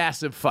of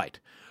massive fight.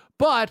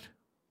 But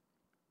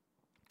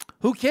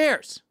who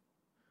cares?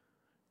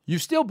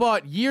 You've still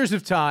bought years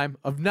of time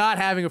of not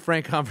having a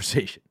frank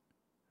conversation.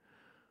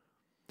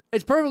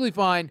 It's perfectly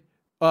fine.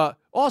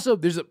 Also,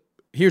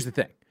 here's the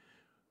thing.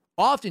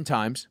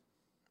 Oftentimes,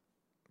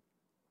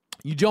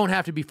 you don't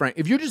have to be frank.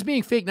 If you're just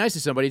being fake nice to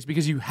somebody, it's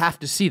because you have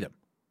to see them,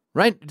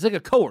 right? It's like a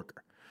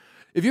coworker.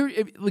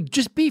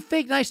 Just be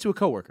fake nice to a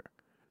coworker.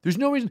 There's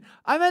no reason.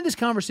 I've had this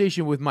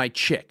conversation with my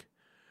chick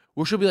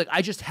where she'll be like,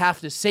 I just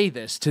have to say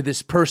this to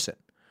this person.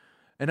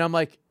 And I'm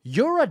like,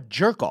 you're a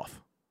jerk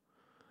off.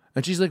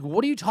 And she's like,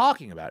 what are you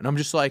talking about? And I'm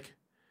just like,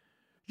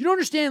 you don't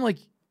understand, like,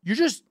 you're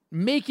just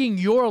making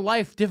your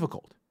life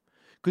difficult.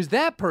 Because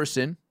that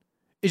person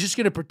is just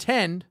going to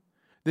pretend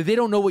that they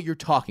don't know what you're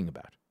talking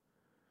about.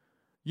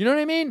 You know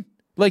what I mean?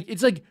 Like,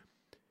 it's like,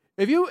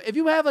 if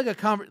you have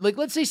like like,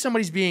 let's say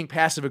somebody's being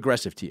passive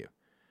aggressive to you.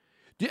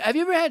 Have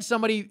you ever had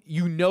somebody,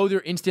 you know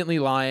they're instantly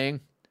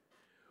lying,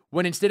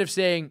 when instead of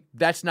saying,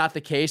 that's not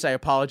the case, I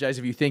apologize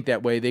if you think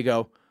that way, they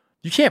go,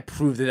 you can't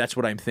prove that that's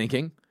what I'm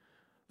thinking.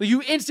 Like,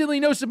 you instantly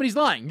know somebody's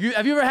lying.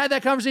 Have you ever had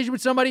that conversation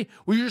with somebody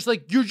where you're just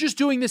like, you're just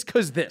doing this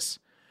because this?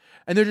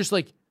 And they're just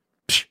like,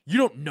 you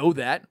don't know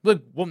that.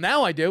 Like, well,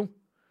 now I do.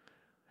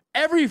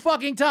 Every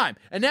fucking time.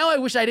 And now I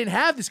wish I didn't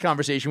have this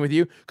conversation with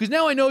you, because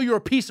now I know you're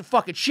a piece of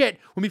fucking shit,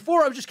 when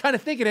before I was just kind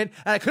of thinking it,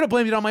 and I could have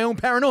blamed it on my own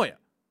paranoia.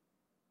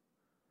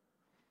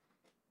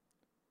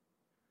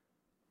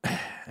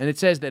 And it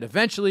says that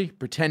eventually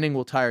pretending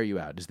will tire you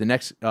out, is the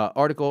next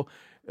article,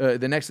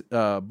 the next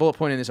bullet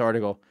point in this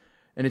article.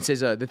 And it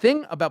says, the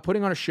thing about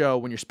putting on a show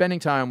when you're spending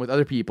time with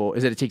other people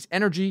is that it takes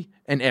energy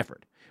and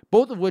effort,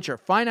 both of which are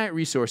finite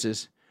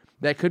resources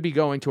that could be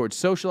going towards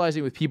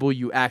socializing with people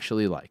you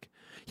actually like.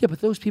 Yeah,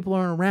 but those people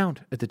aren't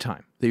around at the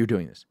time that you're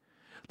doing this.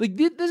 Like,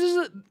 this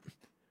is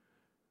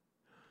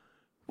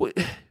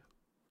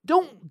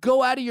don't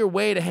go out of your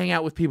way to hang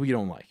out with people you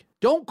don't like.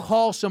 Don't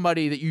call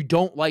somebody that you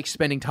don't like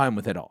spending time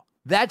with at all.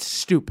 That's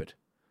stupid.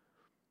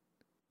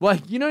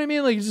 Like, you know what I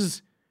mean? Like,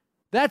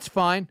 that's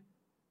fine.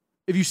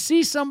 If you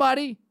see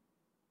somebody,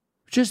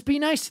 just be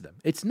nice to them.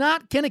 It's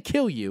not going to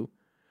kill you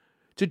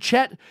to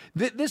chat.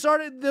 This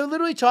article, they're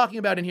literally talking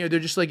about in here, they're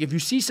just like, if you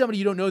see somebody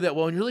you don't know that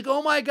well, and you're like,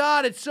 oh my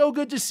God, it's so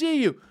good to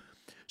see you.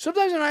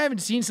 Sometimes when I haven't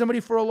seen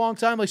somebody for a long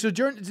time, like, so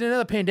during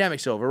another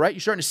pandemic's over, right?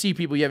 You're starting to see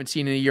people you haven't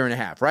seen in a year and a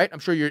half, right? I'm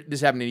sure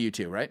this happened to you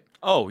too, right?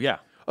 Oh, yeah.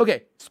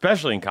 Okay.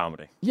 Especially in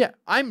comedy. Yeah.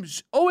 I'm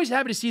always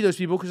happy to see those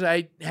people, because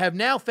I have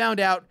now found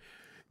out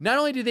not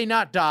only did they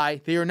not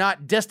die, they are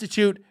not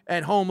destitute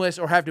and homeless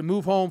or have to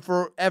move home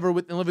forever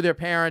and live with their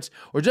parents.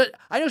 Or just,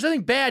 I know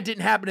something bad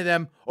didn't happen to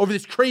them over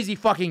this crazy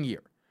fucking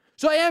year.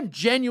 So I am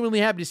genuinely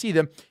happy to see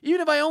them,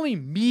 even if I only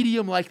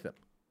medium like them.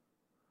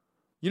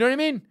 You know what I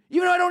mean?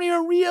 Even though I don't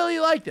even really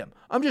like them.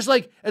 I'm just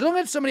like, as long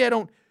as it's somebody I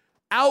don't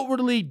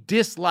outwardly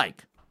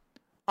dislike,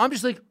 I'm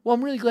just like, well,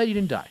 I'm really glad you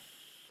didn't die.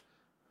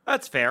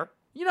 That's fair.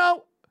 You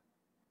know,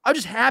 I'm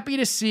just happy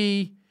to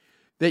see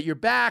that you're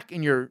back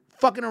and you're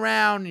fucking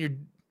around and you're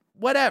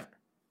whatever.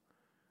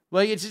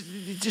 Like, it's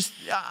just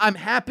I'm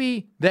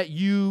happy that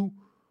you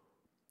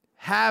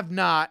have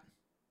not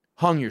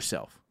hung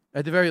yourself,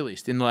 at the very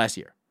least, in the last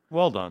year.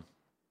 Well done.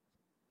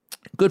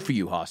 Good for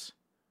you, Haas.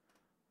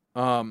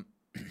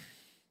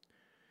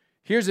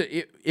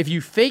 If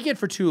you fake it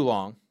for too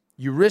long,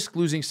 you risk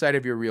losing sight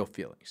of your real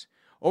feelings.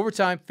 Over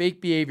time,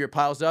 fake behavior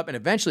piles up and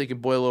eventually can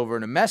boil over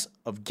in a mess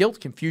of guilt,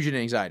 confusion,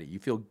 and anxiety. You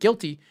feel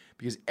guilty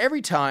because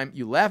every time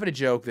you laugh at a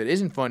joke that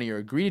isn't funny or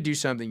agree to do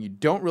something you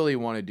don't really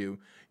want to do,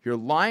 you're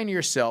lying to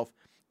yourself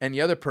and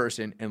the other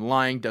person, and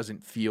lying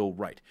doesn't feel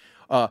right.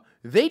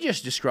 They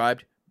just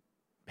described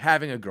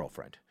having a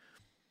girlfriend.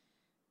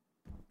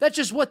 That's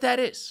just what that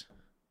is.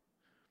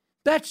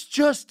 That's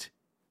just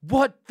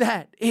what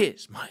that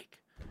is, Mike.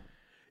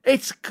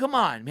 Come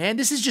on, man.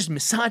 This is just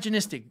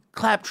misogynistic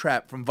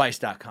claptrap from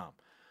Vice.com.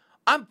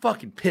 I'm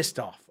fucking pissed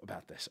off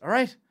about this, all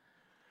right?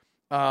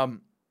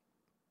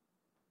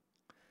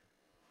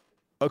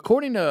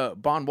 According to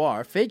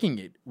Bonnoir, faking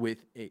it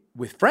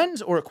with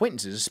friends or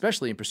acquaintances,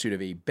 especially in pursuit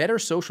of a better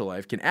social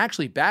life, can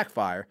actually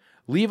backfire,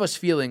 leave us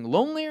feeling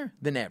lonelier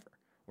than ever.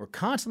 We're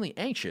constantly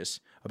anxious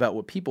about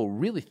what people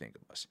really think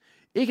of us.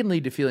 It can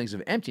lead to feelings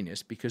of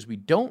emptiness because we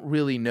don't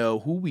really know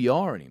who we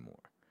are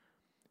anymore.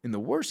 In the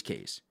worst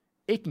case,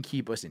 it can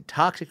keep us in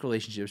toxic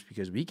relationships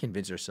because we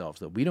convince ourselves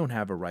that we don't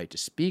have a right to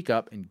speak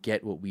up and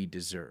get what we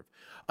deserve.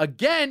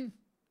 Again,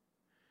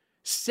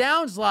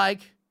 sounds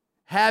like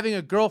having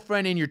a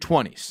girlfriend in your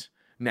 20s.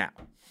 Now,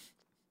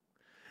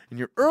 in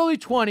your early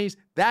 20s,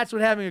 that's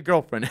what having a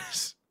girlfriend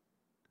is.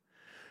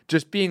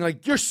 Just being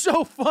like, you're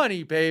so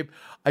funny, babe.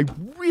 I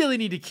really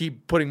need to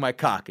keep putting my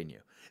cock in you.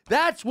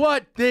 That's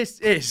what this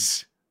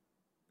is.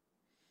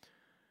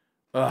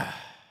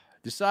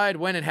 Decide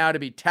when and how to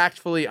be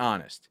tactfully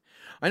honest.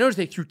 I noticed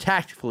they threw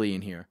tactfully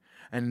in here,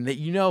 and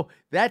that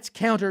that's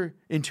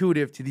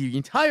counterintuitive to the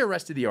entire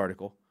rest of the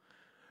article,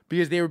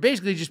 because they were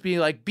basically just being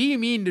like, be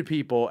mean to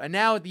people, and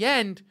now at the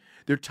end,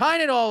 they're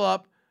tying it all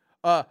up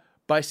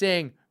by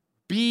saying,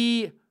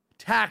 be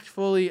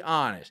tactfully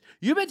honest.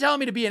 You've been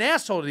telling me to be an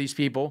asshole to these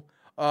people.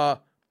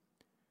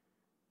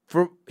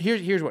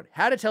 Here's what.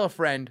 How to tell a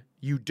friend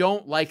you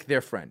don't like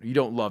their friend, you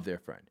don't love their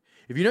friend.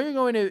 If you know you're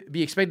going to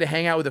be expected to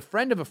hang out with a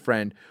friend of a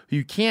friend who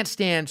you can't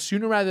stand,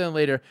 sooner rather than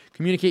later,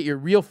 communicate your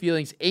real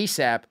feelings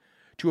ASAP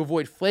to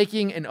avoid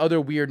flaking and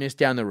other weirdness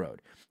down the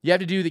road. You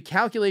have to do the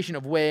calculation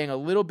of weighing a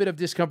little bit of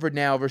discomfort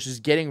now versus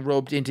getting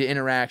roped into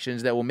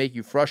interactions that will make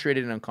you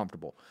frustrated and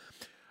uncomfortable.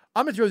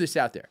 I'm going to throw this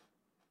out there.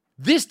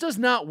 This does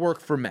not work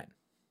for men.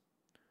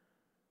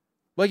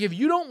 Like, if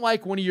you don't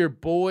like one of your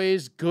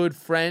boys' good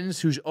friends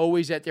who's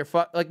always at their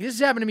like, this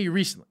has happened to me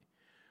recently,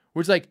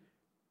 where it's like,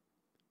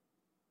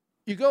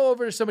 you go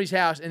over to somebody's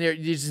house and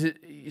there's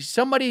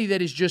somebody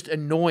that is just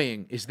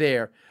annoying is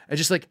there, and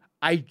just like,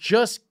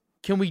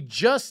 can we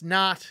just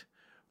not,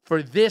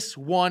 for this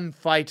one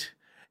fight,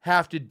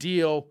 have to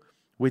deal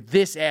with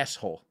this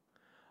asshole?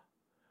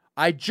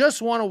 I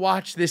just want to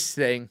watch this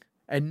thing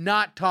and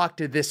not talk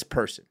to this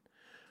person.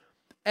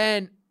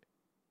 And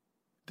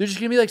they're just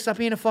going to be like, stop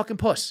being a fucking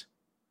puss.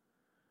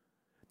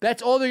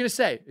 That's all they're going to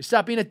say, is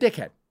stop being a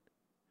dickhead.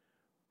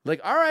 Like,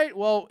 all right,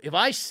 well, if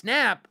I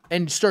snap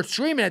and start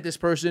screaming at this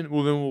person,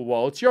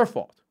 well, it's your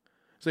fault.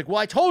 It's like, well,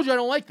 I told you I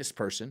don't like this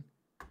person.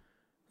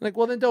 Like,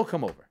 well, then don't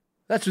come over.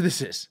 That's what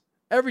this is.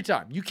 Every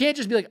time. You can't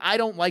just be like, I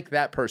don't like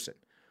that person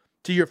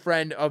to your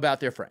friend about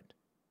their friend.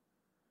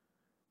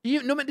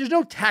 There's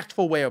no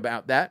tactful way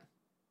about that.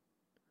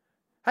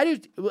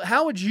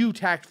 How would you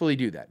tactfully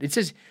do that? It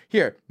says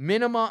here,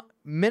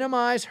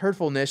 minimize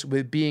hurtfulness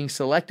with being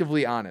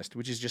selectively honest,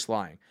 which is just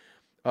lying.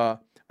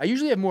 I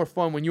usually have more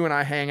fun when you and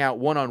I hang out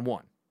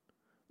one-on-one.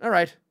 All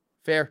right,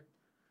 fair.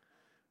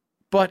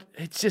 But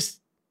it's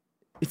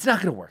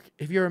not going to work.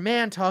 If you're a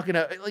man talking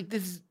to, like,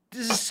 this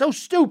is so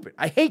stupid.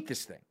 I hate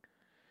this thing.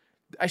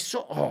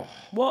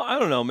 Well, I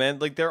don't know, man.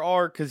 Like,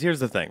 because here's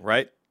the thing,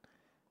 right?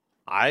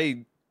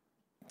 I've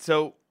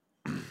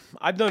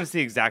noticed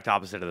the exact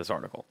opposite of this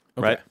article,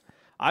 right?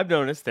 I've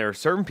noticed there are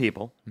certain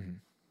people,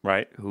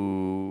 right,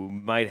 who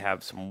might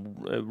have some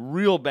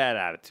real bad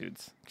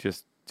attitudes,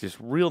 just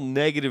real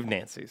negative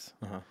Nancy's,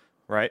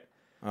 right?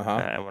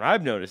 And what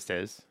I've noticed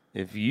is,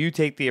 if you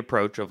take the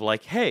approach of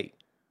like, hey,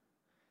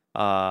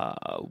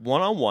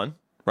 one-on-one,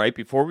 right,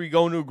 before we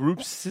go into a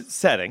group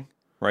setting,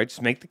 right,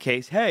 just make the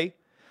case, hey,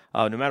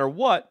 no matter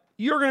what,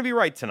 you're going to be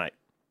right tonight,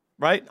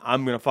 right?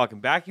 I'm going to fucking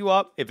back you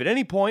up. If at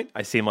any point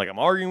I seem like I'm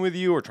arguing with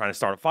you or trying to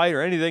start a fight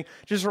or anything,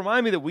 just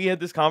remind me that we had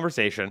this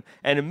conversation,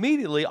 and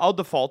immediately I'll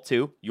default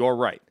to, you're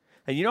right.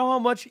 And you know how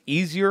much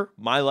easier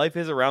my life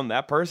is around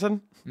that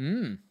person?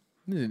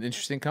 This is an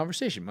interesting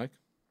conversation, Mike.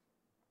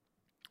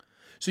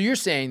 So you're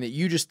saying that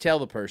you just tell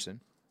the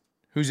person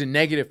who's a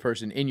negative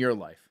person in your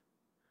life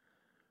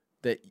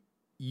that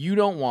you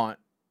don't want,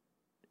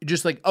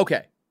 just like,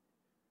 okay,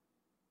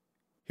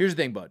 here's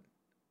the thing, bud.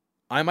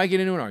 I might get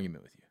into an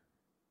argument with you.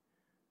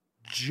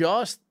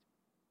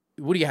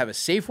 What do you have, a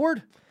safe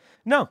word?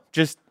 No,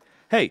 just,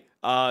 hey,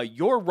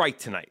 you're right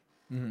tonight,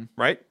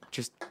 right? I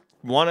just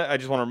want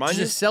to remind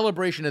you. Just a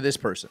celebration of this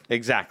person.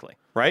 Exactly,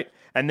 right?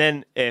 And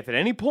then if at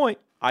any point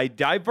I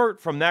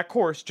divert from that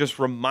course, just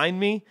remind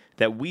me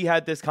that we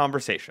had this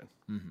conversation.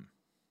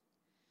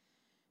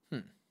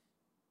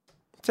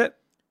 That's it.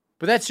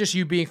 But that's just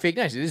you being fake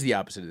nice. It is the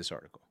opposite of this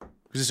article.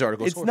 Because this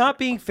article is It's not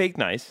being fake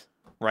nice,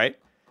 right?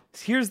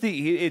 If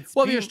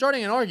you're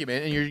starting an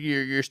argument and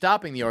you're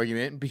stopping the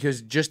argument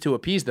because just to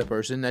appease the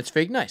person, that's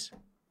fake nice.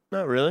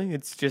 Not really.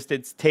 It's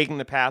taking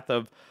the path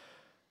of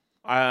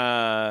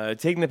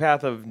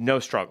no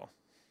struggle.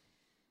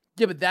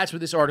 Yeah, but that's what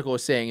this article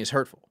is saying is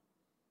hurtful.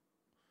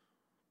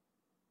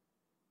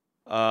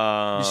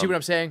 You see what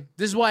I'm saying?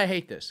 This is why I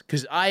hate this,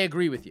 because I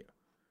agree with you.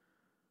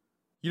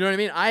 You know what I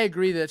mean? I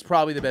agree that that's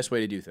probably the best way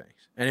to do things.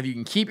 And if you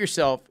can keep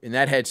yourself in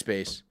that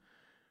headspace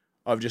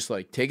of just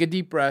like, take a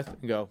deep breath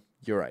and go,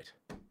 you're right.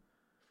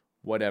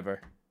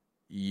 Whatever.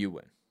 You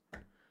win.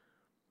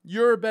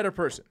 You're a better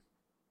person.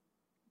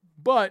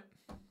 But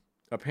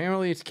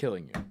apparently it's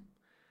killing you.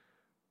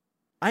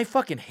 I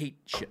fucking hate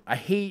shit. I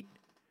hate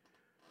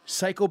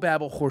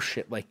psychobabble horse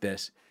shit like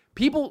this.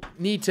 People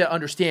need to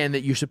understand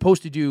that you're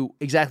supposed to do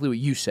exactly what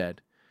you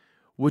said,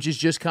 which is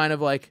just kind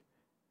of like,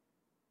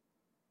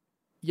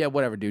 yeah,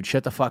 whatever, dude.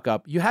 Shut the fuck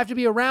up. You have to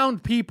be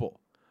around people.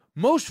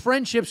 Most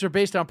friendships are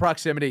based on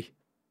proximity.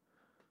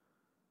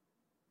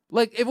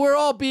 Like, if we're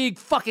all being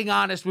fucking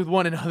honest with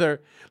one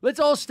another, let's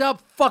all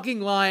stop fucking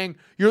lying.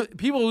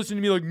 People listen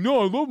to me like, no,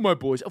 I love my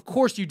boys. Of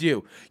course you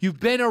do. You've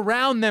been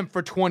around them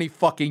for 20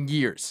 fucking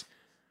years.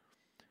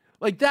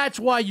 Like, that's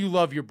why you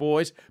love your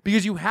boys,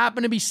 because you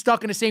happen to be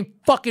stuck in the same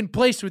fucking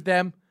place with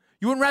them.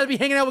 You wouldn't rather be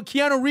hanging out with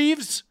Keanu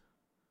Reeves?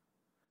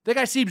 That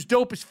guy seems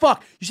dope as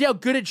fuck. You see how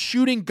good at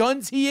shooting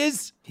guns he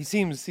is? He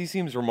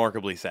seems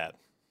remarkably sad.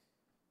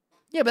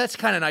 Yeah, but that's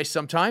kind of nice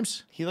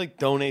sometimes. He like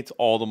donates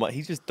all the money.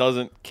 He just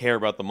doesn't care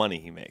about the money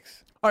he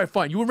makes. All right,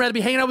 fine. You would rather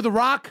be hanging out with The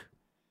Rock?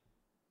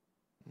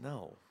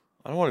 No.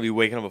 I don't want to be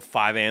waking up at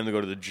 5 a.m. to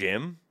go to the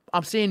gym.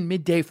 I'm saying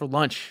midday for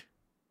lunch.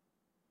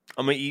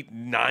 I'm going to eat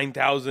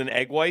 9,000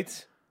 egg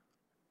whites.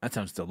 That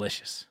sounds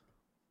delicious.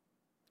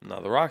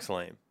 No, The Rock's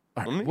lame.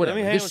 All right, Let me whatever.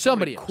 hang There's with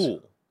somebody else.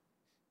 cool.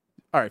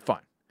 All right,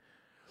 fine.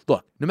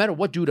 Look, no matter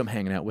what dude I'm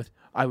hanging out with,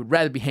 I would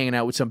rather be hanging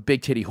out with some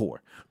big titty whore,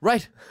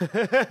 right?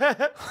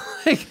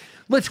 Like,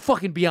 let's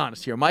fucking be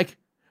honest here, Mike.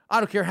 I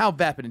don't care how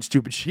vapid and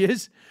stupid she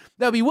is.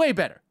 That'd be way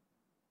better.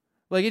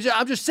 Like,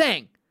 I'm just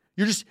saying,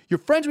 you're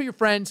friends with your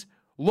friends,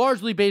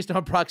 largely based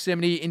on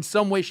proximity in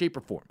some way, shape,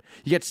 or form.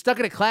 You get stuck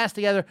in a class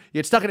together, you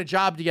get stuck in a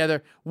job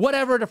together,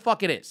 whatever the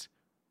fuck it is.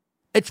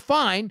 It's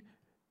fine.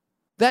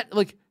 That,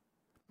 like,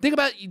 think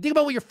about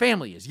what your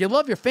family is. You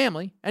love your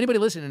family. Anybody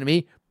listening to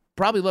me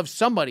probably loves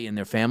somebody in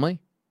their family.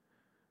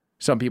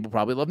 Some people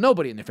probably love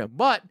nobody in their family.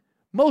 But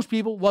most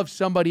people love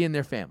somebody in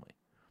their family.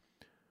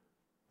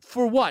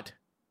 For what?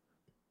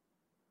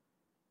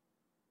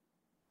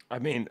 I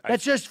mean,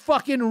 That's just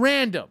fucking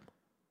random.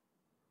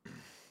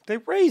 They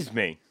raised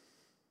me.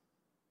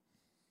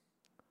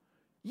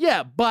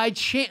 Yeah, by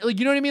chance. Like,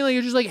 you know what I mean? Like,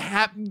 you're just like,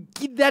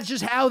 that's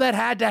just how that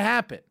had to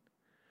happen.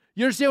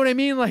 You understand what I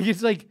mean? Like,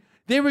 it's like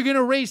they were going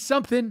to raise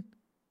something.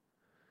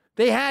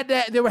 They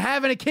were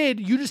having a kid.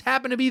 You just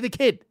happen to be the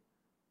kid.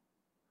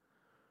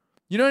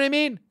 You know what I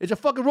mean? It's a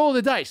fucking roll of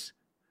the dice.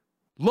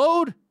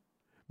 Load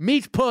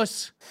meets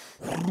puss.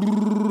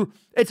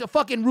 It's a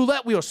fucking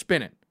roulette wheel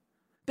spinning.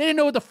 They didn't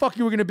know what the fuck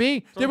you were going to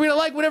be. They were going to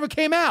like whatever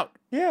came out.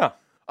 Yeah.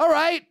 All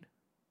right.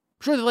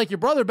 I'm sure they like your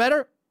brother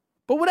better,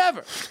 but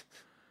whatever.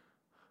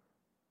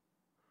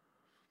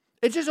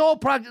 It's just all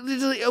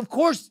of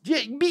course,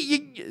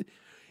 human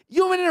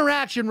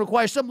interaction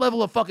requires some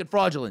level of fucking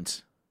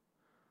fraudulence.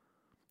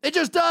 It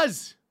just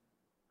does.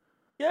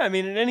 Yeah, I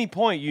mean, at any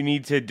point, you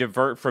need to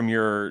divert from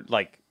your,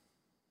 like,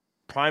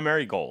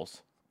 primary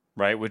goals,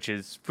 right? Which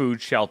is food,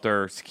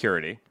 shelter,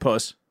 security.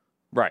 Puss.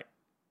 Right.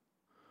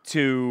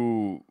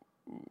 To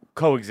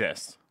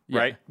coexist,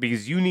 right?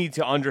 Because you need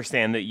to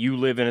understand that you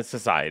live in a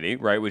society,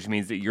 right? Which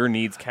means that your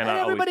needs cannot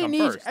always come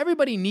first.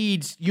 Everybody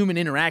needs human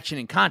interaction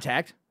and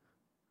contact.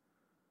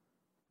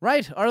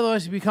 Right?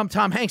 Otherwise you become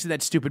Tom Hanks in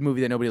that stupid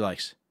movie that nobody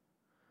likes.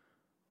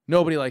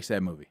 Nobody likes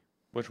that movie.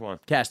 Which one?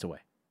 Castaway.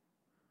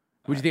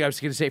 Would you think I was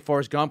going to say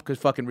Forrest Gump because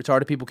fucking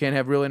retarded people can't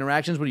have real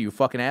interactions? What are you, a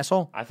fucking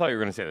asshole? I thought you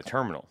were going to say The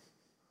Terminal.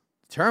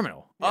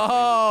 Terminal? Yeah,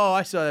 oh,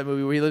 I saw that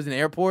movie where he lives in the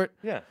airport.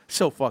 Yeah.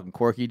 So fucking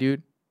quirky,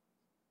 dude.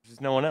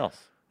 There's no one else.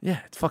 Yeah,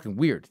 it's fucking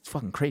weird. It's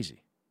fucking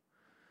crazy.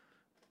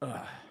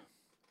 All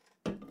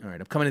right,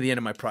 I'm coming to the end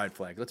of my pride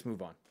flag. Let's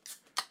move on.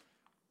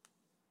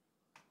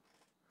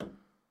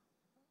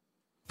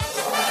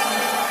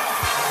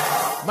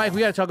 Mike,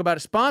 we got to talk about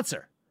a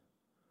sponsor.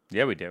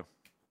 Yeah, we do.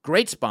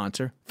 Great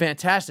sponsor,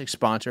 fantastic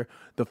sponsor,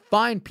 the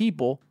fine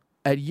people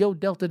at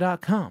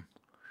YoDelta.com.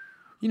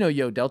 You know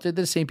Yo Delta,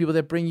 they're the same people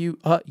that bring you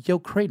Yo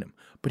Kratom.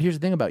 But here's the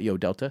thing about Yo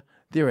Delta.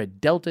 They're a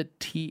Delta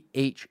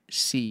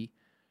THC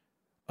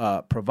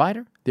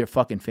provider. They're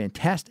fucking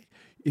fantastic.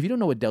 If you don't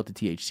know what Delta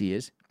THC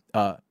is,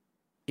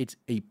 it's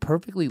a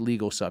perfectly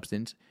legal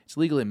substance. It's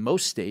legal in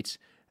most states,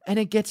 and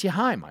it gets you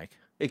high, Mike.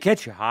 It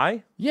gets you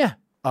high? Yeah.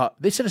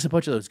 They sent us a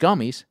bunch of those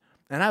gummies,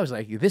 and I was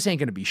like, this ain't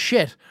going to be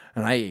shit.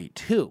 And I ate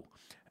two.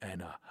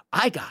 And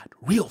I got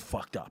real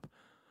fucked up.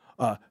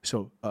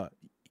 So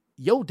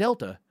Yo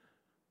Delta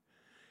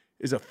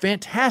is a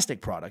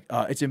fantastic product.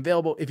 It's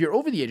available if you're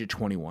over the age of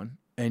 21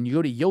 and you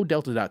go to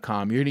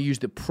YoDelta.com, you're going to use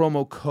the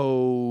promo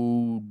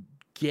code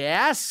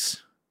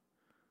GAS.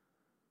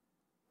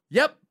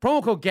 Yep,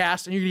 promo code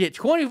GAS, and you're going to get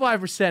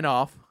 25%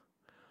 off.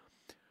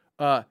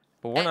 But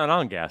we're not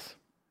on gas.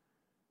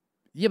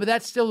 Yeah, but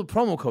that's still the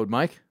promo code,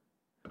 Mike.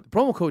 The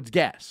promo code's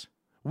GAS.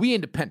 We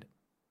independent.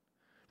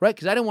 Right?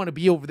 Because I didn't want to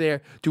be over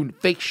there doing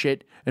fake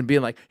shit and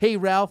being like, hey,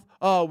 Ralph,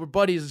 we're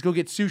buddies. Let's go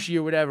get sushi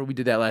or whatever. We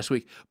did that last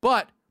week.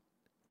 But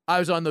I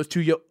was on those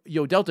two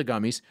Yo Delta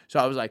gummies. So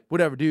I was like,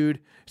 whatever,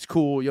 dude. It's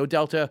cool. Yo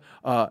Delta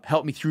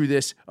helped me through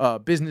this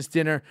business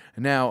dinner.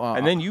 And now...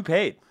 and then you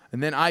paid.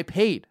 And then I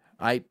paid.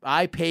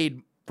 I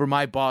paid for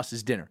my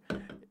boss's dinner.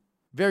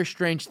 Very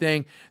strange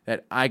thing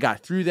that I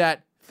got through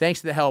that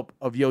thanks to the help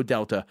of Yo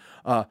Delta.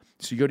 So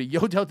you go to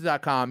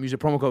YoDelta.com, use the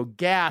promo code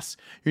GAS.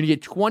 You're going to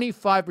get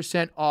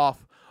 25%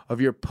 off of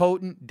your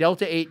potent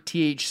Delta 8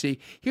 THC.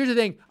 Here's the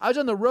thing. I was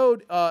on the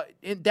road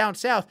down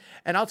south,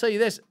 and I'll tell you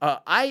this.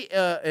 I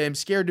am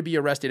scared to be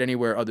arrested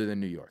anywhere other than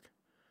New York.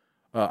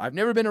 I've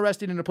never been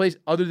arrested in a place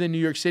other than New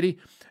York City,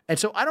 and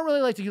so I don't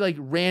really like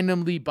to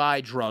randomly buy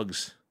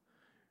drugs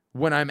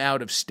when I'm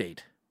out of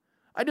state.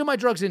 I do my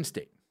drugs in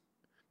state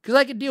because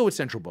I can deal with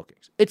central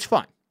bookings. It's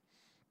fine.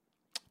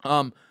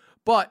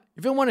 But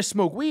if I want to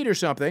smoke weed or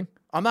something,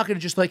 I'm not going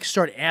to just like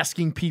start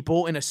asking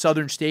people in a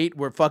southern state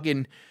where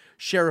fucking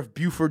Sheriff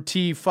Buford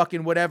T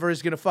fucking whatever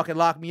is going to fucking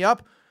lock me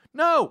up.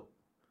 No.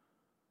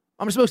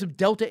 I'm going to smoke some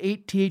Delta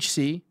 8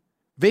 THC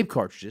vape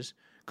cartridges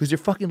because they're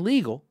fucking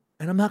legal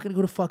and I'm not going to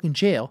go to fucking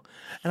jail.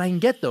 And I can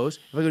get those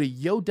if I go to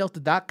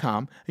yodelta.com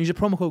and use a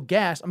promo code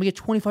GAS. I'm going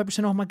to get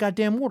 25% off my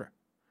goddamn order.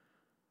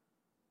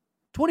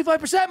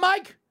 25%,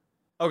 Mike?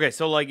 Okay,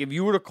 so like if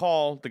you were to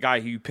call the guy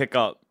who you pick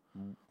up,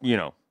 you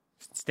know,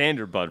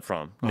 standard bud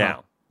from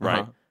now,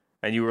 right?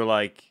 And you were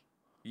like,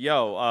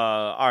 yo,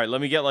 all right,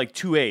 let me get like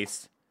 2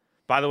 eighths.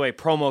 By the way,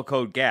 promo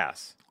code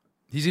GAS.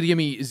 He's going to give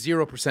me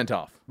 0%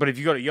 off. But if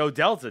you go to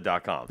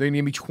yodelta.com, they're going to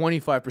give me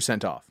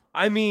 25% off.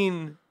 I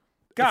mean,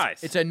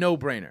 guys. It's a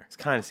no-brainer. It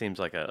kind of seems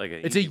like a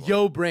It's a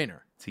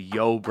yo-brainer. It's a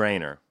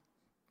yo-brainer.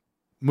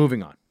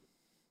 Moving on.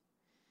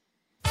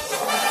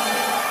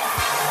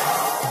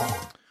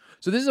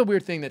 So this is a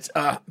weird thing that's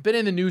been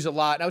in the news a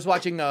lot. And I was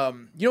watching,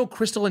 you know,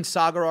 Crystal and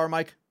Sagar are,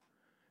 Mike?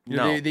 You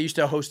know, they used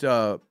to host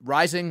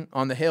Rising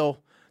on the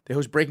Hill. They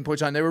host Breaking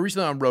Points on. They were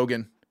recently on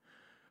Rogan.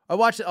 I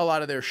watched a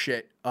lot of their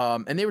shit,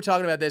 and they were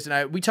talking about this,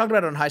 and we talked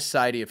about it on High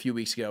Society a few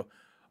weeks ago.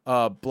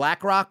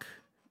 BlackRock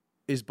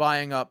is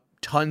buying up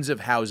tons of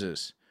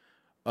houses,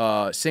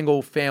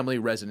 single-family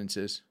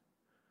residences.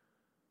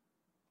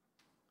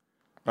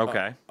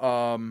 Okay.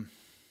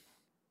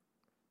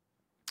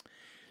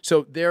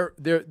 So they're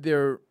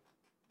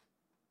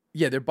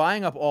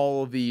buying up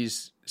all of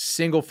these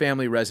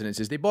single-family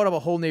residences. They bought up a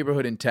whole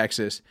neighborhood in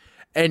Texas,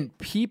 and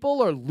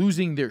people are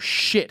losing their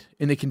shit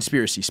in the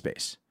conspiracy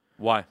space.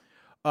 Why?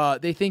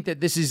 They think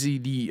that this is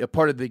a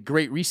part of the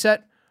Great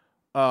Reset.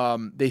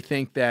 They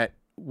think that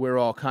we're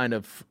all kind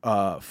of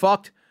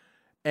fucked,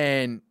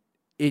 and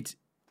it's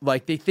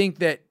like they think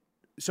that.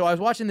 So I was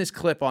watching this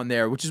clip on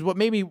there, which is what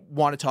made me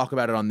want to talk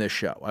about it on this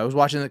show. I was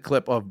watching the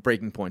clip of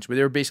Breaking Points, where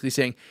they were basically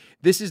saying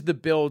this is the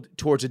build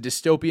towards a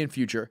dystopian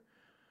future,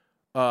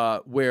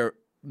 where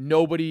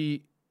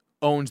nobody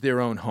owns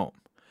their own home.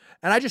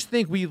 And I just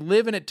think we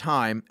live in a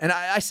time, and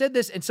I said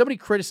this, and somebody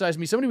criticized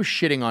me, somebody was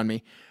shitting on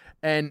me,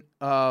 and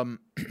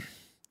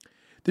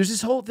there's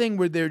this whole thing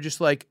where they're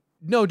just like,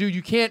 no, dude,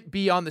 you can't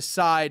be on the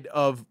side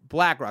of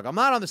BlackRock. I'm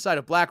not on the side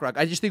of BlackRock.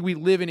 I just think we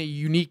live in a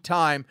unique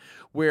time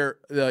where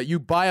you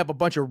buy up a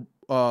bunch of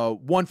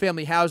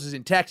one-family houses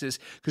in Texas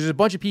because there's a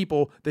bunch of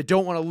people that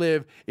don't want to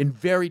live in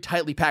very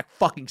tightly packed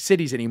fucking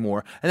cities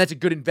anymore, and that's a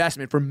good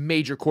investment for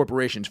major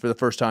corporations for the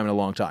first time in a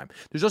long time.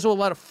 There's also a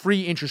lot of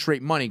free interest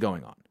rate money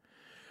going on.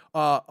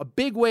 A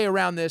big way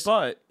around this.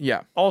 But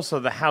yeah, also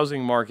the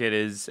housing market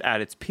is at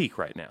its peak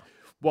right now.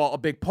 Well, a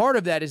big part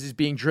of that is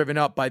being driven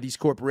up by these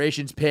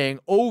corporations paying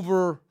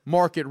over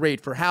market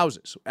rate for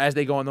houses as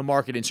they go on the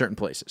market in certain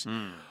places.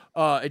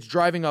 It's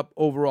driving up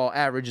overall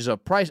averages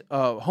of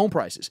home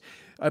prices.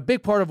 A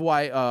big part of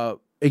why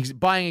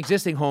buying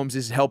existing homes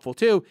is helpful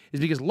too is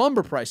because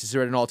lumber prices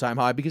are at an all-time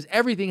high because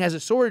everything has a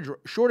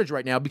shortage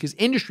right now because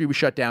industry was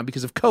shut down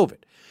because of COVID.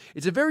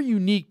 It's a very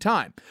unique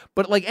time.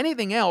 But like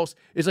anything else,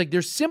 it's like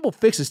there's simple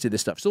fixes to this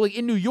stuff. So like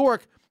in New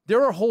York,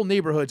 there are whole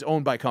neighborhoods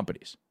owned by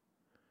companies.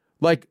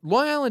 Like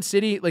Long Island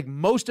City, like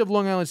most of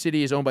Long Island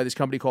City is owned by this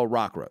company called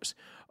Rock Rose.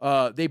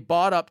 They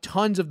bought up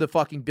tons of the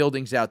fucking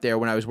buildings out there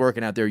when I was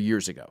working out there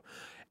years ago.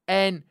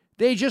 And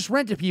they just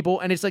rent to people,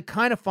 and it's like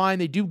kind of fine.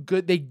 They do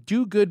good. They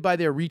do good by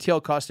their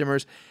retail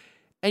customers.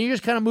 And you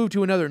just kind of move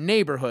to another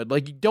neighborhood.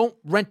 Like you don't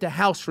rent a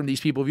house from these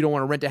people if you don't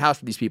want to rent a house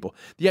from these people.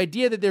 The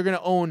idea that they're going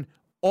to own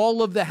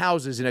all of the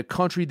houses in a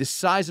country the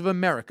size of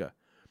America,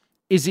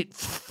 is it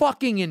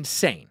fucking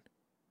insane?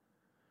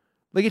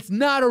 Like it's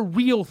not a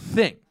real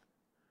thing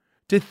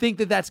to think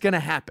that that's going to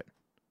happen.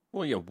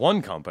 Well, yeah,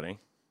 one company.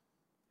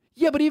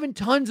 Yeah, but even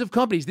tons of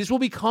companies, this will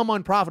become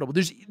unprofitable.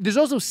 There's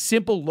also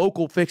simple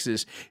local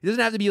fixes. It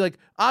doesn't have to be like,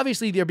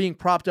 obviously they're being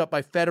propped up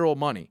by federal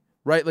money,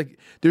 right? Like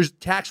there's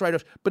tax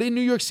write-offs. But in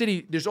New York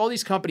City, there's all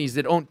these companies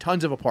that own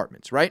tons of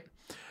apartments, right?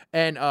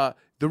 And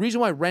the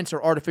reason why rents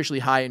are artificially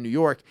high in New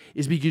York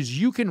is because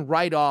you can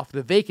write off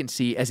the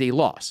vacancy as a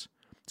loss.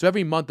 So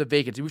every month of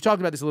vacancy, we've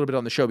talked about this a little bit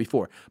on the show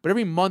before, but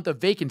every month of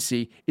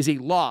vacancy is a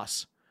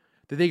loss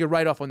that they could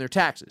write off on their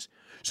taxes.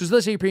 So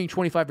let's say you're paying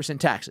 25%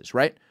 taxes,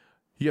 right?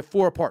 You have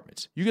 4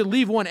 apartments. You can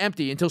leave one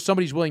empty until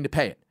somebody's willing to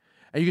pay it.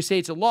 And you can say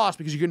it's a loss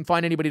because you couldn't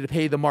find anybody to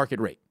pay the market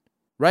rate,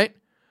 right?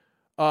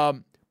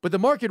 But the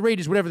market rate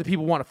is whatever the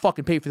people want to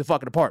fucking pay for the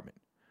fucking apartment.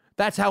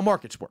 That's how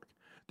markets work.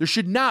 There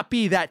should not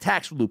be that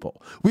tax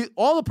loophole.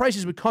 All the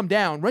prices would come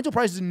down. Rental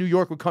prices in New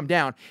York would come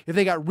down if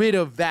they got rid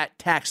of that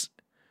tax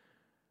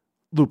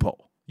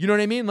loophole. You know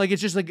what I mean? Like,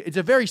 it's just like, it's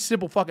a very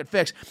simple fucking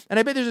fix. And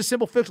I bet there's a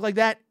simple fix like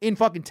that in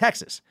fucking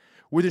Texas,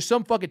 where there's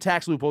some fucking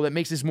tax loophole that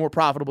makes this more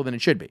profitable than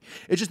it should be.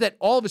 It's just that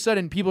all of a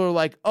sudden people are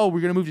like, oh,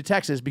 we're going to move to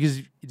Texas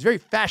because it's very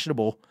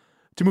fashionable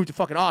to move to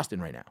fucking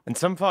Austin right now. And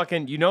some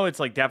fucking, you know, it's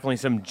like definitely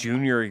some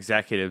junior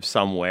executive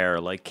somewhere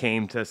like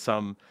came to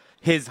some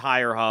his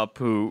higher up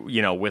who,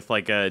 with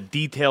like a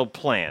detailed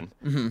plan,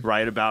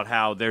 right, about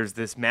how there's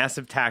this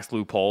massive tax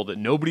loophole that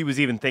nobody was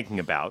even thinking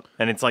about.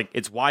 And it's like,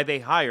 it's why they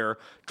hire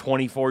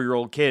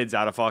 24-year-old kids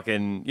out of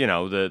fucking,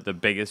 the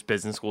biggest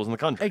business schools in the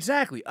country.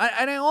 Exactly.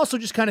 And I also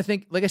just kind of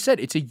think, like I said,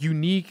 it's a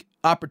unique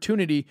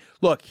opportunity.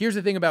 Look, here's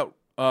the thing about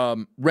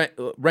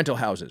rental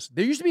houses.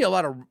 You used to be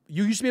able to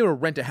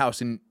rent a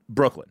house in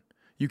Brooklyn.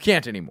 You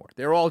can't anymore.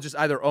 They're all just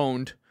either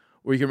owned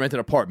or you can rent an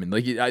apartment.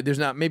 Like there's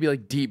not maybe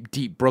like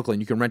deep Brooklyn.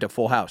 You can rent a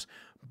full house,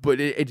 but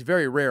it's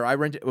very rare.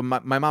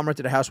 My mom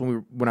rented a house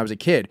when I was a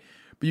kid,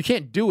 but you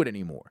can't do it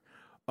anymore.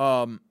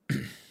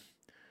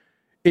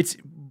 It's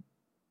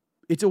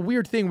a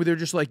weird thing where they're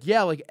just like,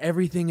 yeah, like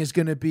everything is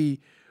gonna be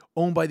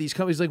owned by these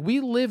companies. Like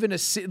we live in a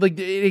city, like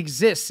it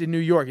exists in New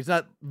York. It's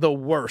not the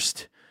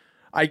worst.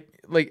 But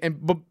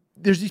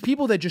there's these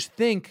people that just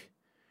think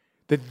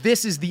that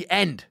this is the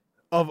end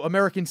of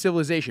American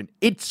civilization.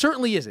 It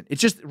certainly isn't.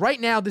 It's just right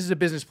now this is a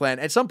business plan.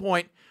 At some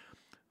point,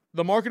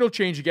 the market will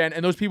change again,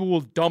 and those people will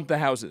dump the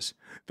houses.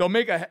 They'll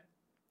make a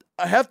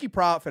hefty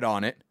profit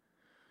on it,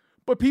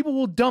 but people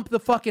will dump the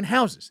fucking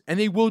houses, and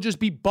they will just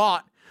be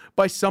bought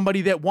by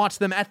somebody that wants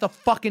them at the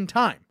fucking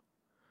time.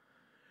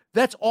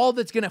 That's all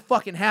that's going to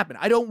fucking happen.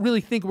 I don't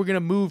really think we're going to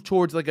move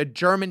towards like a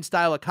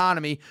German-style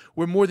economy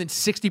where more than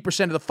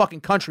 60% of the fucking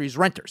country is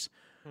renters.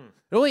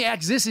 It only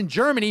exists in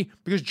Germany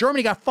because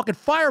Germany got fucking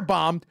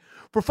firebombed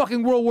for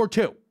fucking World War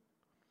II.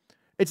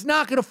 It's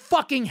not going to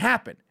fucking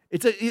happen. I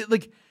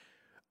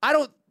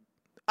don't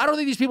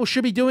think these people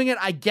should be doing it.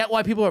 I get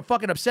why people are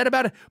fucking upset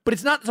about it, but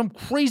it's not some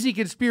crazy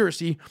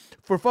conspiracy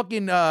for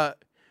fucking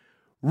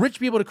rich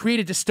people to create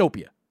a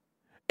dystopia.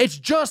 It's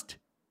just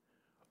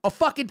a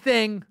fucking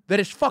thing that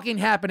is fucking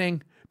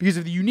happening because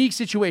of the unique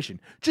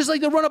situation. Just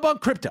like the run-up on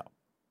crypto.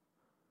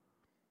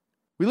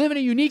 We live in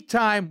a unique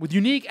time with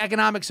unique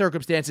economic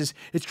circumstances.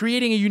 It's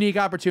creating a unique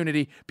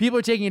opportunity. People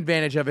are taking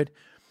advantage of it.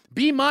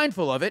 Be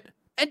mindful of it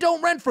and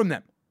don't rent from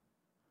them.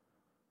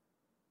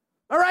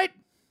 All right?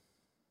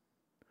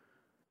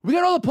 We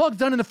got all the plugs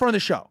done in the front of the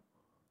show.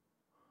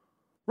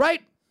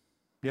 Right?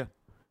 Yeah.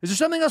 Is there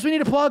something else we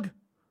need to plug?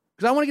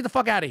 Because I want to get the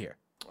fuck out of here.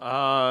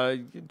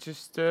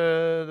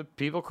 The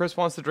People Chris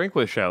Wants to Drink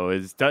With show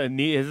is a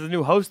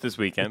new host this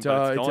weekend.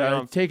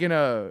 It's taking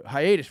a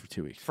hiatus for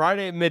 2 weeks.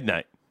 Friday at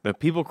midnight. The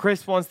People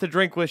Chris Wants to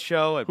Drink With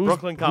show at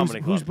Brooklyn Comedy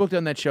Club. Who's booked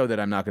on that show that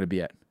I'm not going to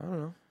be at? I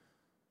don't know.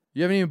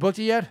 You haven't even booked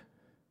it yet?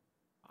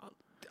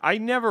 I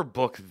never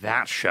book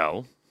that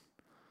show.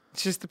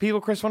 It's just the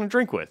people Chris want to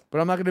drink with. But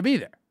I'm not going to be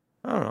there.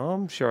 I don't know.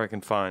 I'm sure I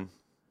can find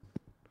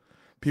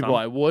people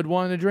I would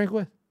want to drink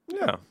with?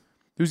 Yeah.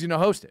 Who's going to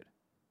host it?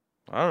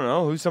 I don't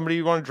know. Who's somebody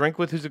you want to drink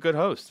with who's a good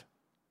host?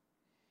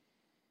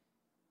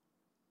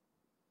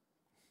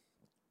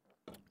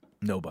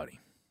 Nobody.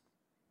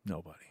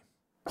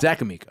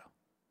 Zach Amico.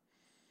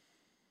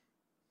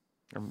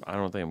 I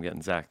don't think I'm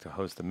getting Zach to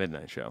host the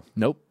midnight show.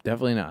 Nope,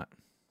 definitely not.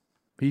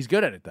 He's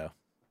good at it, though.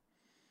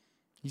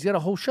 He's got a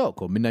whole show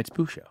called Midnight's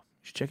Pooh Show.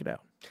 You should check it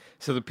out.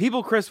 So the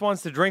People Chris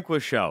Wants to Drink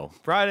With show,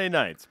 Friday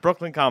nights,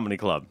 Brooklyn Comedy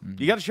Club.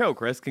 You got a show,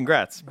 Chris.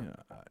 Congrats.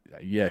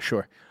 Yeah,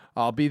 sure.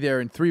 I'll be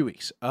there in 3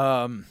 weeks.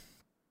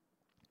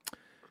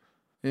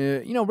 Rate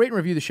and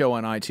review the show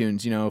on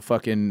iTunes.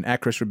 Fucking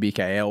at Chris Rabika,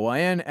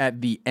 ALYN,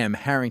 at the M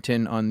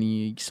Harrington on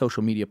the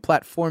social media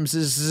platforms.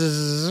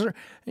 And,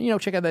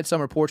 check out that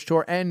summer porch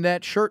tour and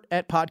that shirt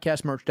at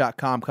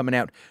podcastmerch.com coming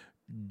out.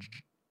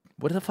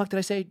 What the fuck did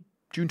I say?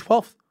 June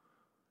 12th?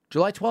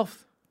 July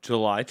 12th?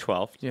 July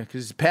 12th. Yeah,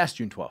 because it's past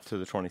June 12th. To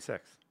the 26th.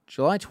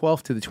 July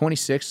 12th to the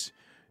 26th.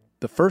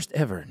 The first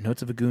ever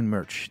Notes of a Goon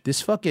merch.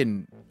 This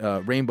fucking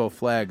rainbow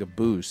flag of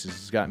booze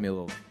has got me a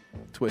little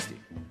twisty.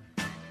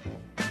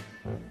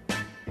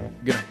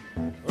 Good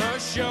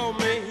night. Show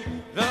me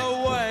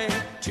the way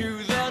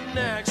to the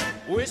next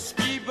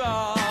whiskey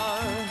bar.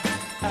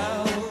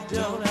 Oh,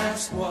 don't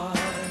ask why.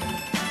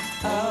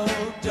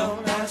 Oh,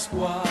 don't ask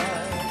why.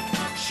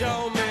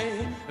 Show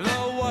me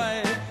the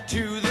way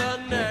to the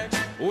next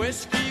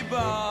whiskey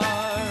bar.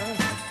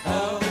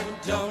 Oh,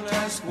 don't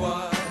ask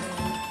why.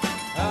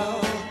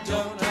 Oh,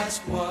 don't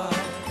ask why.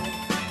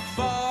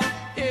 For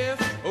if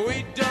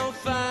we don't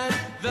find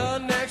the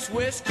next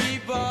whiskey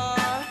bar,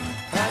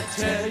 I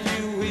tell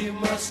you we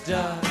must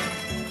die.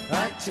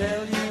 I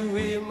tell you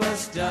we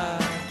must die.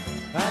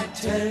 I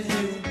tell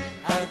you,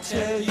 I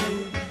tell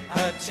you,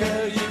 I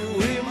tell you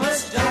we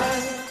must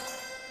die.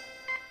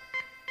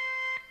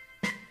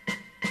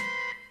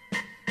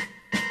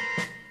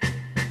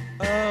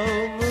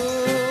 Oh,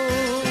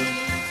 moon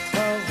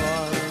of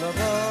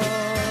Alabama,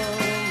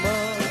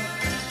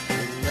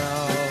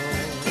 now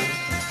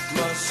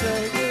must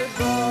say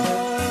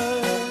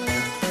goodbye.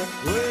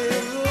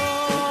 We've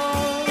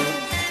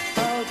lost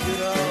our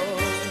good old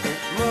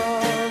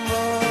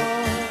mama.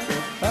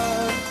 I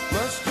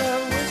must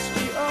have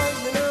whiskey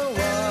on you know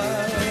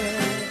why.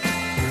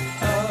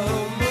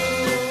 Oh,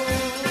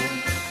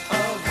 moon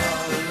of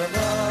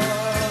Alabama,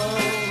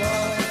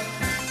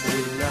 we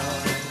now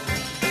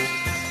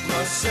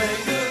must say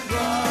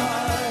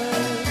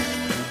goodbye.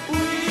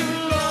 We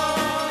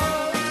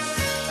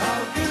lost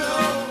our good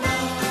old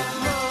mama.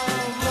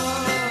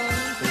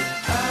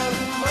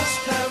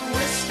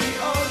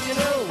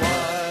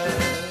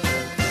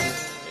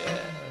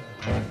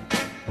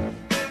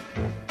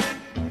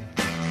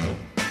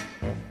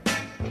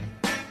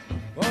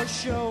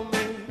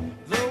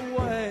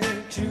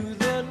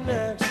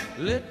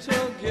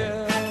 little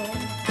girl.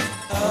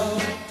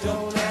 Oh,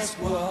 don't ask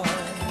why.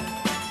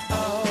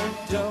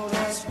 Oh, don't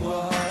ask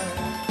why.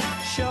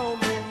 Show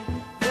me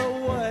the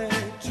way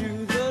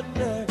to the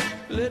next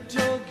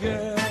little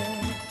girl.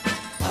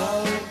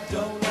 Oh,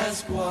 don't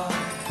ask why.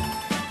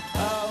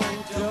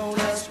 Oh, don't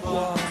ask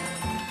why.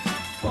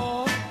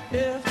 For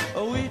if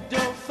we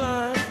don't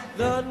find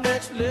the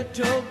next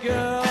little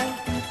girl,